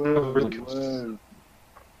 Whoa.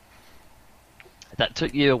 That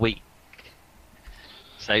took you a week.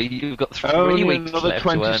 So you've got 3 Only weeks another left to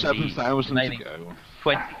earn 27,000 to remaining go.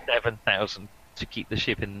 27,000 to keep the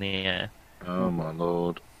ship in the air. Oh my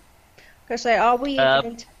lord. So, are we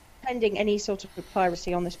intending any sort of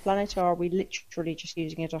piracy on this planet, or are we literally just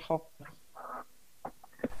using it as a hop?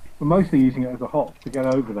 We're mostly using it as a hop to get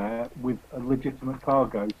over there with a legitimate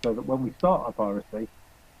cargo, so that when we start our piracy,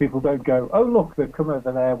 people don't go, "Oh look, they've come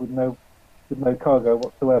over there with no cargo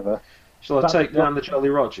whatsoever." Shall I take down the Jolly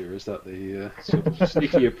Roger? Is that the sort of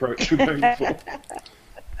sneaky approach we're going for?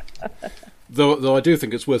 Though I do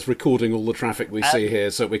think it's worth recording all the traffic we see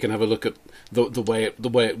here, so we can have a look at the way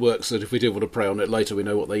it works. So that if we do want to prey on it later, we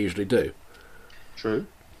know what they usually do. True.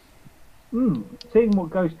 Seeing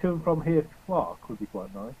what goes to and from here to Clark would be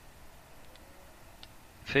quite nice.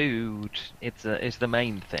 Food is the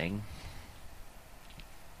main thing.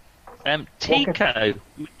 Tico,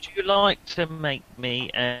 would you like to make me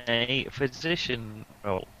a physician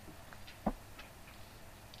roll?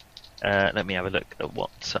 Let me have a look at what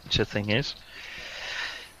such a thing is.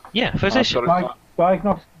 Yeah, physician.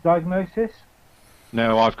 Diagnosis?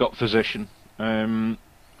 No, I've got physician. 11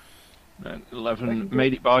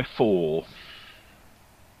 made it by 4.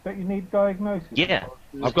 Don't you need diagnosis? Yeah.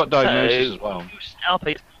 I've got diagnosis as well.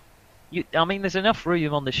 There's enough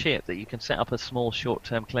room on the ship that you can set up a small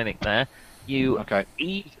short-term clinic there. You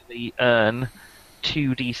easily earn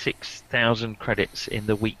 2d6,000 credits in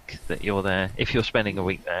the week that you're there, if you're spending a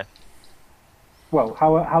week there. Well,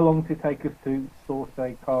 how long does it take us to source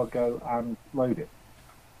a cargo and load it?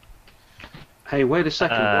 Hey, wait a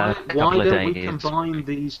second. A Why couple of don't we days. combine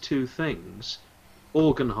these two things?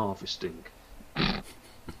 Organ harvesting.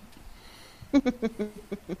 I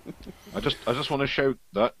just want to show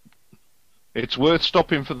that it's worth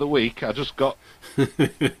stopping for the week. I just got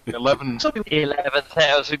 11.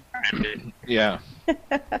 11,000 credit. Yeah.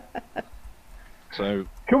 So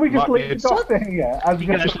Can we just might leave be- the doctor here? And can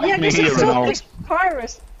just just, leave Yeah, me because here it's and not I'll. this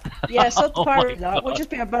virus. Yeah, sod the Oh my virus. That will God. just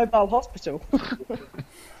be a mobile hospital.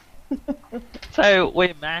 So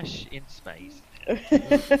we're MASH in space.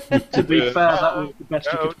 To be fair, that was the best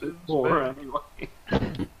you could do for her anyway.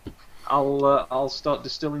 I'll start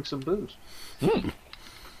distilling some booze.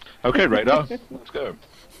 Okay, Radar, let's go.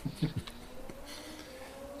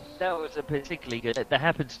 That was a particularly good. There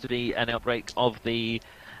happens to be an outbreak of the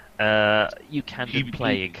Ugandan GBT.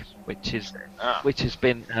 plague, which has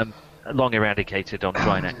been long eradicated on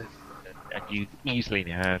Drinax, and you easily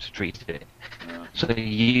know how to treat it. So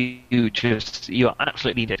you're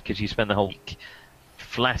absolutely dead because you spend the whole week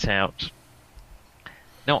flat out,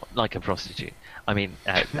 not like a prostitute. I mean,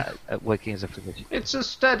 working as a physician. It's a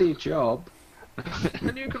steady job,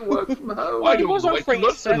 and you can work from home. Why he do was you wait offering to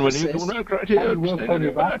his London when you services. can work right here? you won't Stay turn on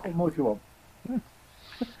your your back. back. What do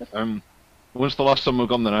you want? When's the last time we've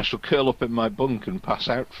gone then? I shall curl up in my bunk and pass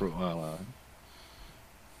out for a while.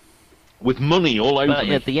 With money all over But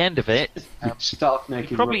me. at the end of it, Start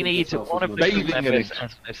making. you probably rubbing need yourself one with of the money. Bathing crew in members it.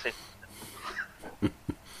 as an assistant.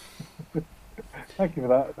 Thank you for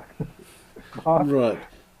that. Oh, Right.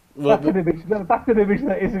 Well, that's an image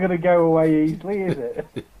that isn't going to go away easily, is it?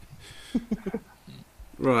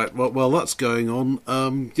 right. Well, that's going on.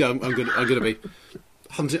 Yeah, I'm going to be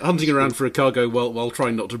hunting around for a cargo while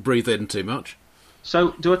trying not to breathe in too much.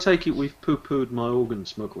 So, do I take it we've poo-pooed my organ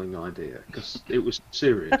smuggling idea? Because it was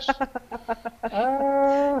serious.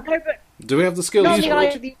 No, but Do we have the skills? not the for idea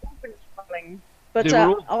it? of the organ smuggling. But They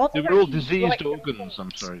were are they there were all any, diseased like, organs.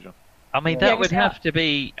 I'm sorry, John. I mean, Yeah, that would 'cause have to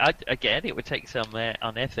be again. It would take some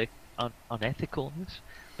unethicalness,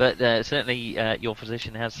 but certainly your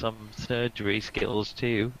physician has some surgery skills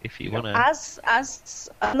too. If you want to, As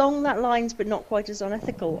along that lines, but not quite as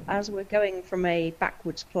unethical, as we're going from a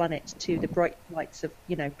backwards planet to the bright lights of,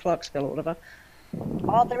 Clarksville or whatever,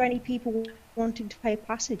 are there any people wanting to pay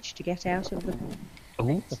passage to get out of the...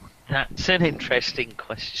 Ooh, that's an interesting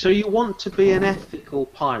question. So you want to be an ethical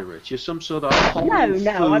pirate? You're some sort of Whole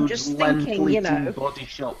No, I'm Foods, just thinking, length-eating body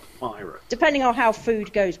shop pirate. Depending on how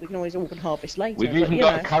food goes, we can always organ harvest later. We've but, even you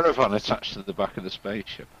got know. a caravan attached to the back of the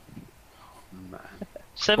spaceship. Man.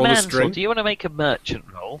 So, On a Mansell, string? do you want to make a merchant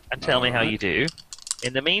roll and tell me how you do?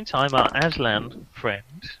 In the meantime, our Aslan friend.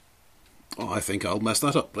 Oh, I think I'll mess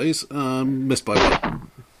that up, please. Missed by one.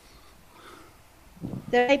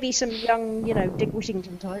 There may be some young, Dick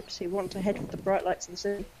Whittington types who want to head for the bright lights of the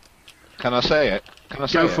city. Can I say it? Can I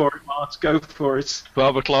say Go it? for it, Mart. Go for it.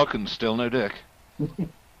 Barbara Clarken's still no dick.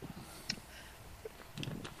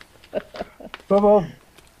 Come on.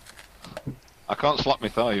 I can't slap my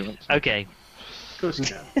thigh. You want to? Okay, Of course you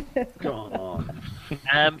can. Go on.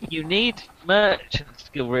 you need merchant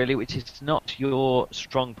skill really, which is not your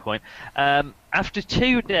strong point. After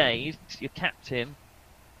 2 days, your captain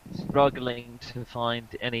struggling to find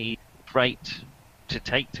any freight to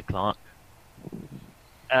take to Clark.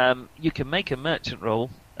 You can make a merchant roll,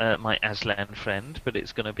 my Aslan friend, but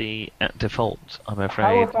it's going to be at default, I'm How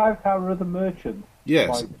afraid. about how other merchants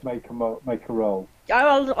Yes. might make a roll?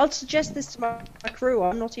 I'll suggest this to my crew.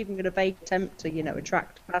 I'm not even going to vague attempt to,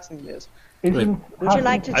 attract passengers. Would you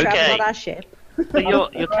like to travel Okay. on our ship? So your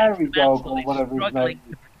Prairie captain dog Mansell or is whatever his struggling name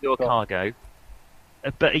to your cargo,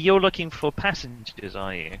 but you're looking for passengers,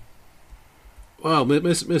 are you? Well,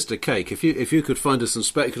 Mr. Cake, if you could find us some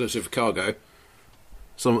speculative cargo,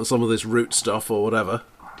 some of this root stuff or whatever.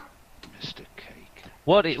 Mr. Cake.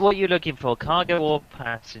 What are you looking for, cargo or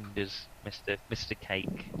passengers, Mr.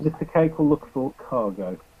 Cake? Mr. Cake will look for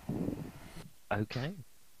cargo. Okay.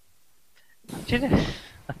 Do you know,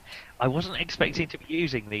 I wasn't expecting to be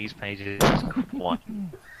using these pages quite.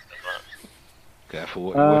 Careful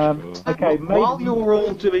what you wish for. Okay, While maybe- you're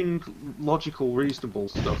all doing logical, reasonable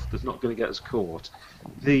stuff that's not going to get us caught,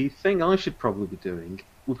 the thing I should probably be doing,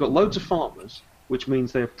 we've got loads of farmers, which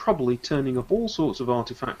means they're probably turning up all sorts of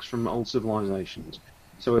artifacts from old civilizations.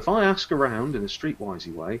 So if I ask around in a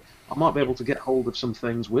streetwisey way, I might be able to get hold of some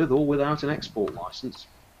things with or without an export license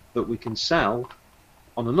that we can sell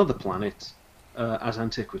on another planet as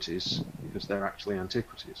antiquities, because they're actually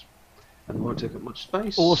antiquities. And they won't take up much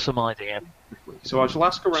space. Awesome idea. So I shall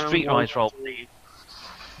ask around. Streetwise roll, please.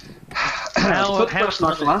 The first person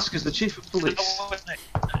I shall ask is the chief of police.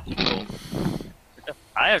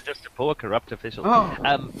 I am just a poor corrupt official. Oh.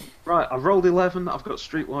 Right, I've rolled 11. I've got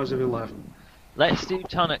streetwise of 11. Let's do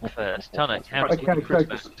tonic first. Tonic, how much Okay, do you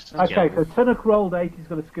propose? Okay, so Tunnock rolled 8, he's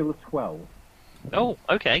got a skill of 12. Oh,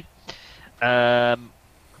 okay. So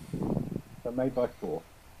made by 4.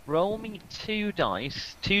 Roll me 2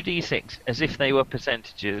 dice, 2d6, as if they were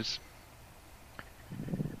percentages,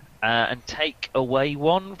 and take away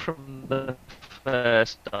 1 from the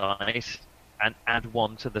first dice and add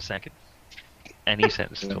 1 to the second. Any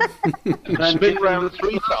sense at all? And spin round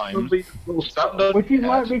 3 times. We'll stand on Would you your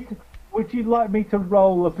like head. me to? Would you like me to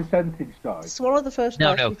roll a percentage dice? Swallow the first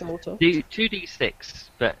No, dice no. you thought of. Do 2d6,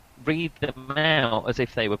 but read them out as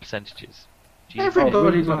if they were percentages. Do you-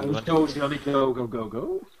 Everybody Oh, knows go, Johnny, go, go, go,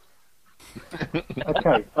 go.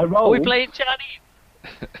 Okay, I Are we rolled. playing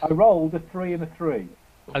Chinese? I rolled a 3 and a 3.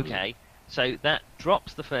 Okay, so that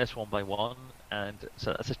drops the first one by 1, and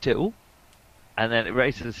so that's a 2. And then it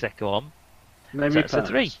raises the second one, Name so me that's a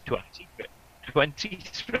 3.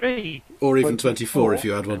 23. Or even 24. 24 if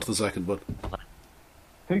you add one to the second one.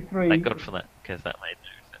 2, 3. Thank God for that, because that made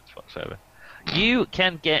no sense whatsoever. You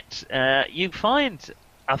can get, you find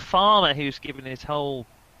a farmer who's given his whole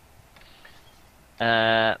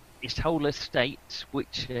estate,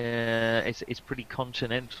 which is pretty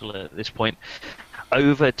continental at this point,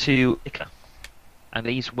 over to Ica, and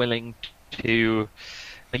he's willing to.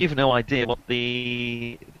 You've no idea what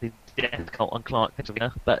the death cult on Clark is,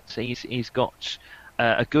 but he's got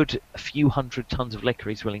a good few hundred tons of liquor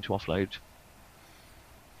he's willing to offload.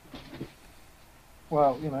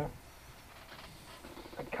 Well, you know,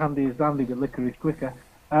 candy is dandy, but liquor is quicker.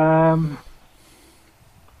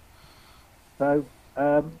 So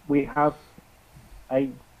we have a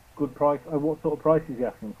good price. What sort of price is he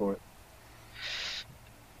asking for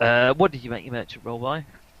it? What did you make your merchant roll by?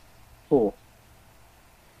 4.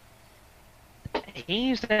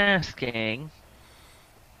 He's asking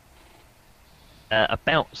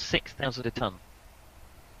about 6,000 a ton.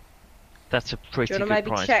 That's a pretty Do you good want to maybe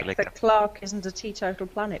price check for liquor. that Clark isn't a teetotal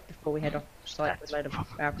planet before we head off site with a load of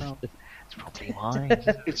alcohol? That's probably why.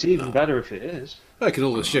 It's even better if it is, I can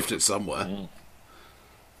always shift it somewhere.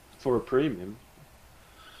 for a premium.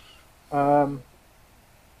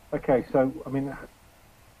 Okay, so I mean,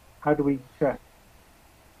 how do we check?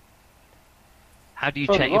 How do you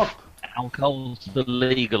Phone check them if up. alcohol's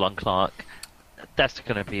legal on Clark? That's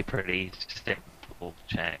going to be a pretty simple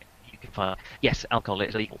check. You can find yes, alcohol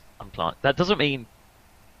is legal on Clark. That doesn't mean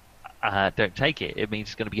don't take it. It means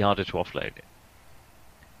it's going to be harder to offload it.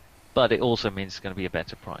 But it also means it's going to be a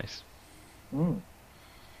better price.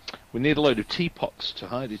 We need a load of teapots to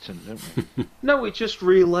hide it in, don't we? No, we just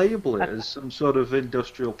relabel it as some sort of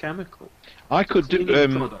industrial chemical. I could do.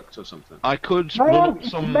 Cleaning product or something. I could No, run up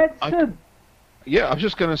it's some. medicine. Yeah, I was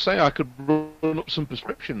just going to say I could run up some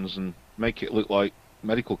prescriptions and make it look like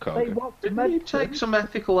medical They cargo. want Didn't medicine. you take some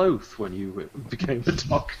ethical oath when you became a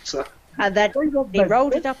doctor? And then They want he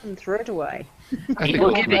rolled medicine. it up and threw it away. He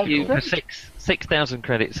will give it you for 6,000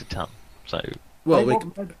 credits a ton. So Well, They we,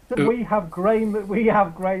 want medicine. We have grain. We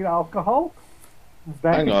have grain alcohol.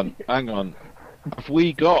 Hang on. Have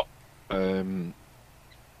we got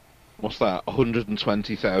what's that?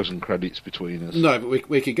 120,000 credits between us. no, but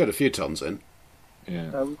we could get a few tons in.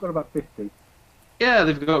 Yeah. We've got about 50. Yeah,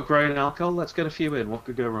 they've got grain alcohol. Let's get a few in. What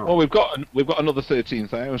could go wrong? Well, we've got another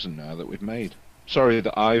 13,000 now that we've made. Sorry,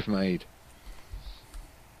 that I've made.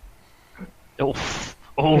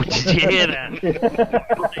 oh, did you hear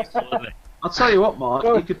that? I'll tell you what, Mark.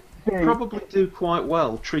 Go You could probably do quite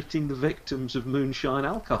well treating the victims of moonshine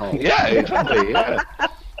alcohol. Yeah, exactly. Yeah.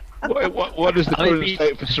 What is the I mean, current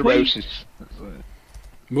state for cirrhosis?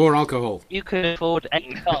 More alcohol. You can afford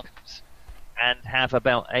 8 tons and have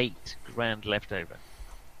about 8 grand left over.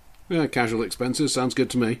 Yeah, casual expenses sounds good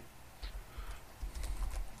to me.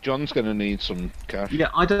 John's going to need some cash. Yeah,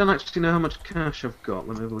 I don't actually know how much cash I've got.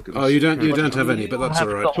 Let me have a look at this. Oh, you don't have any, but that's have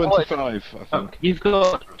all right. got- 25, I think. You've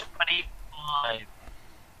got 25,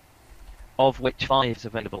 of which 5 is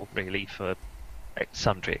available really for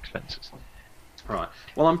sundry expenses. Right.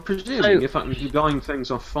 Well, I'm presuming So- if I'm buying things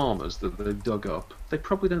off farmers that they've dug up, they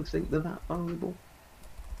probably don't think they're that valuable.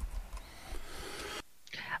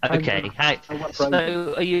 Okay, what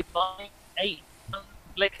so are you buying 8 tons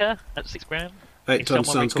of liquor at 6 grand? 8 Is tons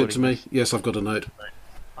someone sounds good to recording me. Yes, I've got a note.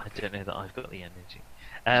 I don't know that I've got the energy.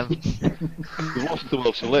 You've lost the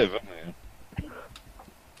will to live, haven't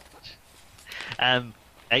you?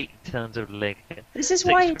 8 tons of liquor. This is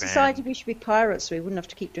 6 why he grand. decided we should be pirates, so we wouldn't have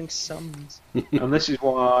to keep doing sums. And this is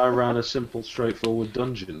why I ran a simple, straightforward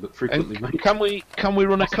dungeon that frequently And makes... can we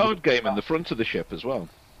run a card game in the front of the ship as well?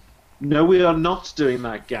 No, we are not doing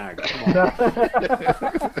that gag. Come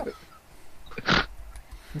on.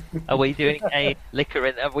 Are we doing a liquor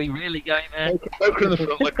in? Are we really going there? Poker in the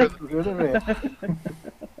front, liquor in the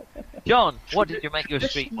John, what did you make your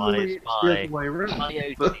Traditionally, streetwise it's the by? other way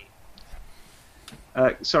around, Coyote.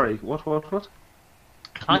 Sorry, what? What did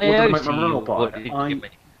I Coyote. make my roll by? What did you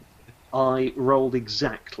make? I rolled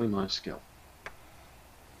exactly my skill.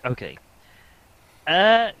 Okay.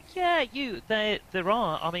 Yeah, there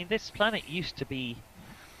are. I mean, this planet used to be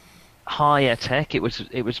higher tech. It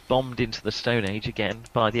was bombed into the Stone Age again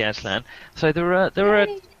by the Aslan. So there are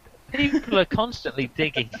people are constantly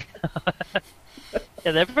digging.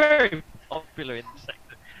 Yeah, they're very popular in the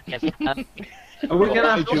sector. Yes. Are we going to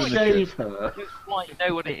have Doing to the shave her? I don't quite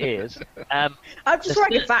know what it is. I'm just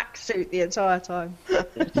wearing a vac suit the entire time.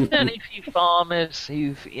 There's only a few farmers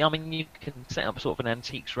you can set up sort of an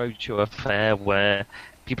antiques roadshow affair where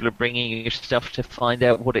people are bringing you stuff to find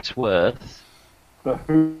out what it's worth. The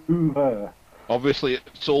Hoover. Obviously,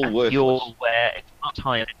 it's all worthless. You're where it's not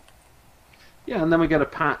higher. Yeah, and then we get a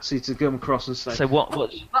patsy to come across and say, So what?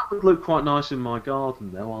 that would look quite nice in my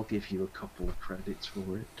garden, though. I'll give you a couple of credits for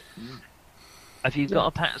it. Have you got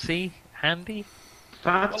a patsy handy?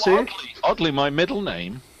 Patsy? Well, oddly, my middle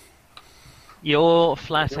name. You're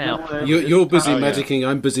flat out. You're busy Oh, yeah. medicing,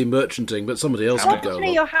 I'm busy merchanting, but somebody else could go Hopefully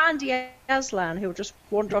along. you're handy Aslan, who'll just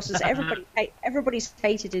wander us as everybody's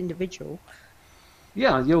hated individual.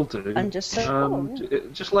 Yeah, you'll do. And just say,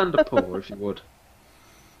 just lend a paw if you would.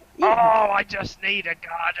 Oh, I just need a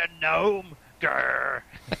garden gnome. Grr.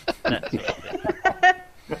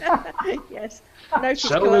 Yes. Notice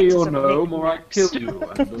Sell God me to your some gnome or I kill you.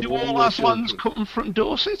 Do all Aslans come from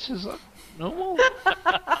Dorset? Is that normal?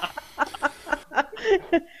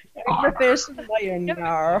 refers to the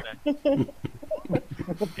Nar. I'm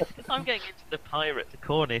getting into the pirate, the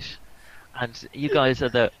Cornish, and you guys are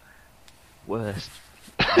the worst.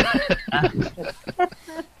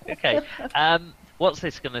 Okay. What's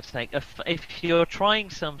this going to take? If you're trying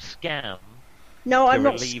some scam. No, I'm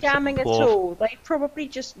not relieve scamming at support. all. They probably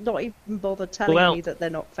just not even bother telling Well- me that they're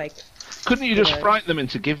not fake. Couldn't you just Yeah. frighten them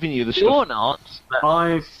into giving you the You're stuff? not. But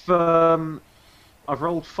I've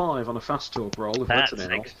rolled 5 on a fast talk roll. If that's that's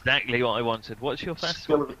an L. exactly what I wanted. What's your fast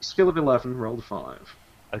Skill of 11, rolled a 5.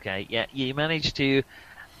 Okay, yeah, you managed to.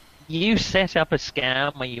 You set up a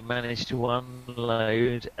scam where you managed to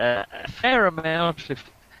unload a fair amount of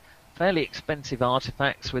fairly expensive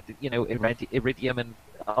artifacts with, iridium and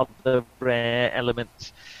other rare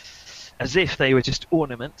elements, as if they were just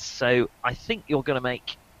ornaments. So I think you're going to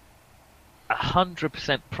make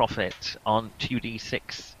 100% profit on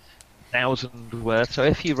 2d6,000 worth. So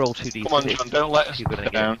if you roll 2d6, Come on, John, don't let us you're going to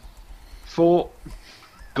down. 4.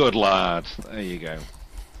 Good lad. There you go. get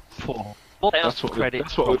 4. That's what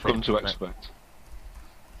we've come to expect.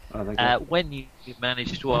 I think When you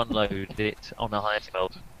manage to unload it on a higher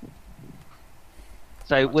belt.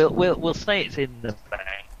 So we'll say it's in the bank.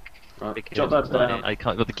 Right, Because jot that down. I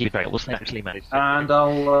can't got the key back. We'll say actually managed. And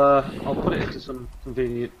I'll put it into some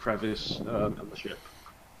convenient crevice on the ship.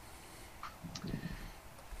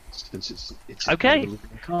 Since it's Okay.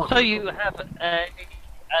 Can't So you have a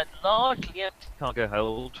largely empty cargo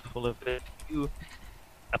hold full of a few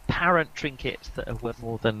apparent trinkets that are worth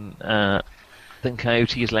more than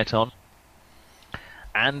Coyote is let on.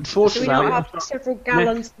 And Do we Some- not have several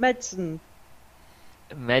gallons of medicine?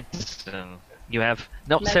 medicine. You have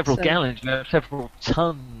not several Medicine. gallons, you have several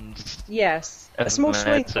tons. Yes. A small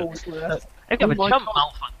swimming medicine. pool's worth. If you have Oh a my chump God.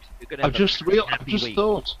 malfunction, you're going to I've have just a happy week.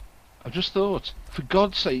 thought. For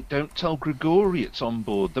God's sake, don't tell Grigori it's on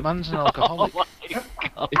board. The man's an Oh alcoholic. my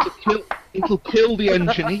God. It'll kill the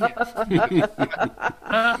engineer.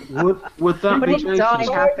 Would that But be he'd die Jason's?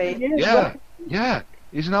 happy. Yeah.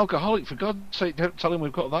 He's an alcoholic. For God's sake, don't tell him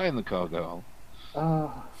we've got that in the cargo hold.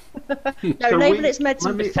 Ah, No, So label we- its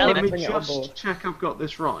medicine Let me, before let they me bring it on just board. check I've got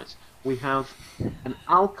this right. We have an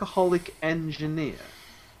alcoholic engineer,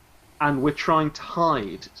 and we're trying to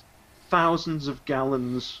hide thousands of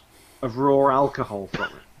gallons of raw alcohol from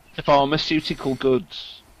it. Pharmaceutical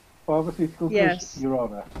goods. pharmaceutical Yes. goods, Your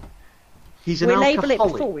Honour. He's an We label it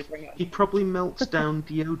alcoholic. before we bring it He probably melts down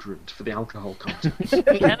deodorant for the alcohol content.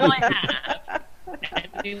 Can I have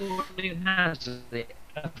anyone who has a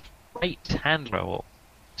freight hand roll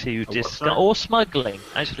to discuss, or smuggling?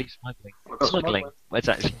 Actually, smuggling. got Smuggling. It's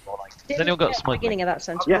actually more like. Has anyone got At the smuggling? beginning of that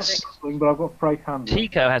sentence. Yes. But I've got freight handling.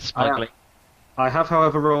 Chico has smuggling. I have,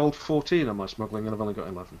 however, rolled 14 on my smuggling, and I've only got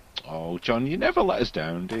 11. Oh, John, you never let us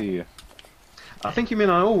down, do you? I think you mean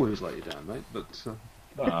I always let you down, mate. But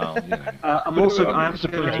Well, you know. I'm also I am It's a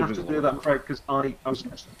going to have to principle. do that, Fred, because I was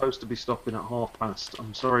supposed to be stopping at past.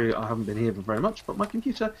 I'm sorry I haven't been here for very much, but my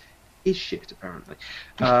computer is shit apparently,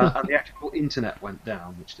 and the actual internet went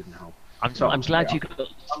down, which didn't help. I'm So glad you got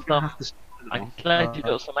I'm gonna have some. to stop now. I'm glad you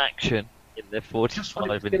got some action in the Just when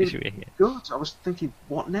it 45 was minutes you getting were here. good. I was thinking,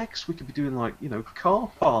 what next? We could be doing like car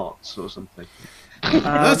parts or something.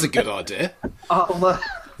 That's a good idea. I'll,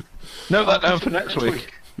 Note that down for next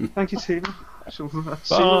week. Thank you, Tina. See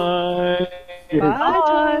you.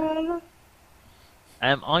 Bye.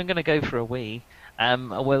 I'm going to go for a wee.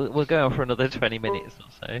 We'll go on for another 20 minutes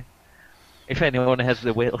or so. If anyone has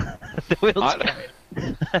the will, the will.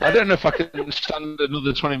 I don't know if I can stand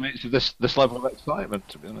another 20 minutes of this level of excitement,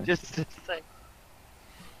 to be honest. Just to say.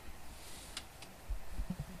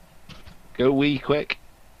 Go wee quick.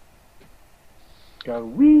 Go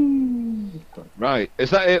wee. Right, is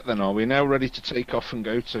that it then? Are we now ready to take off and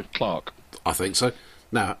go to Clark? I think so.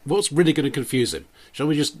 Now, what's really going to confuse him? Shall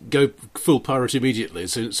we just go full pirate immediately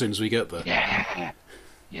as soon as we get there?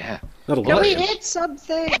 Yeah. That'll Can work. we hit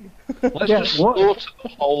something? Let's Yeah, just what- slaughter the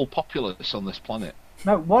whole populace on this planet.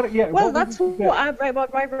 No, what? Yeah. Well, what we that's need to do-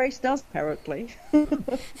 what my race does, apparently.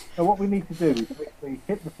 So what we need to do is basically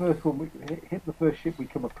hit the first one. Hit the first ship we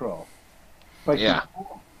come across. Basically, Yeah.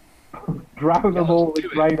 Drown them all let's in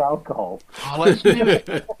do it. rain alcohol. Oh, let's do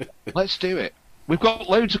it. Let's do it. We've got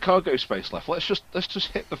loads of cargo space left. Let's just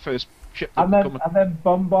hit the first ship that And we then, and then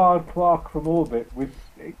bombard Clark from orbit with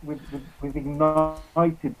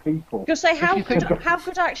ignited people. Because say, how you good think- how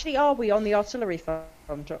good actually are we on the artillery front?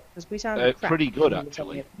 Because we sound crap pretty good, when we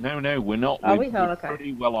tell actually. you. No, we're not. Are we're, we? Oh, we're okay.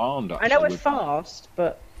 pretty well armed, actually. I know we're fast,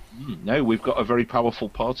 but No, we've got a very powerful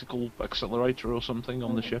particle accelerator or something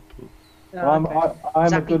on the ship. Well, I'm a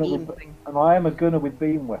Zappy gunner beam with, thing. and I am a gunner with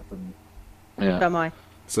beam weapons. Yeah. So am I.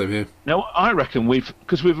 Same here. No, I reckon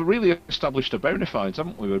because we've really established a bona fides,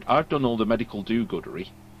 haven't we? I've done all the medical do-goodery.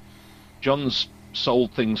 John's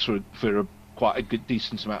sold things for quite a good,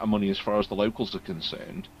 decent amount of money as far as the locals are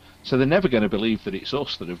concerned. So they're never going to believe that it's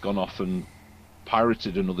us that have gone off and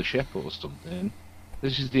pirated another ship or something.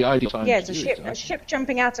 This is the ideal time Yeah, to it's do a ship. it. A ship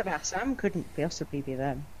jumping out of Assam couldn't possibly be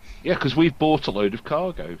them. Yeah, because we've bought a load of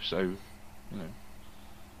cargo, so but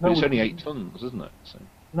No, it's we- only 8 tons, isn't it? So.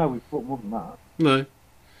 No, we've put more than that. No.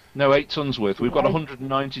 No, 8 tons worth. We've got Right.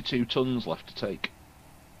 192 tons left to take.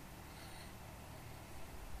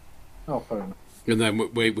 Oh, fair enough. And then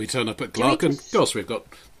we turn up at Can we Clark, and of just- course we've got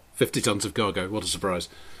 50 tons of cargo. What a surprise!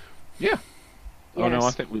 Yeah. Oh no,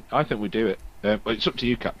 Yes. I think we do it. But it's up to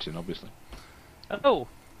you, Captain. Obviously. Oh,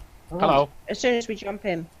 Hello. As soon as we jump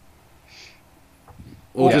in.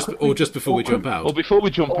 Or Yeah. just before we jump out. Or before we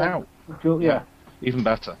jump out, Yeah. even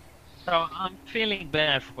better. so I'm feeling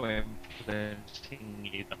bad for influencing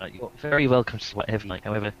you, but you're very welcome to whatever you like,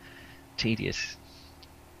 however tedious.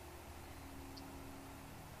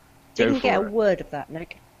 Didn't for get a it. word of that,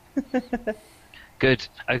 Nick. Good.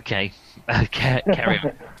 Okay. Carry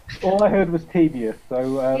on. All I heard was tedious.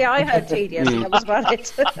 So Yeah, I heard tedious, and that was about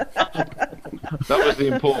it. That was the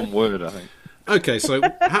important word, I think. Okay, so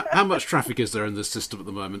how much traffic is there in this system at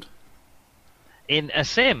the moment? In a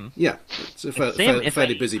sim, Yeah, it's a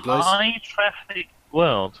fairly busy place. high traffic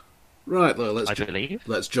world, Right, well, I believe.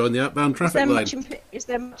 let's join the outbound Is traffic there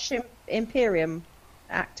lane. much Imperium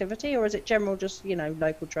activity, or is it general just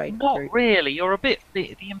local trade? Not route? really. You're a bit.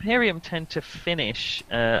 The Imperium tend to finish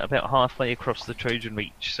about halfway across the Trojan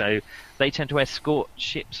Reach, so they tend to escort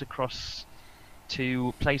ships across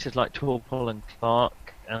to places like Torpol and Clark,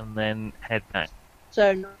 and then head back.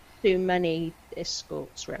 So not too many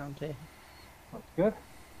escorts around here. that's good.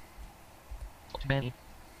 Not too many.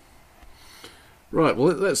 Right,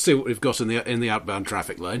 well, let's see what we've got in the outbound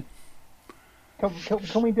traffic lane.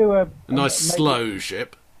 Can we do a Nice maybe- slow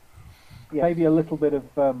ship. Yeah, maybe a little bit of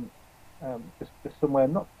just somewhere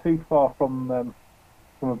not too far from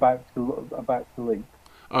about to leap.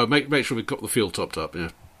 Oh, make sure we've got the fuel topped up. Yeah.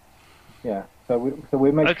 Yeah. So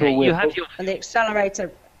we make Okay, sure we're you have your And the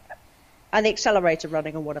accelerator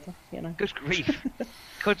running or whatever, good grief.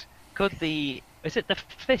 could the is it the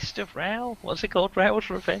Fist of Rao? What's it called? Rao's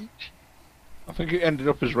Revenge? I think it ended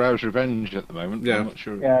up as Rao's Revenge at the moment. Yeah. I'm not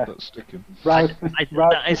sure Yeah. if that's sticking. Rouse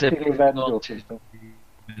that is a big revenge or nod. something.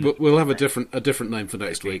 We'll have a different name for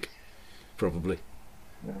next week, probably.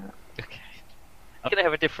 Okay. I'm going to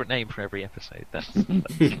have a different name for every episode. That's going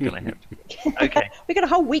to happen. Okay. We got a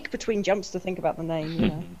whole week between jumps to think about the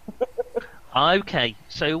name. Okay.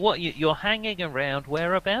 So what you're hanging around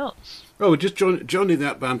whereabouts? Oh, we're just joining the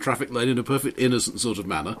outbound traffic lane in a perfect innocent sort of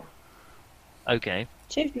manner. Okay.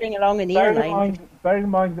 Tootling along in the ear lane. Bearing in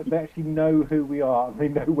mind that they actually know who we are and they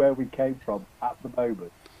know where we came from at the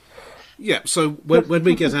moment. Yeah. So when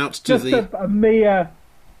we get out to Just the a mere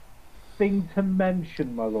thing to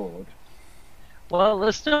mention, my lord. Well,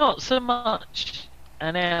 there's not so much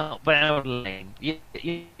an outbound lane, you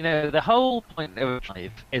know, the whole point of a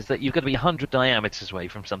drive is that you've got to be 100 diameters away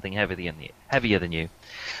from something heavier than you.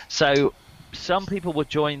 So some people will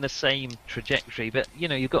join the same trajectory, but, you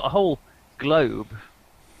know, you've got a whole globe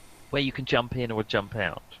where you can jump in or jump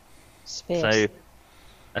out. Spheres. So,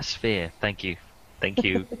 a sphere. Thank you. Thank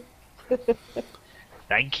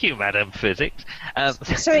you, Madam Physics.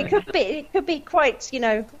 So it could be quite, you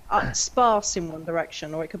know, sparse in one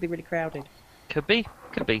direction, or it could be really crowded. Could be.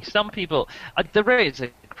 Some people, there is a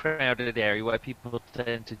crowded area where people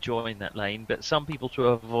tend to join that lane, but some people, to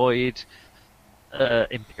avoid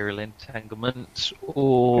imperial entanglement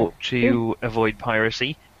or to avoid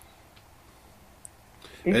piracy.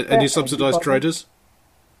 Any subsidised traders?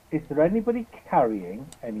 Is there anybody carrying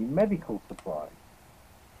any medical supplies?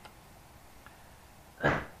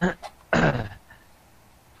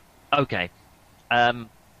 Okay.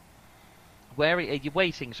 Where are you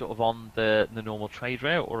waiting, sort of on the normal trade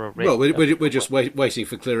route, or a Well, we're just waiting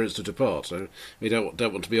for clearance to depart. So we don't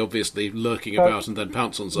want to be obviously lurking about and then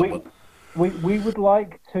pounce on someone. We would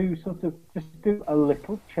like to sort of just do a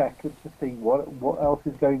little check to see what else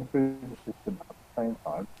is going through the system at the same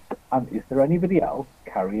time, and is there anybody else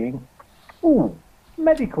carrying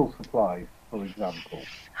medical supplies, for example?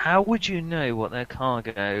 How would you know what their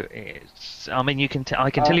cargo is? I mean, I can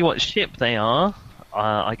tell you what ship they are.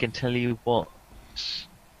 I can tell you what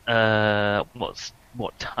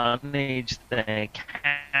tonnage they're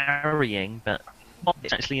carrying, but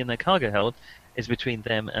what's actually in their cargo hold is between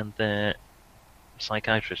them and their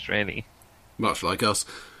psychiatrist, really. Much like us.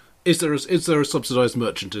 Is there a subsidised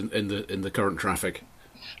merchant in the current traffic?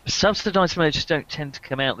 Subsidised merchants don't tend to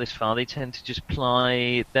come out this far. They tend to just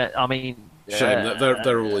ply that. I mean, shame that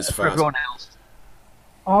they're always for fast. everyone else.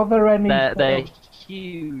 Are there any? They're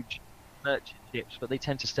huge merchant ships, but they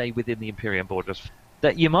tend to stay within the Imperium borders.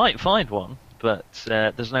 That you might find one, but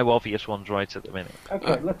there's no obvious ones right at the minute.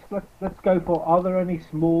 Okay, let's go for. Are there any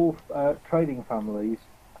small trading families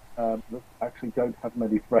that actually don't have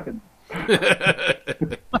many friends?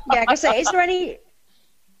 Yeah, I say, is there any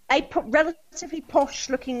relatively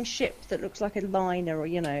posh-looking ship that looks like a liner, or,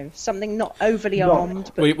 you know, something not overly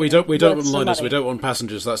armed? But we don't want liners. money? We don't want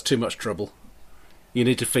passengers. That's too much trouble. You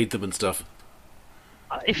need to feed them and stuff.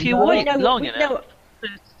 If you wait long enough,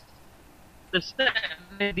 there's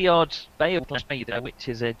certainly the odd Bale trader, which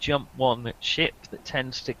is a jump one ship that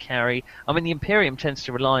tends to carry. I mean, the Imperium tends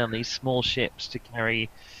to rely on these small ships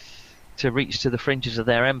to reach to the fringes of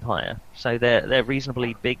their empire, so they're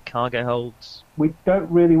reasonably big cargo holds. We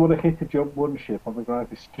don't really want to hit a jump one ship on the ground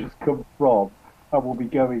it's just come from, and we'll be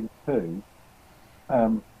going to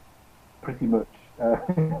pretty much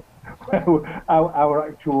our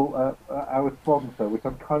actual our sponsor, which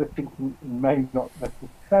I'm kind of thinking may not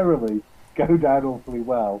necessarily go down awfully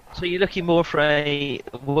well. So you're looking more for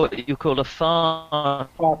what you call a far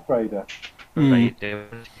trader. trader.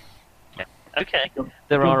 Yeah. Okay.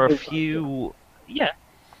 There are a few. Yeah.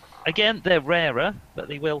 Again, they're rarer, but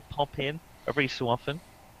they will pop in every so often.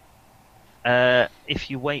 If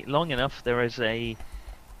you wait long enough, there is a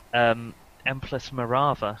Empress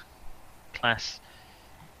Morava class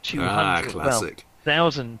 200, classic.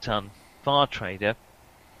 1,000-ton far trader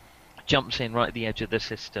jumps in right at the edge of the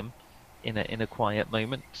system in a quiet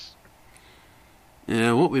moment.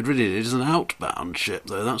 Yeah, what we really need is an outbound ship,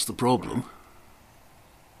 though. That's the problem.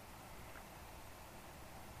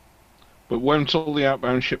 But won't all the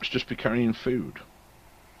outbound ships just be carrying food?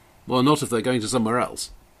 Well, not if they're going to somewhere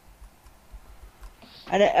else.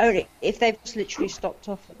 And only if they've just literally stopped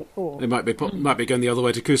off at the port. They might be going the other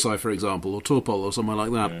way to Kusai, for example, or Torpol, or somewhere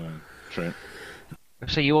like that. Yeah, true.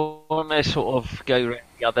 So you want to sort of go around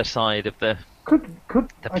the other side of the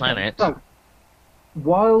planet. So,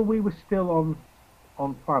 while we were still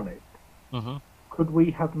on planet, could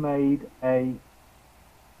we have made a?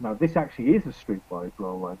 Now this actually is a streetwise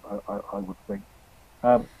role, I would think,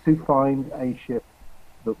 to find a ship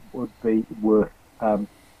that would be worth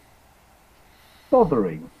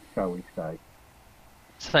bothering, shall we say?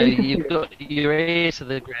 So you've got your ear to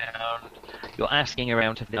the ground. You're asking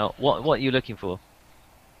around to find out what are you looking for?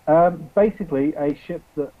 Basically, a ship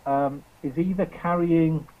that is either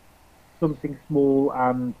carrying something small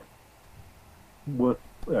and worth,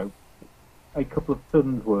 you know, a couple of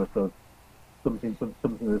tons worth of something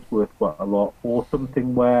that's worth quite a lot, or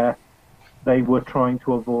something where they were trying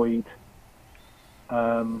to avoid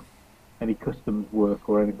any customs work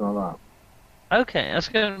or anything like that. Okay, that's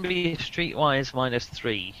going to be streetwise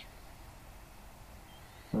 -3.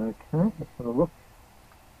 Okay, let's have a look.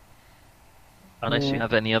 Unless you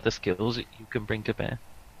have any other skills that you can bring to bear.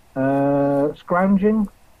 Scrounging?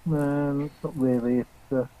 Not really.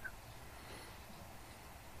 It's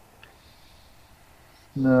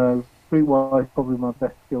No, streetwise probably my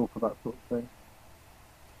best skill for that sort of thing.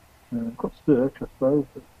 Got search, I suppose.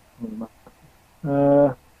 But doesn't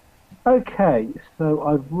matter. Okay, so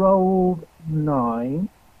I've rolled 9,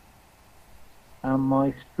 and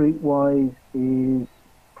my streetwise is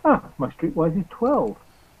 12.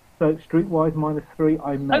 So streetwise -3,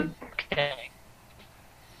 I make. Okay.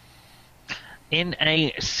 In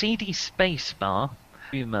a seedy space bar,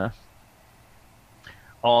 rumor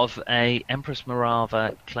of a Empress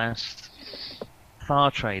Morava class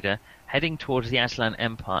far trader heading towards the Aslan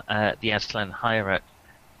Empire, the Aslan Hierarch,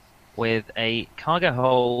 with a cargo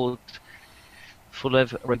hold full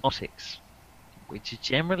of robotics, which is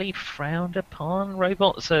generally frowned upon.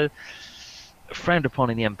 Robots are frowned upon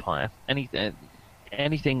in the Empire.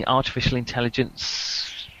 Anything artificial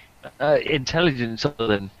intelligence other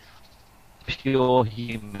than pure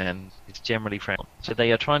human is generally frowned. So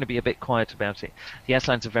they are trying to be a bit quiet about it. The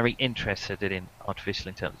Aslans are very interested in artificial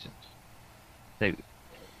intelligence. So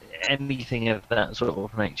anything of that sort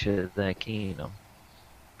of nature they're keen on.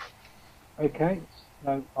 Okay,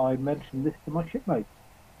 so I mentioned this to my shipmates.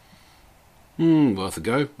 Worth a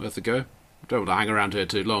go. Don't want to hang around here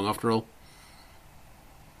too long, after all.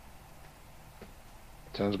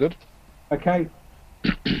 Sounds good. Okay,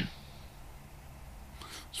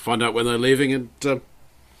 Let's find out when they're leaving and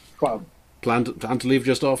well, plan to leave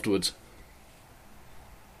just afterwards.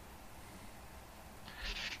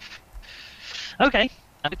 Okay.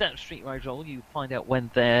 And with that streetwise roll, you find out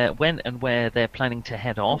when and where they're planning to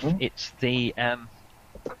head off. Mhm. It's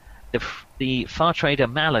the Far Trader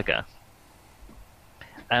Malaga,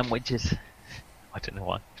 which is, I don't know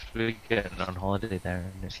why, we're going on holiday there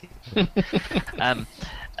in this year.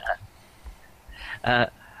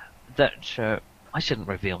 I shouldn't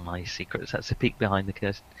reveal my secrets. That's a peek behind the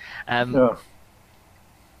curtain. yeah.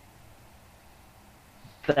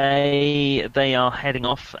 They are heading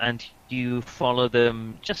off, and you follow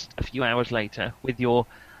them just a few hours later with your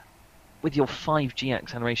 5G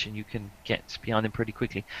acceleration. You can get behind them pretty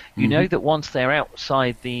quickly. You know that once they're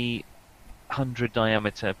outside the 100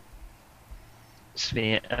 diameter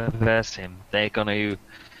sphere of Versim, they're going to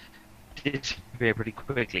disappear pretty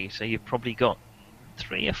quickly. So you've probably got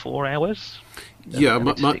 3 or 4 hours. Yeah, of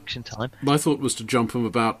extinction time. my thought was to jump them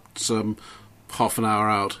about half an hour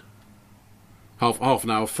out. Half an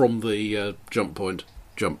hour from the jump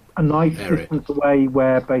A nice area. distance away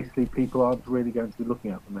where basically people aren't really going to be looking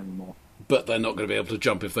at them anymore. But they're not going to be able to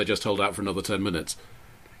jump if they just hold out for another 10 minutes.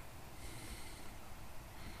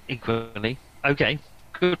 Equally. Okay,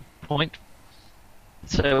 good point.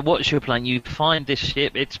 So what's your plan? You find this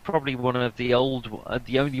ship. It's probably one of the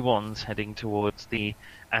only ones heading towards the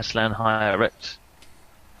Aslan Hierarch.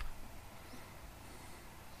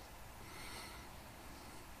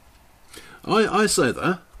 I say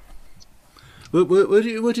that.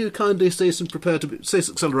 Would you kindly cease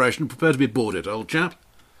acceleration and prepare to be boarded, old chap?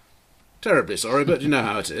 Terribly sorry, but you know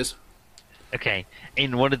how it is. Okay,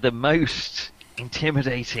 in one of the most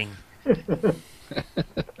intimidating.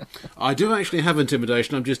 I do actually have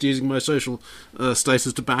intimidation. I'm just using my social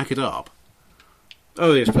status to back it up.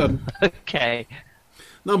 Oh yes. Okay.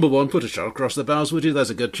 Number 1, put a shot across the bows, would you? There's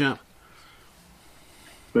a good chap.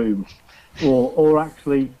 Boom. Or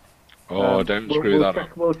actually. Don't screw that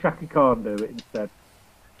up. We'll Chucky Khan do it instead.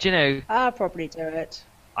 Do you know, I'll probably do it.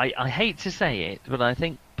 I hate to say it, but I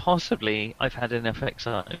think possibly I've had enough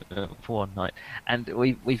excitement for one night, and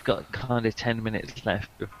we've got kind of 10 minutes left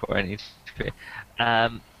before I need to.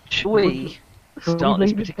 Shall we start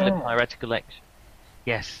this particular piratical action?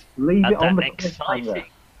 Yes. Leave it on the exciting. cliffhanger.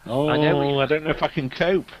 Oh, I don't know if I can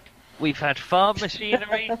cope. We've had farm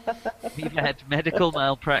machinery. We've had medical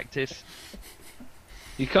malpractice.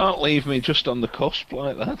 You can't leave me just on the cusp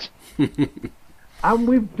like that. And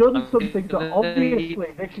we've done something that obviously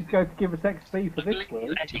this is going to give us XP for this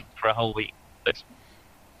week. For a whole week.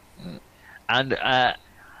 And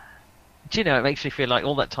do you know, it makes me feel like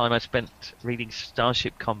all that time I spent reading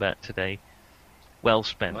Starship Combat today, well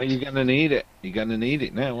spent. Well, you're going to need it. You're going to need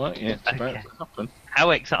it now, aren't you? It's about Okay. to happen.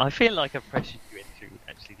 How exciting! I feel like I've pressured you into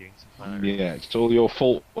actually doing some fire. Yeah, it's all your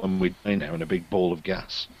fault when we die now in a big ball of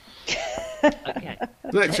gas. Okay.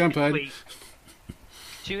 Next champagne. Week,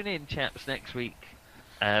 tune in, chaps, next week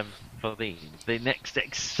for the next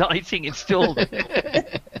exciting installment.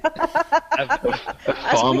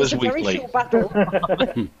 Farmers That's a very Weekly. short battle,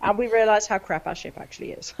 and we realise how crap our ship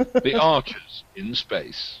actually is. The Archers in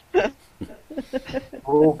space.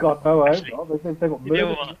 Oh God, no, I hope not. They've got You know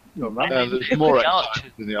murder. what? on that. There's more The exciting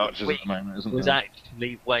Archers than the Archers at the moment, isn't was there?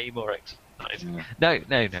 actually way more exciting. Yeah.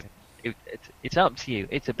 No. It's up to you.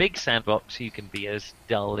 It's a big sandbox. You can be as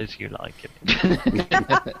dull as you like.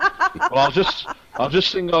 Well, I'll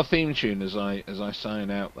just sing our theme tune as I sign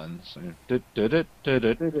out then. So.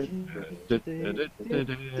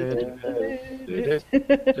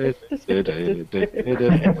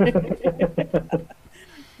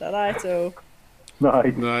 Night, all.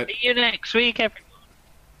 Nice. Right. See you next week, everyone.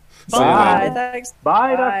 See you then. Bye. Thanks.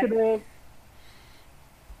 Bye, Dr. Nick.